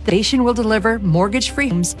Year's Eve, the nation will deliver mortgage-free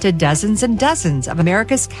homes to dozens and dozens of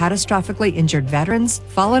America's catastrophically injured veterans,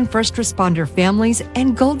 fallen first responder families,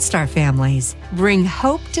 and Gold Star families. Bring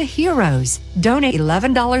hope to heroes. Donate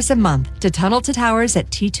 $11 a month to Tunnel to Towers at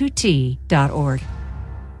T2T.org.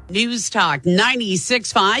 News Talk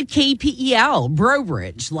 96.5 KPEL, Breaux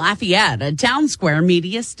Bridge, Lafayette, a Town Square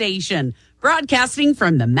media station, broadcasting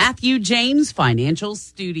from the Matthew James Financial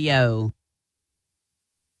Studio.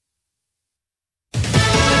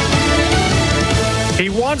 He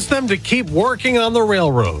wants them to keep working on the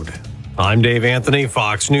railroad. I'm Dave Anthony,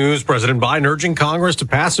 Fox News. President Biden urging Congress to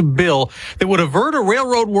pass a bill that would avert a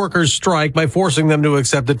railroad workers' strike by forcing them to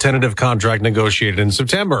accept a tentative contract negotiated in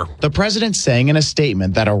September. The president saying in a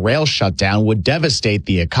statement that a rail shutdown would devastate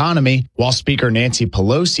the economy, while Speaker Nancy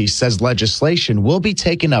Pelosi says legislation will be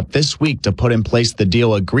taken up this week to put in place the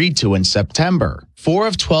deal agreed to in September. 4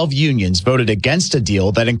 of 12 unions voted against a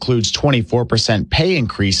deal that includes 24% pay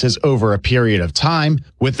increases over a period of time,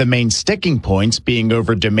 with the main sticking points being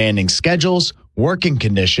over demanding schedules, working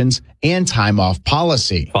conditions, and time off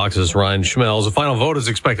policy. Fox's Ryan Schmelz. A final vote is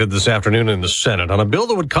expected this afternoon in the Senate on a bill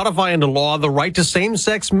that would codify into law the right to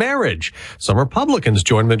same-sex marriage. Some Republicans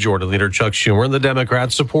joined Majority Leader Chuck Schumer and the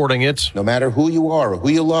Democrats supporting it. No matter who you are or who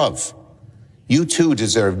you love, you too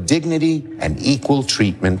deserve dignity and equal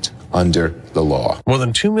treatment under the law. More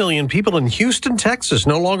than 2 million people in Houston, Texas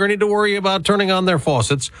no longer need to worry about turning on their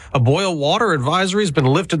faucets. A boil water advisory has been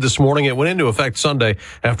lifted this morning. It went into effect Sunday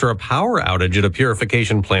after a power outage at a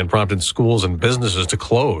purification plant prompted schools and businesses to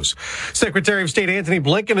close. Secretary of State Antony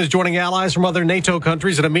Blinken is joining allies from other NATO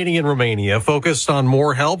countries at a meeting in Romania focused on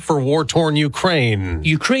more help for war-torn Ukraine.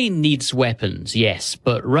 Ukraine needs weapons, yes,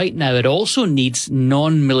 but right now it also needs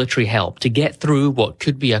non-military help to get through what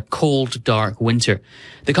could be a cold, dark winter.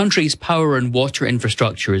 The country's power and water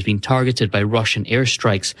infrastructure has been targeted by Russian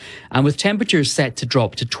airstrikes, and with temperatures set to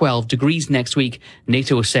drop to 12 degrees next week,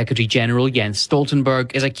 NATO Secretary General Jens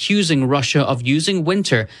Stoltenberg is accusing Russia of using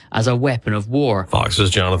winter as a weapon of war.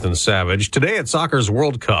 Fox's Jonathan Savage. Today at soccer's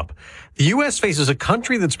World Cup, the U.S. faces a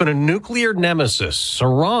country that's been a nuclear nemesis,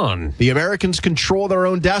 Iran. The Americans control their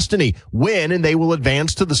own destiny. Win, and they will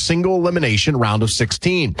advance to the single elimination round of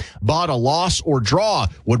 16. But a loss or draw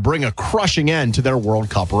would bring a crushing end to their World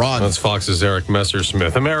Cup run. That's Fox's Eric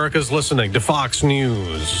Messersmith. America's listening to Fox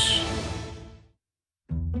News.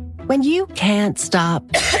 When you can't stop,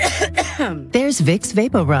 there's Vicks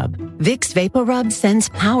VapoRub. Vicks VapoRub sends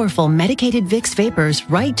powerful medicated Vicks vapors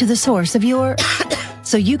right to the source of your...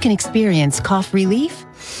 so you can experience cough relief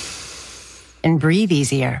and breathe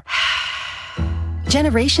easier.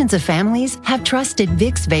 Generations of families have trusted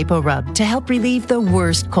Vicks VapoRub to help relieve the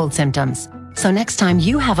worst cold symptoms. So next time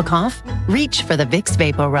you have a cough, reach for the Vicks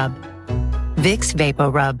VapoRub. Vicks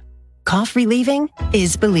VapoRub. Cough relieving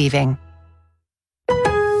is believing.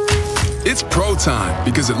 It's pro time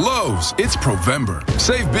because at Lowe's, it's Provember.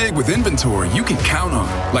 Save big with inventory you can count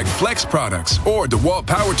on, like Flex products or DeWalt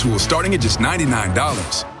power tools starting at just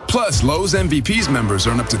 $99. Plus, Lowe's MVPs members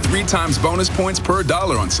earn up to 3 times bonus points per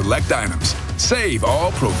dollar on select items. Save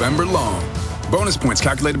all Provember long. Bonus points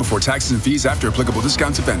calculated before taxes and fees after applicable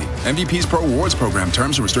discounts, if any. MVP's Pro Rewards Program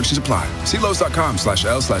terms and restrictions apply. See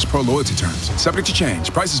Lowe's.com/L/Pro Loyalty terms. Subject to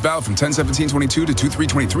change. Prices valid from 10/17/22 to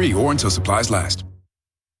 2/3/23 or until supplies last.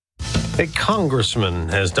 A congressman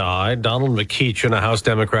has died. Donald McEachin, a House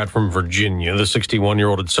Democrat from Virginia. The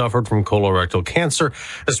 61-year-old had suffered from colorectal cancer.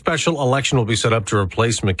 A special election will be set up to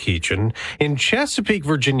replace McEachin. In Chesapeake,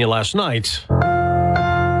 Virginia last night,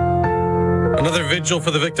 another vigil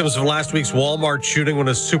for the victims of last week's Walmart shooting when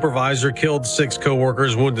a supervisor killed 6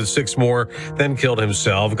 co-workers, wounded 6 more, then killed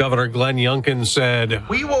himself. Governor Glenn Youngkin said,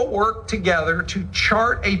 "We will work together to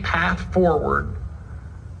chart a path forward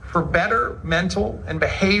for better mental and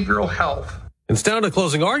behavioral health." It's down to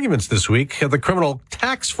closing arguments this week at the criminal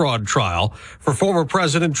tax fraud trial for former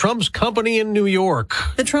President Trump's company in New York.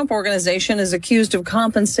 The Trump Organization is accused of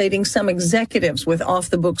compensating some executives with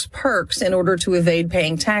off-the-books perks in order to evade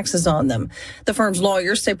paying taxes on them. The firm's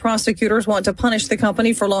lawyers say prosecutors want to punish the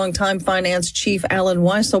company for longtime finance chief Alan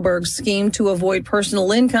Weisselberg's scheme to avoid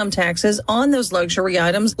personal income taxes on those luxury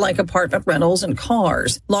items like apartment rentals and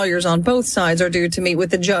cars. Lawyers on both sides are due to meet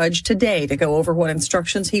with the judge today to go over what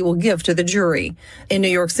instructions he will give to the jury. In New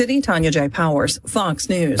York City, Tanya J. Powers, Fox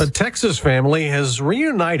News. A Texas family has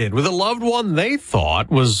reunited with a loved one they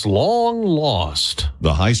thought was long lost.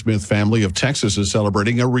 The Highsmith family of Texas is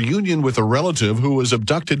celebrating a reunion with a relative who was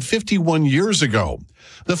abducted 51 years ago.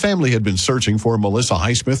 The family had been searching for Melissa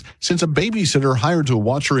Highsmith since a babysitter hired to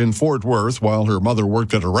watch her in Fort Worth while her mother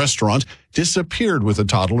worked at a restaurant disappeared with a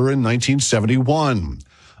toddler in 1971.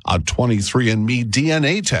 A 23andMe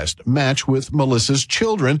DNA test matched with Melissa's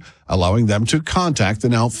children, allowing them to contact the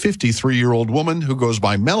now 53-year-old woman who goes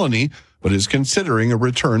by Melanie, but is considering a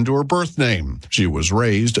return to her birth name. She was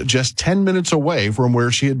raised just 10 minutes away from where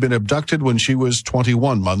she had been abducted when she was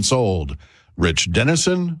 21 months old. Rich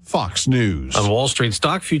Dennison, Fox News. On Wall Street,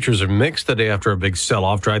 stock futures are mixed the day after a big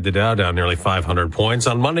sell-off dragged the Dow down nearly 500 points.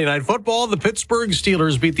 On Monday Night Football, the Pittsburgh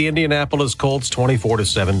Steelers beat the Indianapolis Colts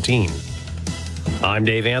 24-17. I'm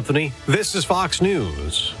Dave Anthony. This is Fox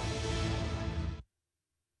News.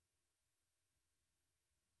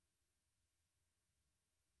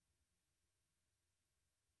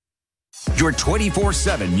 Your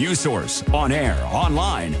 24/7 news source, on air,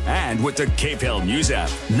 online, and with the Cape Hill News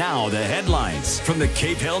app. Now the headlines from the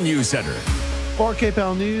Cape Hill News Center. For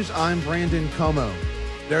KPEL News, I'm Brandon Como.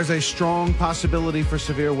 There's a strong possibility for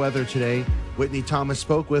severe weather today. Whitney Thomas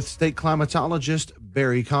spoke with state climatologist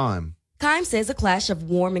Barry Keim. Keim says a clash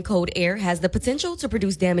of warm and cold air has the potential to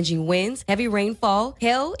produce damaging winds, heavy rainfall,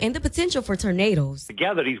 hail, and the potential for tornadoes.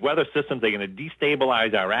 Together, these weather systems are going to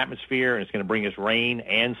destabilize our atmosphere, and it's going to bring us rain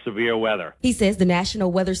and severe weather. He says the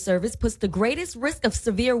National Weather Service puts the greatest risk of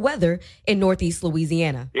severe weather in northeast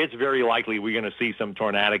Louisiana. It's very likely we're going to see some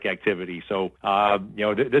tornadic activity. So,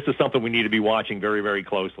 this is something we need to be watching very, very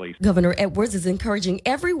closely. Governor Edwards is encouraging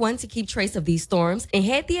everyone to keep trace of these storms and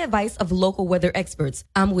heed the advice of local weather experts.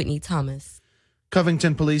 I'm Whitney Thomas.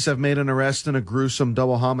 Covington police have made an arrest in a gruesome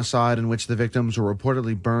double homicide in which the victims were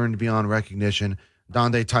reportedly burned beyond recognition.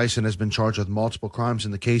 Donde Tyson has been charged with multiple crimes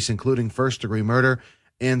in the case, including first-degree murder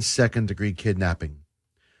and second-degree kidnapping.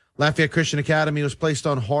 Lafayette Christian Academy was placed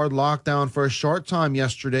on hard lockdown for a short time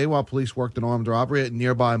yesterday while police worked an armed robbery at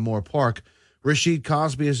nearby Moore Park. Rashid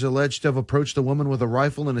Cosby is alleged to have approached a woman with a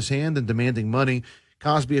rifle in his hand and demanding money.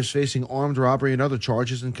 Cosby is facing armed robbery and other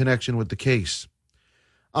charges in connection with the case.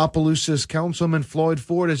 Opelousas Councilman Floyd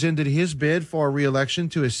Ford has ended his bid for re-election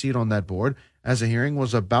to his seat on that board as a hearing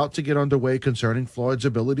was about to get underway concerning Floyd's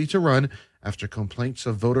ability to run after complaints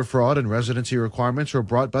of voter fraud and residency requirements were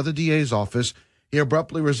brought by the DA's office. He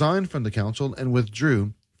abruptly resigned from the council and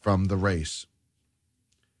withdrew from the race.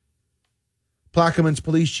 Plaquemines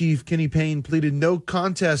Police Chief Kenny Payne pleaded no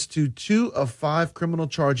contest to 2 of 5 criminal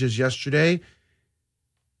charges yesterday.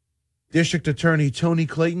 District Attorney Tony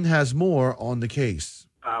Clayton has more on the case.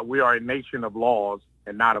 We are a nation of laws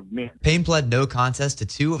and not of men. Payne pled no contest to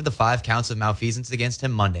 2 of the 5 counts of malfeasance against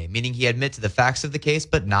him Monday, meaning he admit to the facts of the case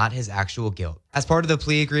but not his actual guilt. As part of the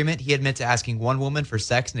plea agreement, he admit to asking one woman for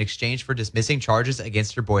sex in exchange for dismissing charges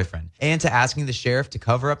against her boyfriend, and to asking the sheriff to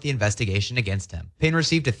cover up the investigation against him. Payne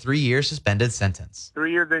received a 3-year suspended sentence.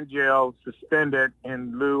 3 years in jail, suspended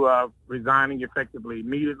in lieu of resigning effectively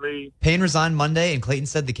immediately. Payne resigned Monday, and Clayton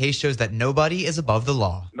said the case shows that nobody is above the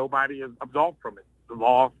law. Nobody is absolved from it. The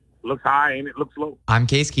law looks high and it looks low. I'm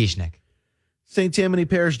Case Kieschnick. St. Tammany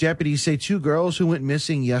Parish deputies say 2 girls who went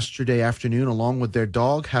missing yesterday afternoon along with their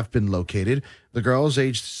dog have been located. The girls,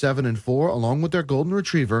 aged 7 and 4, along with their golden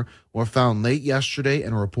retriever, were found late yesterday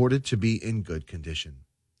and reported to be in good condition.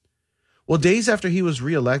 Well, days after he was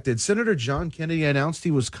reelected, Senator John Kennedy announced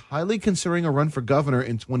he was highly considering a run for governor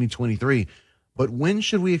in 2023. But when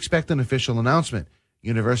should we expect an official announcement?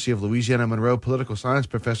 University of Louisiana Monroe political science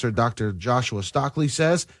professor Dr. Joshua Stockley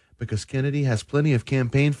says because Kennedy has plenty of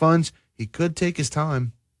campaign funds, he could take his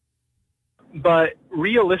time. But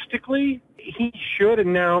realistically, he should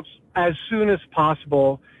announce as soon as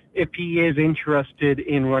possible if he is interested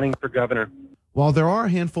in running for governor. While there are a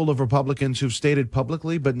handful of Republicans who've stated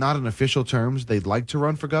publicly, but not in official terms, they'd like to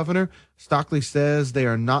run for governor, Stockley says they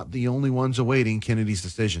are not the only ones awaiting Kennedy's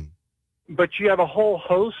decision. But you have a whole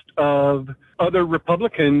host of other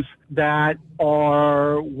Republicans that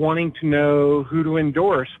are wanting to know who to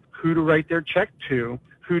endorse, who to write their check to,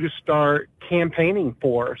 who to start campaigning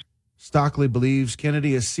for. Stockley believes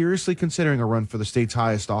Kennedy is seriously considering a run for the state's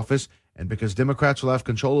highest office, and because Democrats will have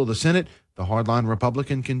control of the Senate, the hardline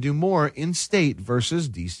Republican can do more in state versus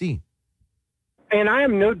D.C. And I have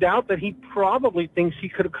no doubt that he probably thinks he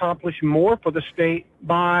could accomplish more for the state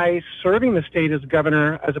by serving the state as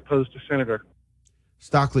governor as opposed to senator.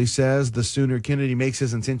 Stockley says the sooner Kennedy makes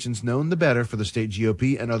his intentions known, the better for the state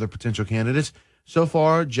GOP and other potential candidates. So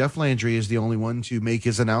far, Jeff Landry is the only one to make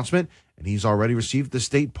his announcement, and he's already received the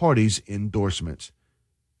state party's endorsement.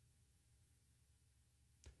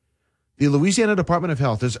 The Louisiana Department of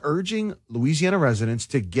Health is urging Louisiana residents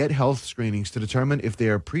to get health screenings to determine if they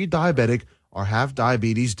are pre-diabetic or have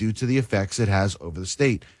diabetes due to the effects it has over the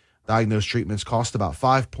state. Diagnosed treatments cost about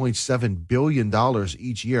 $5.7 billion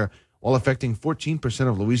each year, while affecting 14%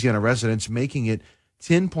 of Louisiana residents, making it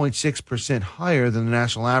 10.6% higher than the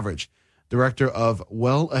national average. Director of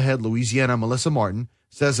Well Ahead Louisiana, Melissa Martin,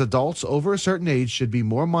 says adults over a certain age should be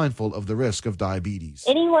more mindful of the risk of diabetes.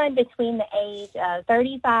 Anyone between the age of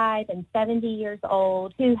 35 and 70 years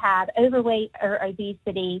old who have overweight or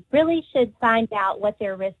obesity really should find out what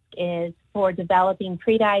their risk is for developing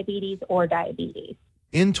prediabetes or diabetes.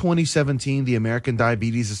 In 2017, the American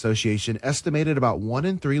Diabetes Association estimated about 1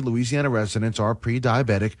 in 3 Louisiana residents are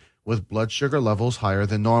pre-diabetic with blood sugar levels higher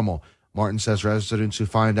than normal. Martin says residents who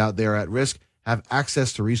find out they're at risk have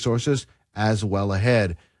access to resources as Well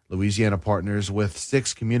Ahead. Louisiana partners with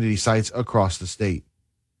 6 community sites across the state.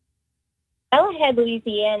 Well Ahead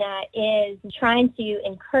Louisiana is trying to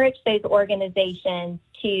encourage those organizations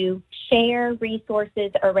to share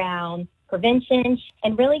resources around prevention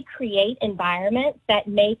and really create environments that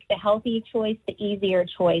make the healthy choice the easier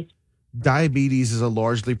choice. Diabetes is a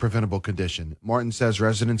largely preventable condition. Martin says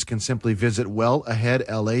residents can simply visit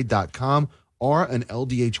wellaheadla.com or an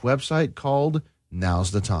LDH website called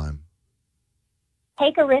Now's the Time.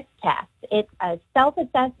 Take a risk test. It's a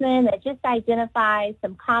self-assessment that just identifies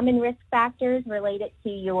some common risk factors related to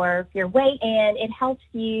your weight, and it helps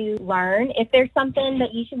you learn if there's something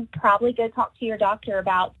that you should probably go talk to your doctor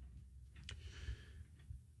about.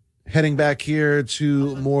 Heading back here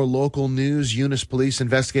to more local news, Eunice police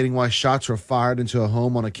investigating why shots were fired into a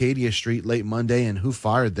home on Acadia Street late Monday and who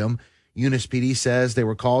fired them. Eunice PD says they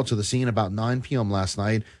were called to the scene about 9 p.m. last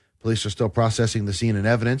night. Police are still processing the scene and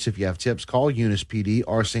evidence. If you have tips, call Eunice PD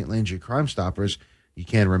or St. Landry Crime Stoppers. You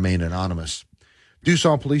can remain anonymous.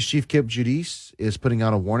 Dusau Police Chief Kip Judice is putting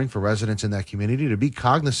out a warning for residents in that community to be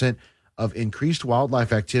cognizant of increased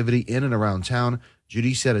wildlife activity in and around town.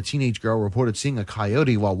 Judy said a teenage girl reported seeing a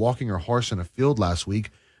coyote while walking her horse in a field last week.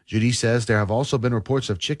 Judy says there have also been reports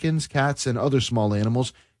of chickens, cats, and other small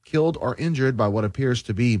animals killed or injured by what appears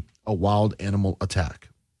to be a wild animal attack.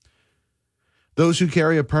 Those who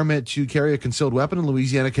carry a permit to carry a concealed weapon in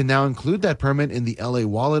Louisiana can now include that permit in the LA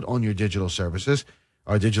Wallet on your digital services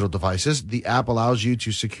or digital devices. The app allows you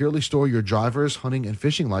to securely store your driver's, hunting, and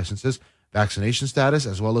fishing licenses, vaccination status,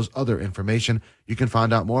 as well as other information. You can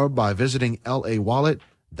find out more by visiting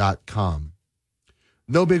lawallet.com.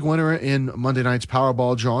 No big winner in Monday night's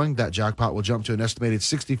Powerball drawing. That jackpot will jump to an estimated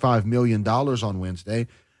 $65 million on Wednesday.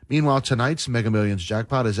 Meanwhile, tonight's Mega Millions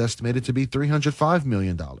jackpot is estimated to be $305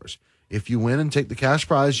 million. If you win and take the cash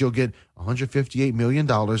prize, you'll get $158 million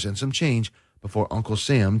and some change before Uncle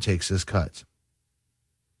Sam takes his cut.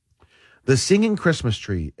 The Singing Christmas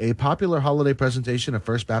Tree, a popular holiday presentation of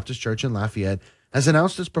First Baptist Church in Lafayette, has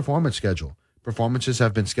announced its performance schedule. Performances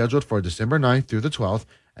have been scheduled for December 9th through the 12th.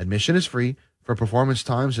 Admission is free. For performance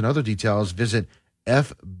times and other details, visit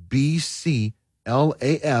fbclaf.org/tree.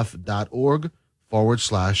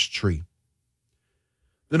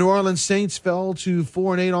 The New Orleans Saints fell to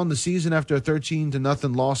 4-8 on the season after a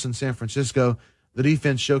 13-0 loss in San Francisco. The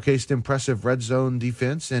defense showcased impressive red zone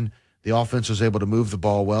defense, and the offense was able to move the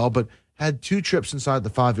ball well, but had 2 trips inside the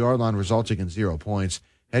 5-yard line, resulting in 0 points.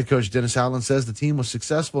 Head coach Dennis Allen says the team was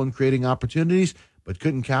successful in creating opportunities, but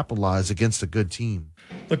couldn't capitalize against a good team.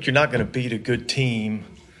 Look, you're not going to beat a good team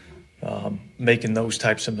making those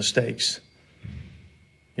types of mistakes.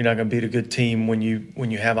 You're not going to beat a good team when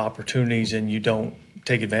you have opportunities and you don't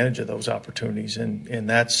take advantage of those opportunities. And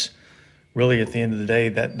that's really, at the end of the day,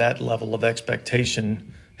 that level of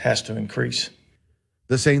expectation has to increase.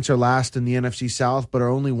 The Saints are last in the NFC South, but are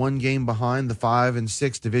only 1 game behind the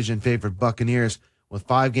 5-6 division favorite Buccaneers. With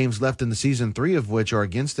 5 games left in the season, 3 of which are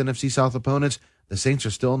against NFC South opponents, the Saints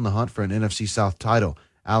are still in the hunt for an NFC South title.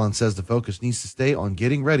 Allen says the focus needs to stay on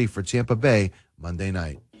getting ready for Tampa Bay Monday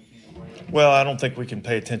night. Well, I don't think we can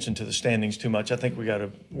pay attention to the standings too much. I think we got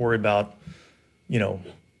to worry about,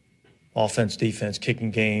 offense, defense,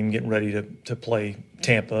 kicking game, getting ready to play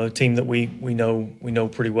Tampa, a team that we know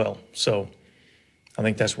pretty well. So I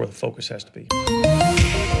think that's where the focus has to be.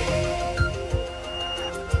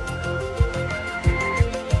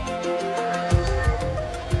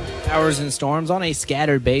 showers and storms on a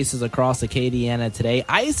scattered basis across Acadiana today.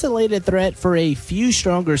 Isolated threat for a few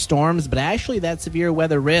stronger storms, but actually that severe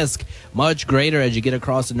weather risk much greater as you get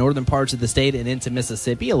across the northern parts of the state and into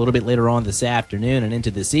Mississippi a little bit later on this afternoon and into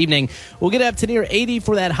this evening. We'll get up to near 80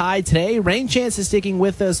 for that high today. Rain chances sticking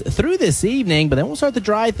with us through this evening, but then we'll start to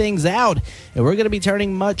dry things out, and we're going to be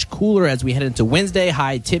turning much cooler as we head into Wednesday.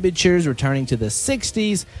 High temperatures returning to the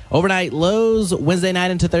 60s. Overnight lows Wednesday night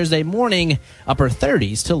into Thursday morning, upper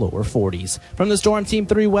 30s to lower 40s. From the Storm Team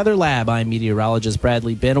 3 Weather Lab, I'm meteorologist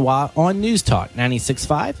Bradley Benoit on News Talk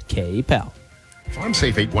 96.5 KPEL.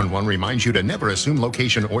 FarmSafe 811 reminds you to never assume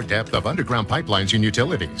location or depth of underground pipelines and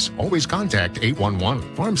utilities. Always contact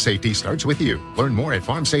 811. Farm safety starts with you. Learn more at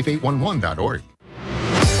farmsafe811.org.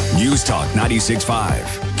 News Talk 96.5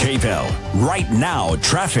 KPEL. Right now,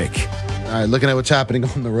 traffic. All right, looking at what's happening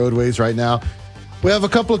on the roadways right now. We have a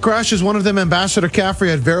couple of crashes. One of them, Ambassador Caffrey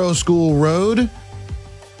at Vero School Road.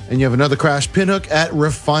 And you have another crash, Pinhook at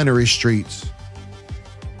Refinery Streets.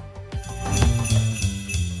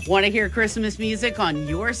 Want to hear Christmas music on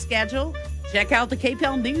your schedule? Check out the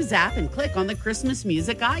KPEL News app and click on the Christmas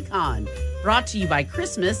music icon. Brought to you by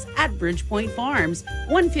Christmas at Bridgepoint Farms,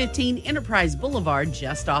 115 Enterprise Boulevard,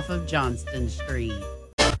 just off of Johnston Street.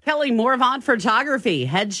 Kelly Morvant Photography,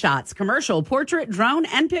 headshots, commercial, portrait, drone,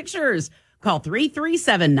 and pictures. Call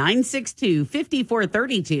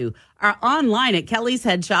 337-962-5432 or online at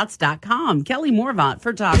kellysheadshots.com. Kelly Morvant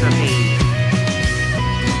Photography.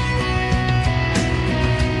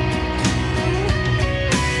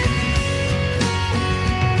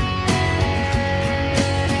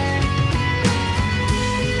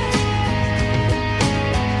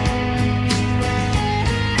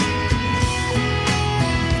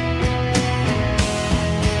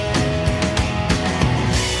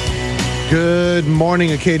 Good morning,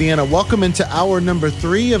 Acadiana. Welcome into hour number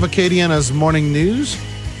 3 of Acadiana's Morning News.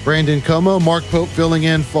 Brandon Como, Mark Pope filling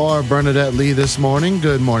in for Bernadette Lee this morning.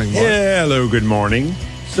 Good morning, Mark. Yeah, hello, good morning.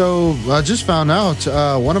 So I just found out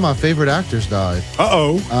one of my favorite actors died.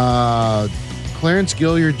 Clarence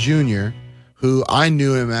Gilliard Jr., who I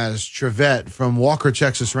knew him as Trevette from Walker,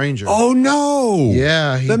 Texas Ranger. Oh, no.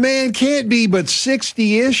 Yeah. The man can't be but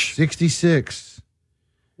 60-ish. 66.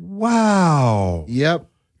 Wow. Yep.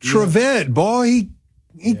 Trevette, boy,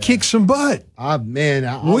 he kicked some butt. Man,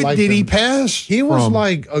 what did he pass? He was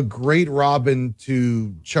like a great Robin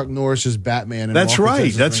to Chuck Norris's Batman. That's Walker, right.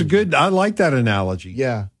 Texas That's Ranger. a good. I like that analogy.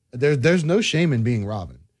 Yeah, there's no shame in being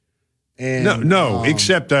Robin. And no,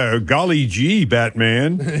 except golly gee,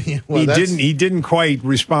 Batman. Well, he didn't quite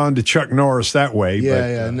respond to Chuck Norris that way.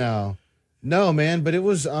 Yeah, no, man. But it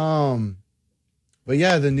was but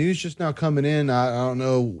yeah, the news just now coming in. I don't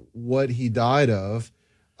know what he died of.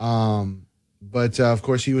 But of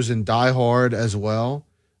course he was in Die Hard as well.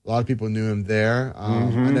 A lot of people knew him there.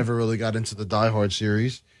 I never really got into the Die Hard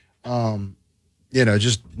series.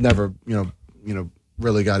 Just never,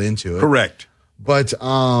 really got into it. Correct. But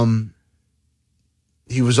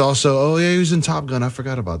he was also, he was in Top Gun. I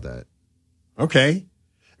forgot about that. Okay.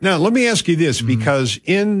 Now let me ask you this, because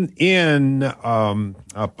in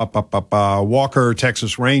Walker,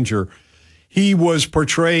 Texas Ranger, he was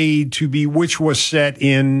portrayed to be, which was set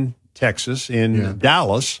in Texas, in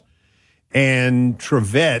Dallas, and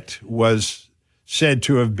Trevette was said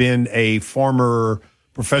to have been a former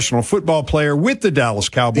professional football player with the Dallas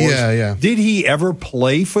Cowboys. Yeah. Did he ever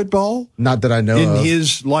play football? Not that I know in of.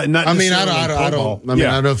 his life. I don't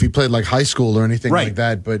know if he played like high school or anything like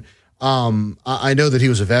that, but I know that he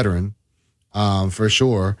was a veteran, for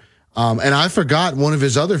sure. And I forgot one of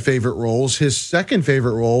his other favorite roles. His second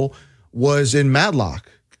favorite role was in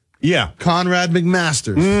Matlock. Yeah. Conrad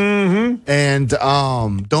McMasters. Mm-hmm. And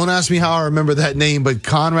don't ask me how I remember that name, but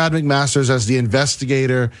Conrad McMasters as the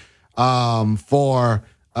investigator for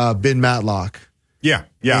Ben Matlock. Yeah.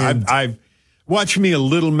 I've watched me a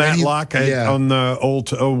little Matlock on the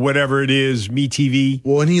old, whatever it is, MeTV.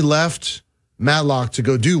 Well, and he left Matlock to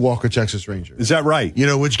go do Walker, Texas Ranger. Is that right?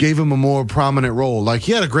 Which gave him a more prominent role. Like,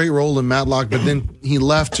 he had a great role in Matlock, but then he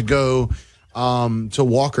left to go to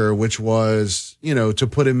Walker, which was, to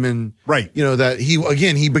put him in, that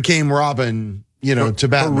he became Robin, to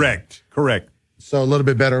Batman. Correct. So a little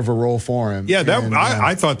bit better of a role for him. Yeah,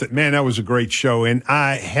 I thought that was a great show. And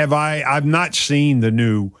I've not seen the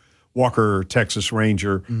new Walker, Texas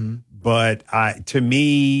Ranger, but to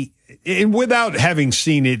me, and without having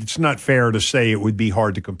seen it, it's not fair to say it would be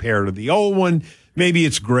hard to compare to the old one. Maybe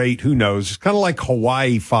it's great. Who knows? It's kind of like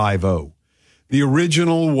Hawaii Five-0. The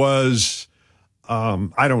original was,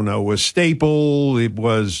 was staple. It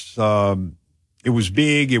was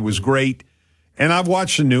big. It was great. And I've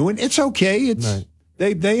watched the new one. It's okay.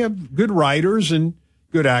 They have good writers, and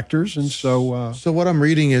good actors, and so. So what I'm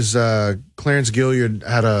reading is Clarence Gilliard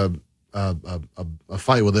had a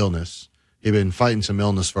fight with illness. He'd been fighting some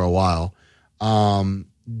illness for a while.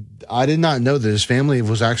 I did not know that his family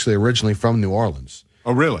was actually originally from New Orleans.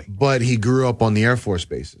 Oh, really? But he grew up on the Air Force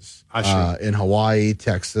bases in Hawaii,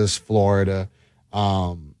 Texas, Florida.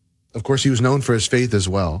 Of course, he was known for his faith as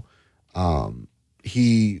well.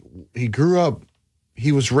 He grew up.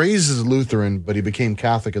 He was raised as a Lutheran, but he became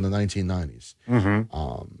Catholic in the 1990s.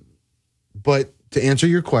 Mm-hmm. But to answer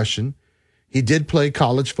your question, he did play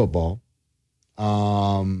college football.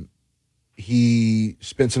 He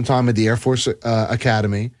spent some time at the Air Force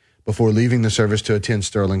Academy before leaving the service to attend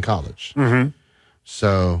Sterling College. Mm-hmm.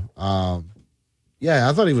 So, yeah,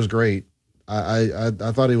 I thought he was great. I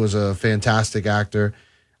thought he was a fantastic actor.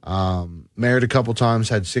 Married a couple times,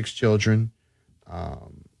 had 6 children.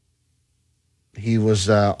 He was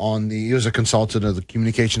he was a consultant of the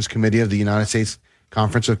Communications Committee of the United States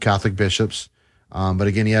Conference of Catholic Bishops. But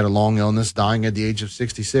again, he had a long illness, dying at the age of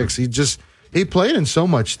 66. He played in so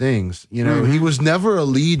much things. You know, he was never a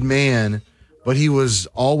lead man, but he was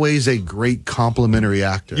always a great complimentary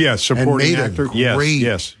actor. Yeah, supporting actor.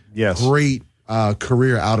 Yes. Great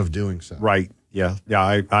career out of doing so. Right. Yeah.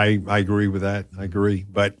 I agree with that. I agree.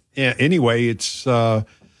 But yeah, anyway, it's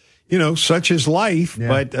such is life. Yeah.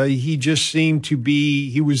 But he just seemed to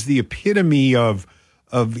be. He was the epitome of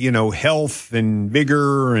health and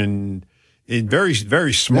vigor and very,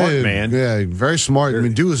 very smart man. Yeah, very smart. I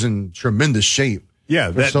mean, dude was in tremendous shape. Yeah,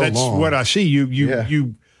 that's long. What I see.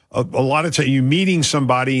 You a lot of times you meeting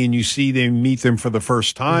somebody and you see them meet them for the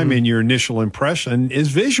first time, and your initial impression is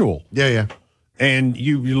visual. Yeah. And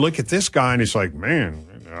you look at this guy and it's like, man,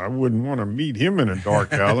 I wouldn't want to meet him in a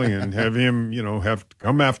dark alley and have him, have to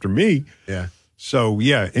come after me. Yeah. So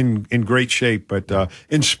yeah, in great shape. But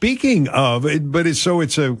and speaking of it, but it's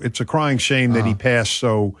a crying shame that he passed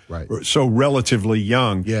so relatively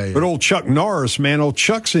young. Yeah. But old Chuck Norris, man, old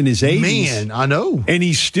Chuck's in his 80s. Man, I know, and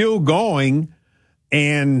he's still going.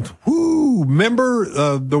 And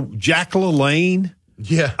remember the Jack LaLanne?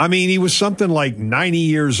 Yeah. I mean, he was something like 90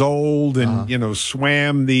 years old and,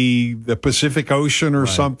 swam the Pacific Ocean or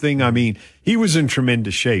something. I mean, he was in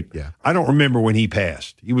tremendous shape. Yeah. I don't remember when he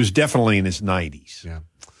passed. He was definitely in his 90s. Yeah.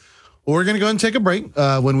 Well, we're going to go ahead and take a break.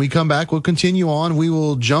 When we come back, we'll continue on. We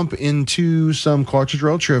will jump into some Cartridge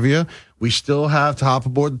Roll trivia. We still have to hop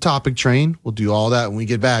aboard the topic train. We'll do all that when we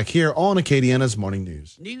get back here on Acadiana's Morning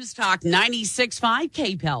News. News Talk 96.5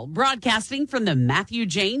 KPEL, broadcasting from the Matthew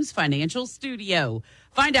James Financial Studio.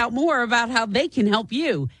 Find out more about how they can help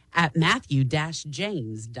you at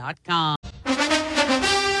matthew-james.com.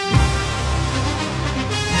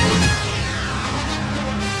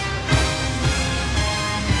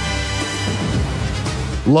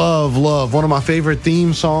 Love. One of my favorite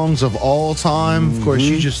theme songs of all time. Of course,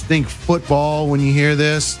 you just think football when you hear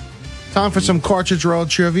this. Time for some Cartridge Roll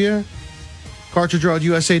trivia.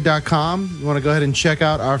 CartridgeRollUSA.com. You want to go ahead and check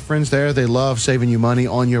out our friends there. They love saving you money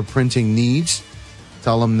on your printing needs.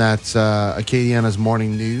 Tell them that Acadiana's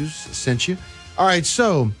Morning News sent you. All right,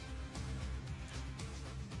 so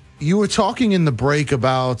you were talking in the break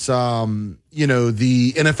about,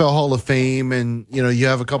 the NFL Hall of Fame, and, you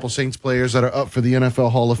have a couple Saints players that are up for the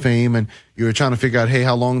NFL Hall of Fame, and you were trying to figure out, hey,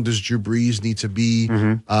 how long does Drew Brees need to be,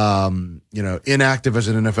 inactive as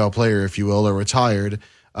an NFL player, if you will, or retired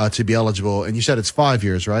to be eligible? And you said it's 5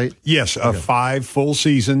 years, right? Yes, 5 full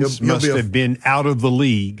seasons. He'll have been out of the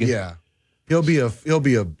league. Yeah. He'll be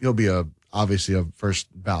obviously a first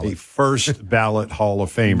ballot. A first ballot Hall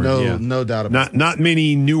of Famer. No doubt about it. Not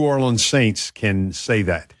many New Orleans Saints can say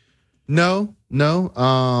that. No.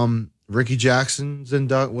 Ricky Jackson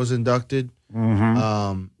was inducted.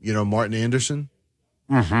 Martin Anderson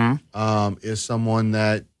is someone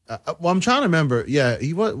that. I'm trying to remember. Yeah,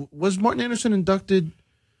 he was Martin Anderson inducted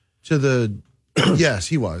to the. Yes,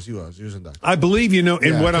 he was. He was inducted. I believe,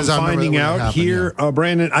 and what I'm finding out here,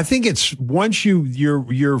 Brandon, I think it's once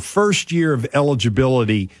your first year of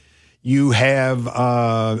eligibility, you have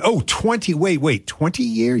 20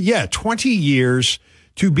 years? Yeah, 20 years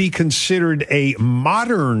to be considered a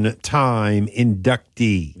modern time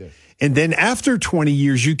inductee. Yes. And then after 20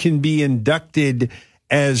 years, you can be inducted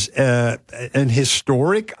as an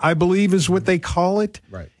historic, I believe is what they call it,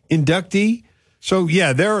 inductee. So,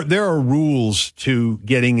 yeah, there are rules to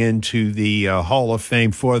getting into the Hall of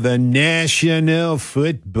Fame for the National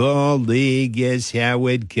Football League, is how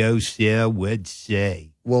it goes, I would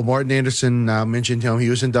say. Well, Martin Anderson mentioned him. He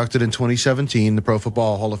was inducted in 2017, the Pro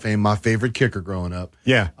Football Hall of Fame, my favorite kicker growing up.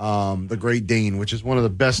 Yeah. The Great Dane, which is one of the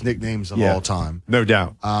best nicknames of all time. No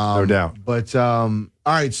doubt. But, all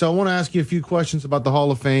right, so I want to ask you a few questions about the Hall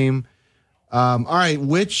of Fame. All right,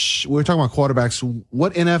 we're talking about quarterbacks.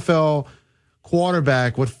 What NFL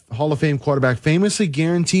quarterback, what Hall of Fame quarterback famously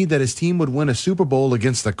guaranteed that his team would win a Super Bowl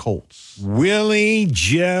against the Colts? Willie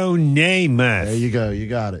Joe Namath. There you go. You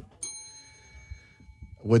got it.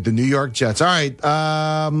 With the New York Jets. All right,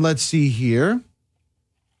 let's see here.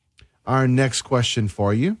 Our next question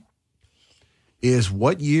for you is,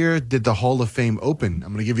 what year did the Hall of Fame open?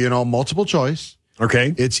 I'm going to give you an all multiple choice.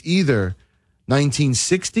 Okay. It's either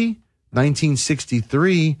 1960,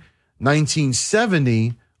 1963,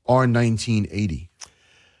 1970, or 1980.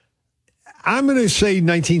 I'm going to say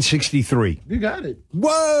 1963. You got it.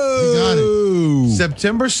 Whoa! You got it.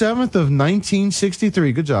 September 7th of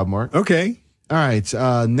 1963. Good job, Mark. Okay. All right.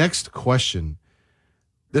 Next question.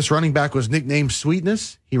 This running back was nicknamed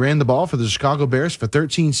Sweetness. He ran the ball for the Chicago Bears for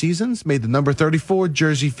 13 seasons, made the number 34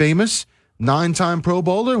 jersey famous, 9-time Pro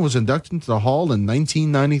Bowler, and was inducted into the Hall in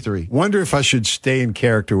 1993. Wonder if I should stay in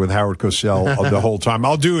character with Howard Cosell the whole time.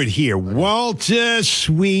 I'll do it here. Walter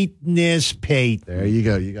Sweetness Payton. There you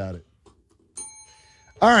go. You got it.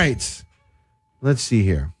 All right. Let's see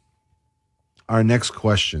here. Our next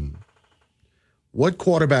question. What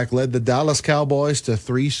quarterback led the Dallas Cowboys to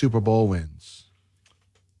 3 Super Bowl wins?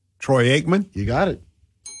 Troy Aikman? You got it.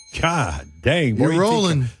 God dang. You're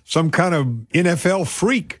rolling. Some kind of NFL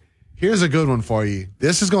freak. Here's a good one for you.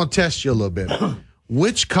 This is going to test you a little bit.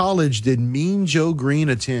 Which college did Mean Joe Green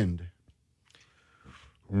attend?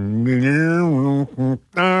 You're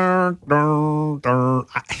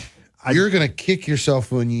going to kick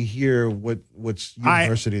yourself when you hear what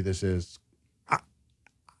university this is.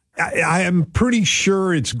 I am pretty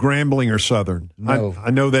sure it's Grambling or Southern. No.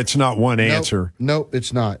 I know that's not one answer. Nope,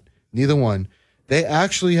 it's not. Neither one. They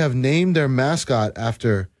actually have named their mascot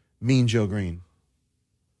after Mean Joe Green.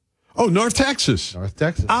 Oh, North Texas. North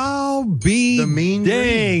Texas. I'll be the Mean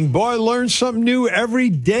Green. Boy, learn something new every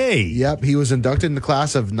day. Yep, he was inducted in the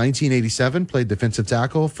class of 1987, played defensive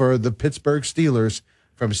tackle for the Pittsburgh Steelers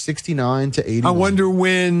from 69 to 81. I wonder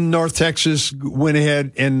when North Texas went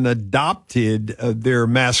ahead and adopted their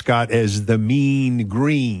mascot as the Mean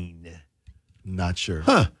Green. Not sure.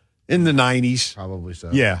 Huh. In the 90s. Probably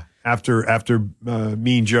so. Yeah, after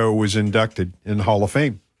Mean Joe was inducted in the Hall of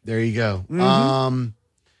Fame. There you go. Mm-hmm.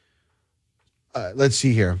 Let's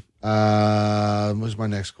see here. What's my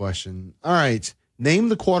next question? All right. Name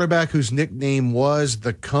the quarterback whose nickname was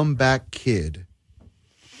the Comeback Kid.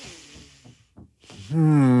 Yeah.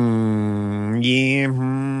 You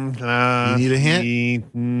need a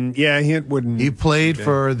hint? Yeah, a hint wouldn't. He played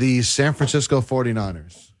for the San Francisco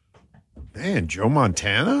 49ers. Man, Joe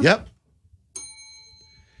Montana? Yep.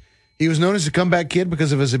 He was known as the Comeback Kid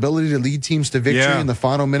because of his ability to lead teams to victory in the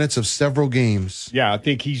final minutes of several games. Yeah, I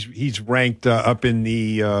think he's ranked up in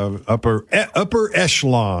the upper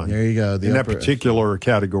echelon. There you go. In that particular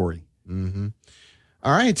category. Mm-hmm.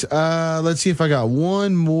 All right. Let's see if I got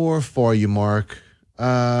one more for you, Mark. Here's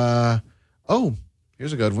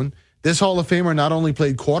a good one. This Hall of Famer not only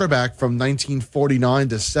played quarterback from 1949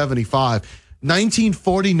 to 75,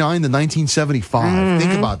 1949 to 1975. Mm-hmm.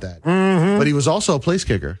 Think about that. Mm-hmm. But he was also a place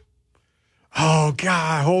kicker. Oh,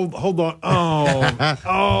 God. Hold on.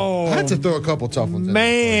 Oh. I had to throw a couple tough ones in.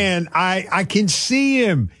 Man, I can see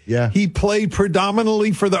him. Yeah. He played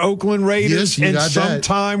predominantly for the Oakland Raiders and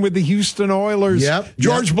sometime with the Houston Oilers. Yep.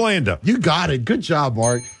 George Blanda. You got it. Good job,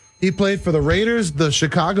 Mark. He played for the Raiders, the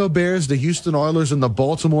Chicago Bears, the Houston Oilers, and the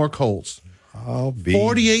Baltimore Colts.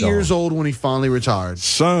 48 years old when he finally retired.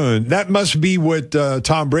 Son, that must be what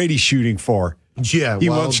Tom Brady's shooting for. Yeah, he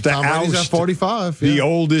wants to Tom Brady's oust at 45. the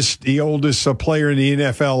oldest player in the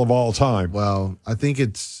NFL of all time. Well, I think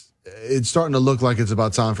it's starting to look like it's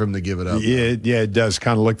about time for him to give it up. Yeah, it does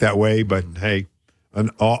kind of look that way. But hey,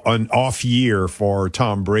 an off year for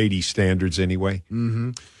Tom Brady standards, anyway.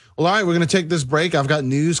 Mm-hmm. Well, all right, we're going to take this break. I've got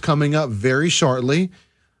news coming up very shortly,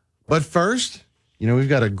 but first, we've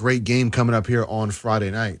got a great game coming up here on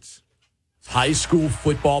Friday nights. High school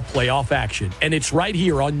football playoff action, and it's right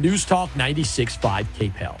here on News Talk 96.5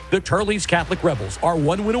 KPEL. The Turley's Catholic Rebels are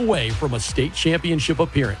one win away from a state championship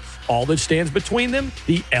appearance. All that stands between them,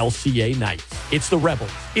 the LCA Knights. It's the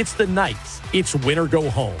Rebels. It's the Knights. It's win or go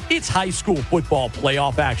home. It's high school football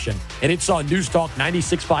playoff action, and it's on News Talk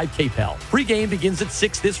 96.5 KPEL. Pre-game begins at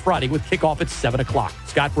 6 this Friday with kickoff at 7 o'clock.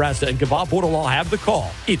 Scott Brassa and Gavab Bordelon have the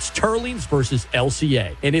call. It's Turlings versus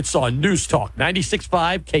LCA, and it's on News Talk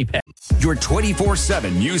 96.5 KPEL. Your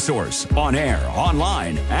 24/7 news source, on air,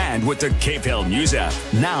 online, and with the KPEL News app.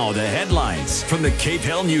 Now the headlines from the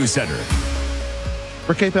KPEL News Center.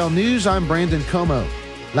 For KPEL News, I'm Brandon Como.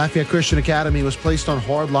 Lafayette Christian Academy was placed on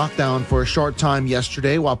hard lockdown for a short time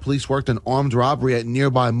yesterday while police worked an armed robbery at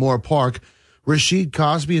nearby Moore Park. Rashid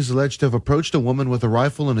Cosby is alleged to have approached a woman with a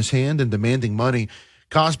rifle in his hand and demanding money.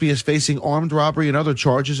 Cosby is facing armed robbery and other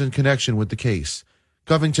charges in connection with the case.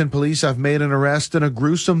 Covington police have made an arrest in a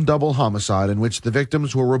gruesome double homicide in which the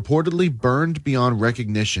victims were reportedly burned beyond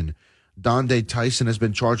recognition. Donde Tyson has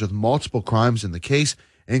been charged with multiple crimes in the case,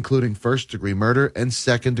 including first-degree murder and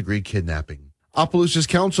second-degree kidnapping. Opelousas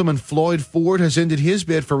Councilman Floyd Ford has ended his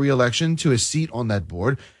bid for re-election to a seat on that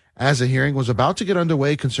board, as a hearing was about to get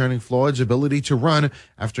underway concerning Floyd's ability to run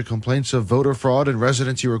after complaints of voter fraud and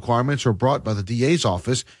residency requirements were brought by the DA's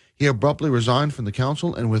office. He abruptly resigned from the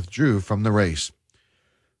council and withdrew from the race.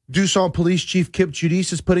 Dussault Police Chief Kip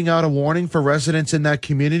Giudice is putting out a warning for residents in that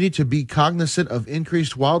community to be cognizant of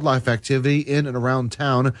increased wildlife activity in and around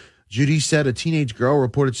town. Giudice said a teenage girl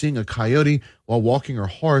reported seeing a coyote while walking her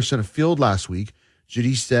horse in a field last week.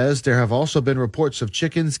 Giudice says there have also been reports of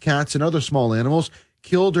chickens, cats, and other small animals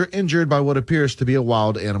killed or injured by what appears to be a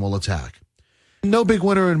wild animal attack. No big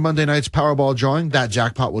winner in Monday night's Powerball drawing. That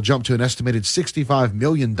jackpot will jump to an estimated $65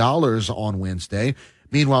 million on Wednesday.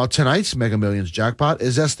 Meanwhile, tonight's Mega Millions jackpot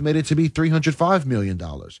is estimated to be $305 million.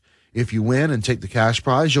 If you win and take the cash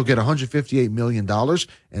prize, you'll get $158 million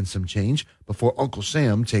and some change before Uncle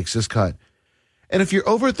Sam takes his cut. And if you're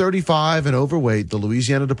over 35 and overweight, the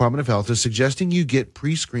Louisiana Department of Health is suggesting you get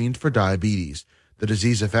pre-screened for diabetes. The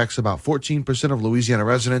disease affects about 14% of Louisiana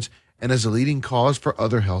residents and is a leading cause for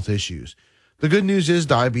other health issues. The good news is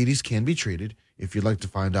diabetes can be treated. If you'd like to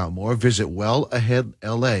find out more, visit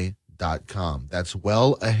WellAheadLA.com. That's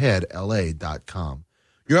WellAheadLA.com.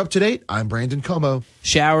 You're up to date. I'm Brandon Como.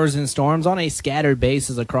 Showers and storms on a scattered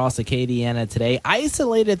basis across Acadiana today.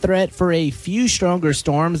 Isolated threat for a few stronger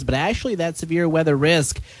storms, but actually that severe weather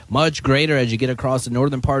risk much greater as you get across the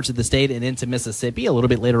northern parts of the state and into Mississippi a little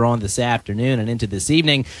bit later on this afternoon and into this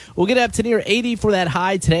evening. We'll get up to near 80 for that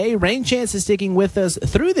high today. Rain chances sticking with us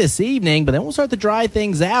through this evening, but then we'll start to dry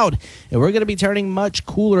things out, and we're going to be turning much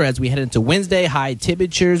cooler as we head into Wednesday. High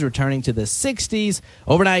temperatures returning to the 60s.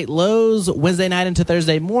 Overnight lows Wednesday night into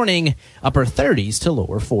Thursday morning, upper 30s to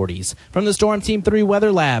lower 40s. From the Storm Team 3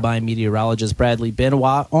 Weather Lab, I'm meteorologist Bradley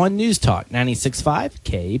Benoit on News Talk 96.5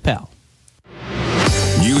 KPEL.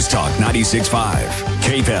 News Talk 96.5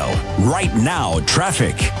 KPEL. Right now,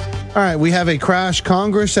 traffic. All right, we have a crash.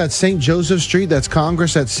 Congress at St. Joseph Street. That's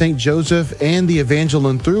Congress at St. Joseph and the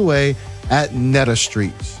Evangeline Thruway at Netta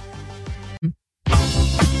Street.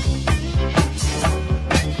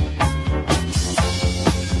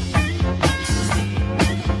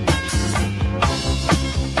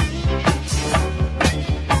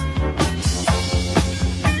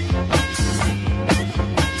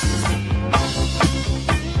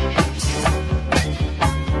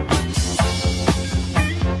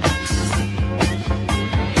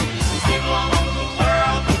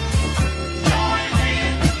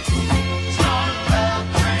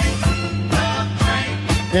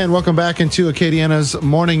 And welcome back into Acadiana's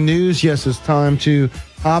Morning News. Yes, it's time to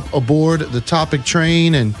hop aboard the topic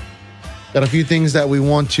train, and got a few things that we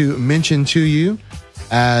want to mention to you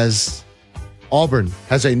as Auburn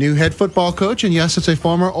has a new head football coach. And yes, it's a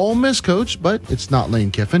former Ole Miss coach, but it's not Lane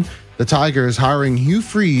Kiffin. The Tiger is hiring Hugh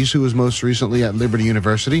Freeze, who was most recently at Liberty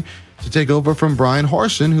University, to take over from Brian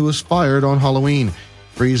Harsin, who was fired on Halloween.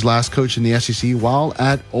 Freeze last coached in the SEC while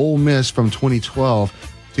at Ole Miss from 2012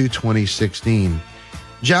 to 2016.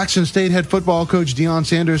 Jackson State head football coach Deion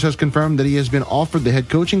Sanders has confirmed that he has been offered the head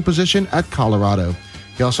coaching position at Colorado.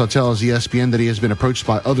 He also tells ESPN that he has been approached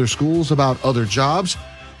by other schools about other jobs.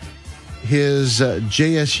 His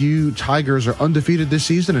JSU Tigers are undefeated this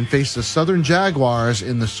season and face the Southern Jaguars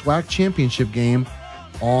in the SWAC championship game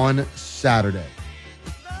on Saturday.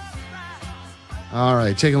 All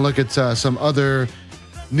right, taking a look at some other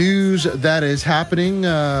news that is happening.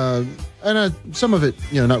 Some of it,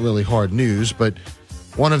 not really hard news, but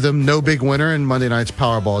one of them, no big winner in Monday night's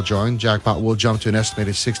Powerball drawing. Jackpot will jump to an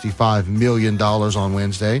estimated $65 million on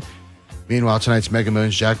Wednesday. Meanwhile, tonight's Mega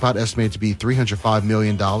Millions jackpot estimated to be $305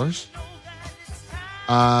 million.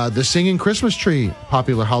 The Singing Christmas Tree,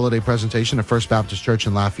 popular holiday presentation at First Baptist Church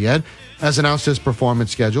in Lafayette, has announced its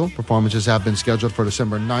performance schedule. Performances have been scheduled for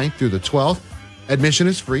December 9th through the 12th. Admission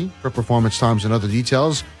is free. For performance times and other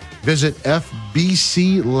details, visit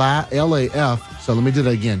FBCLAF. So let me do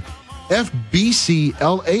that again.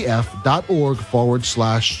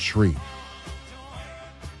 FBCLAF.org/tree.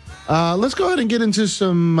 Let's go ahead and get into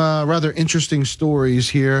some rather interesting stories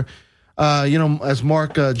here. As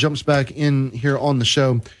Mark jumps back in here on the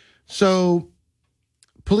show. So,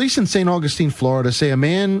 police in St. Augustine, Florida say a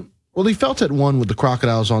man, he felt at one with the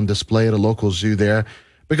crocodiles on display at a local zoo there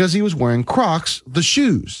because he was wearing Crocs, the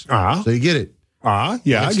shoes. So you get it.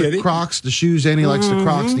 Yeah, I get it. Crocs, the shoes, and he likes the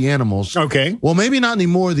Crocs, the animals. Okay. Well, maybe not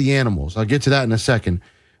anymore the animals. I'll get to that in a second.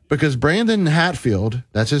 Because Brandon Hatfield,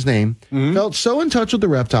 that's his name, felt so in touch with the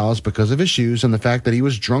reptiles because of his shoes and the fact that he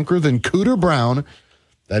was drunker than Cooter Brown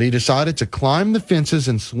that he decided to climb the fences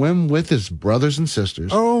and swim with his brothers and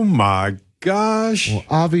sisters. Oh, my gosh. Well,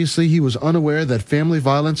 obviously, he was unaware that family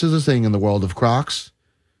violence is a thing in the world of Crocs,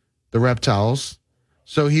 the reptiles.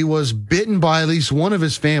 So he was bitten by at least one of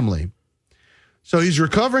his family. So he's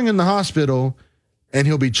recovering in the hospital, and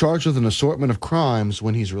he'll be charged with an assortment of crimes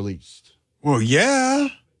when he's released. Well, yeah.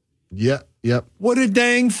 Yep. What a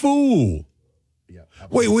dang fool. Yeah.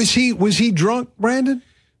 Wait, was he drunk, Brandon?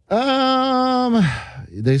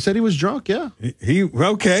 They said he was drunk, yeah.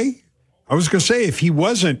 Okay. I was going to say, if he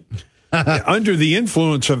wasn't under the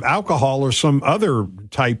influence of alcohol or some other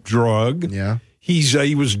type drug,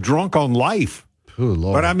 he was drunk on life. Oh,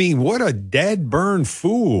 Lord. But I mean, what a dead burn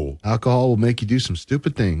fool. Alcohol will make you do some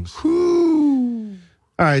stupid things. All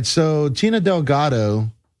right, so Tina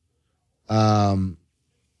Delgado, some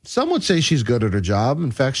would say she's good at her job.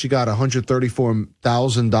 In fact, she got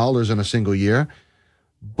 $134,000 in a single year,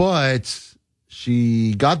 but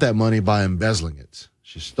she got that money by embezzling it.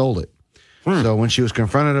 She stole it. So when she was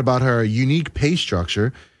confronted about her unique pay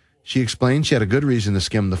structure, she explained she had a good reason to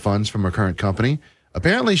skim the funds from her current company.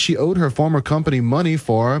 Apparently, she owed her former company money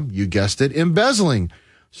for, you guessed it, embezzling.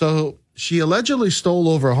 So she allegedly stole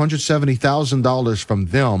over $170,000 from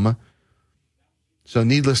them. So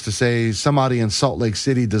needless to say, somebody in Salt Lake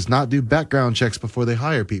City does not do background checks before they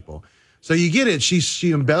hire people. So you get it.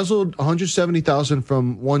 She embezzled $170,000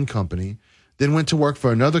 from one company, then went to work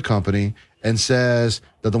for another company and says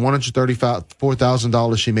that the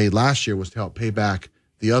 $134,000 she made last year was to help pay back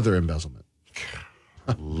the other embezzlement.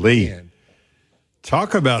 Lee.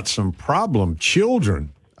 Talk about some problem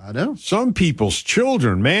children. I know. Some people's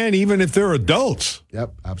children, man, even if they're adults.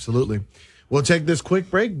 Yep, absolutely. We'll take this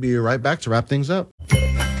quick break. Be right back to wrap things up.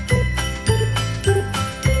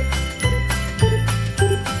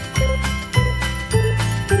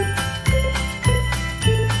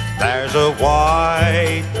 There's a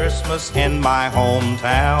white Christmas in my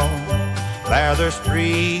hometown. There the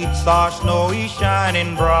streets are snowy,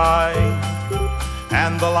 shining bright.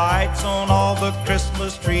 And the lights on all the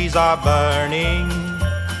Christmas trees are burning,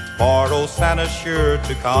 for old Santa's sure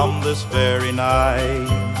to come this very night.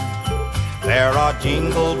 There are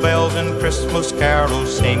jingle bells and Christmas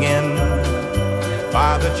carols singing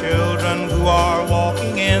by the children who are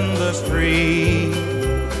walking in the street.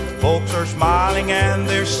 Folks are smiling and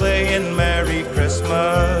they're saying Merry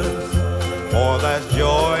Christmas, for there's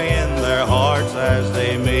joy in their hearts as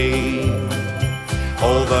they meet.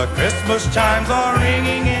 Oh, the Christmas chimes are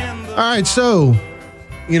ringing in. All right, so,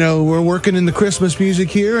 we're working in the Christmas music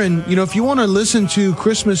here. And, if you want to listen to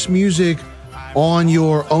Christmas music on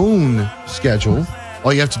your own schedule,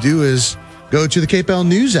 all you have to do is go to the KPEL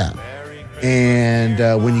News app. And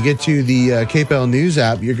when you get to the KPEL News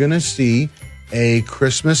app, you're going to see a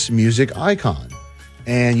Christmas music icon.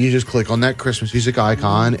 And you just click on that Christmas music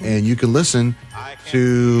icon, and you can listen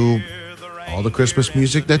to all the Christmas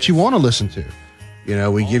music that you want to listen to.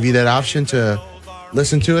 We give you that option to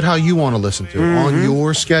listen to it how you want to listen to it on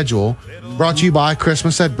your schedule. Brought to you by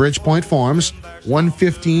Christmas at Bridgepoint Farms,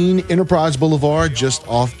 115 Enterprise Boulevard, just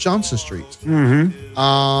off Johnson Street.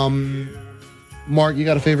 Mark, you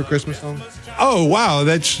got a favorite Christmas song? Oh, wow.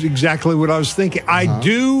 That's exactly what I was thinking. I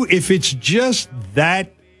do, if it's just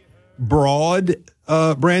that broad,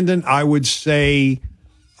 Brandon, I would say,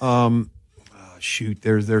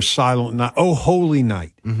 there's Silent Night. Oh, Holy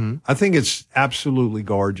Night. I think it's absolutely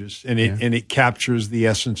gorgeous, and it captures the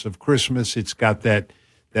essence of Christmas. It's got that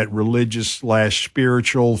religious /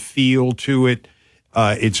 spiritual feel to it.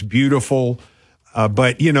 It's beautiful.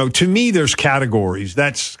 But, to me, there's categories.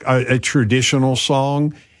 That's a traditional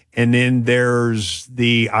song. And then there's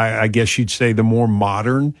I guess you'd say the more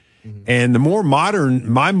modern. And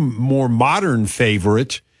my more modern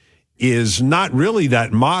favorite is not really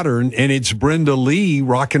that modern, and it's Brenda Lee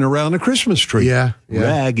rocking around a Christmas tree. Yeah.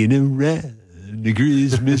 Rocking around the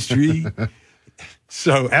Christmas tree.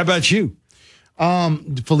 So, how about you?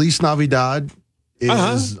 Feliz Navidad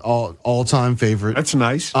is all-time favorite. That's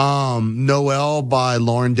nice. Noel by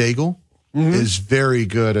Lauren Daigle is very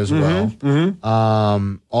good as well.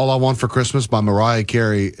 All I Want for Christmas by Mariah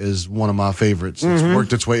Carey is one of my favorites. It's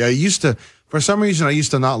worked its way. For some reason, I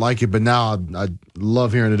used to not like it, but now I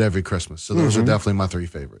love hearing it every Christmas. So those are definitely my three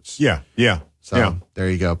favorites. Yeah. So there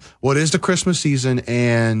you go. Well, it is the Christmas season,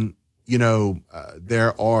 and,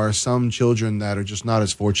 there are some children that are just not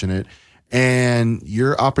as fortunate. And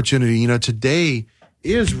your opportunity, today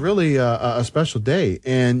is really a special day.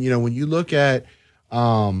 And, when you look at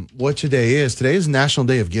what today is National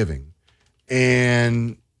Day of Giving.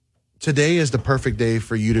 And today is the perfect day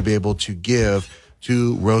for you to be able to give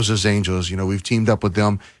to Rosa's Angels. We've teamed up with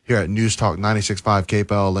them here at News Talk 96.5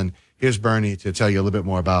 KPEL. And here's Bernie to tell you a little bit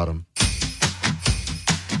more about them.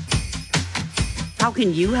 How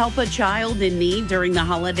can you help a child in need during the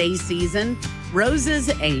holiday season? Rosa's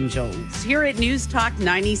Angels. Here at News Talk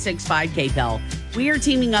 96.5 KPEL, we are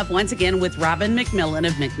teaming up once again with Robin McMillan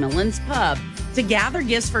of McMillan's Pub to gather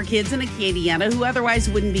gifts for kids in Acadiana who otherwise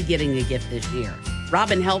wouldn't be getting a gift this year.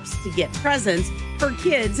 Robin helps to get presents for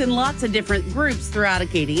kids in lots of different groups throughout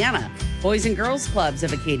Acadiana. Boys and Girls Clubs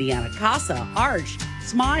of Acadiana, CASA, Arch,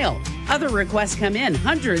 Smile. Other requests come in.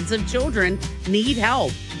 Hundreds of children need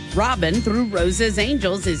help. Robin, through Rosa's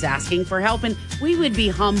Angels, is asking for help, and we would be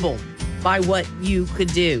humbled by what you could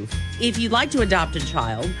do. If you'd like to adopt a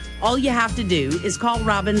child, all you have to do is call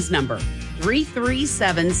Robin's number,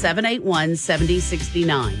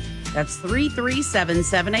 337-781-7069. That's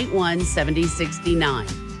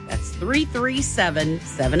 337-781-7069. That's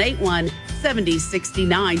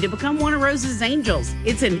 337-781-7069 to become one of Rosa's Angels.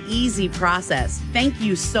 It's an easy process. Thank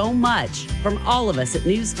you so much from all of us at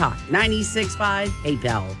News Talk 96.5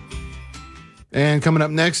 KPEL. And coming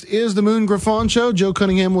up next is the Moon Griffon Show. Joe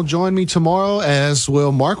Cunningham will join me tomorrow, as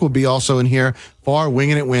will Mark will be also in here for our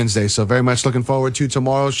Winging It Wednesday. So very much looking forward to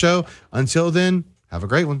tomorrow's show. Until then, have a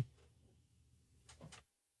great one.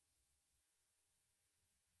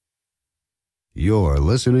 You're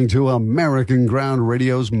listening to American Ground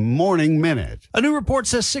Radio's Morning Minute. A new report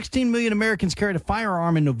says 16 million Americans carried a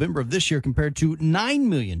firearm in November of this year compared to 9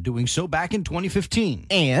 million doing so back in 2015.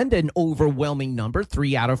 And an overwhelming number,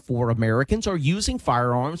 3 out of 4 Americans, are using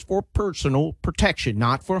firearms for personal protection,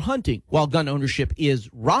 not for hunting. While gun ownership is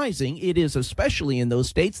rising, it is especially in those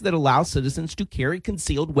states that allow citizens to carry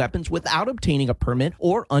concealed weapons without obtaining a permit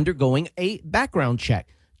or undergoing a background check.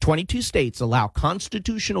 22 states allow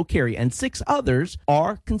constitutional carry, and 6 others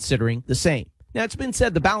are considering the same. Now, it's been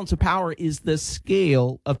said the balance of power is the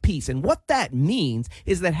scale of peace. And what that means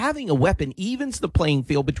is that having a weapon evens the playing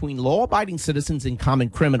field between law-abiding citizens and common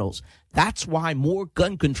criminals. That's why more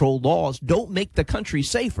gun control laws don't make the country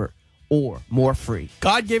safer or more free.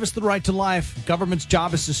 God gave us the right to life. Government's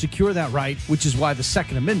job is to secure that right, which is why the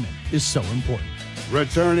Second Amendment is so important.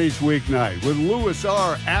 Return each weeknight with Louis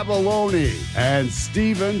R. Abalone and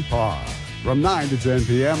Stephen Parr from 9 to 10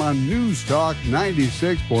 p.m. on News Talk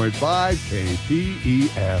 96.5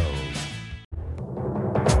 KPEL.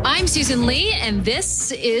 I'm Susan Lee, and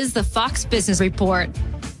this is the Fox Business Report.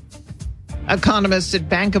 Economists at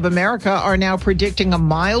Bank of America are now predicting a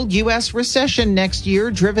mild U.S. recession next year,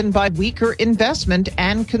 driven by weaker investment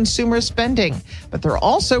and consumer spending. But they're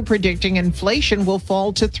also predicting inflation will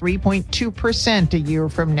fall to 3.2% a year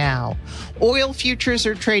from now. Oil futures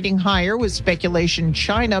are trading higher with speculation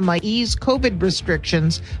China might ease COVID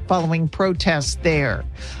restrictions following protests there.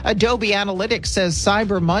 Adobe Analytics says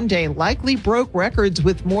Cyber Monday likely broke records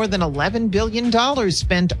with more than $11 billion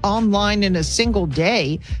spent online in a single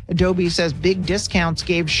day. Adobe says big discounts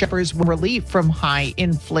gave shoppers relief from high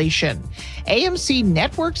inflation. AMC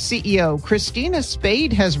Network CEO Christina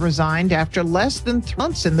Spade has resigned after less than 3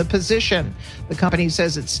 months in the position. The company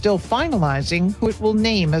says it's still finalizing who it will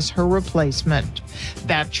name as her replacement.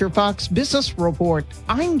 That's your Fox Business Report.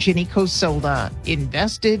 I'm Jenny Cosola,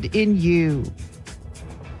 invested in you.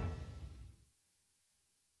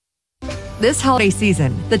 This holiday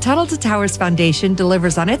season, the Tunnel to Towers Foundation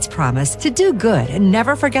delivers on its promise to do good and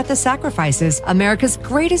never forget the sacrifices America's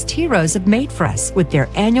greatest heroes have made for us with their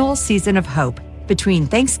annual Season of Hope. Between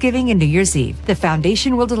Thanksgiving and New Year's Eve, the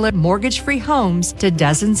foundation will deliver mortgage-free homes to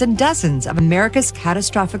dozens and dozens of America's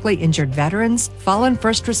catastrophically injured veterans, fallen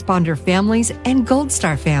first responder families, and Gold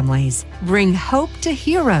Star families. Bring hope to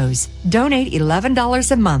heroes. Donate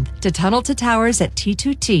 $11 a month to Tunnel to Towers at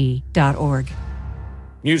T2T.org.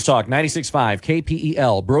 News Talk 96.5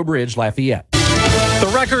 KPEL, Breaux Bridge, Lafayette.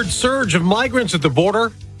 The record surge of migrants at the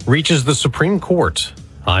border reaches the Supreme Court.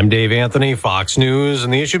 I'm Dave Anthony, Fox News,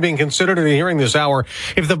 and the issue being considered in a hearing this hour,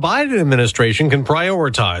 if the Biden administration can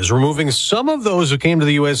prioritize removing some of those who came to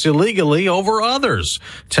the U.S. illegally over others.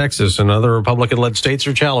 Texas and other Republican-led states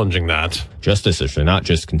are challenging that. Justices are not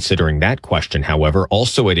just considering that question, however.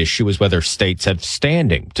 Also at issue is whether states have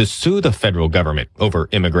standing to sue the federal government over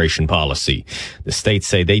immigration policy. The states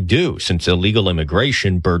say they do, since illegal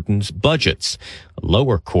immigration burdens budgets. A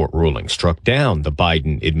lower court ruling struck down the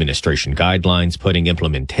Biden administration guidelines, putting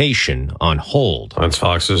implementation on hold. That's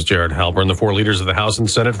Fox's Jared Halpern. The 4 leaders of the House and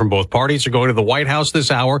Senate from both parties are going to the White House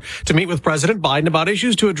this hour to meet with President Biden about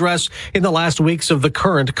issues to address in the last weeks of the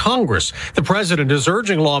current Congress. The president is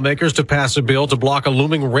urging lawmakers to pass a bill to block a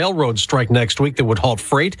looming railroad strike next week that would halt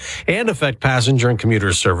freight and affect passenger and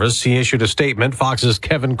commuter service. He issued a statement. Fox's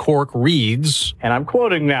Kevin Corke reads, and I'm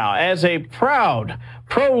quoting now, "As a proud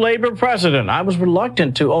pro-labor president, I was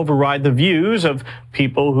reluctant to override the views of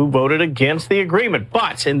people who voted against the agreement.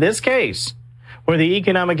 But in this case, where the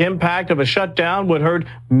economic impact of a shutdown would hurt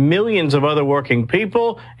millions of other working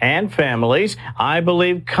people and families, I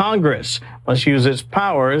believe Congress must use its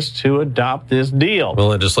powers to adopt this deal." The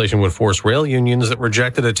legislation would force rail unions that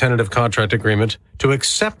rejected a tentative contract agreement to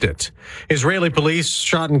accept it. Israeli police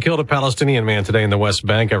shot and killed a Palestinian man today in the West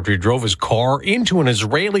Bank after he drove his car into an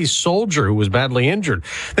Israeli soldier who was badly injured.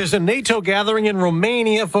 There's a NATO gathering in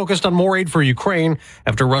Romania focused on more aid for Ukraine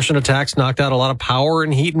after Russian attacks knocked out a lot of power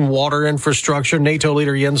and heat and water infrastructure. NATO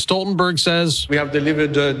leader Jens Stoltenberg says, "We have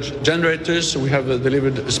delivered generators, we have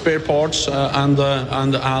delivered spare parts, and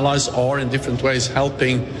the allies are in different ways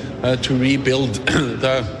helping to rebuild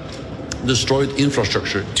the destroyed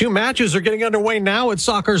infrastructure." 2 matches are getting underway now at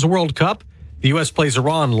soccer's World Cup. The U.S. plays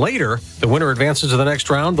Iran later. The winner advances to the next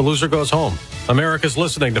round. The loser goes home. America's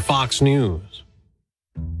listening to Fox News.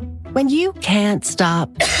 When you can't stop,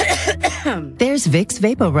 there's Vicks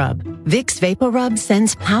VapoRub. Vicks VapoRub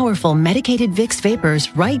sends powerful medicated Vicks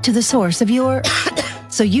vapors right to the source of your...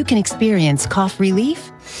 so you can experience cough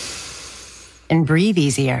relief and breathe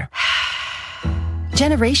easier.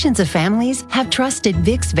 Generations of families have trusted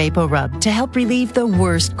Vicks VapoRub to help relieve the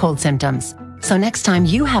worst cold symptoms. So next time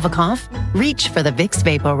you have a cough, reach for the Vicks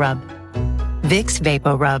VapoRub. Vicks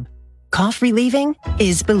VapoRub. Cough relieving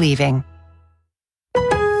is believing.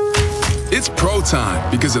 It's pro time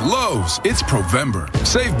because at Lowe's, it's Provember.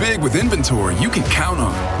 Save big with inventory you can count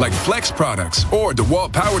on, like Flex products or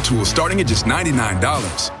DeWalt power tools starting at just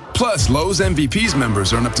 $99. Plus, Lowe's MVPs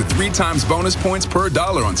members earn up to 3 times bonus points per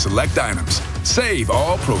dollar on select items. Save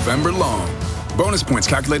all Provember long. Bonus points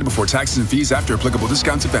calculated before taxes and fees after applicable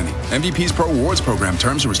discounts, if any. MVPs Pro Rewards Program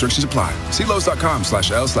terms and restrictions apply. See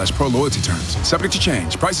Lowe's.com/L/Pro Loyalty terms. Subject to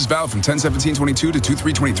change. Prices valid from 10/17/22 to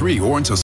 2/3/23 or until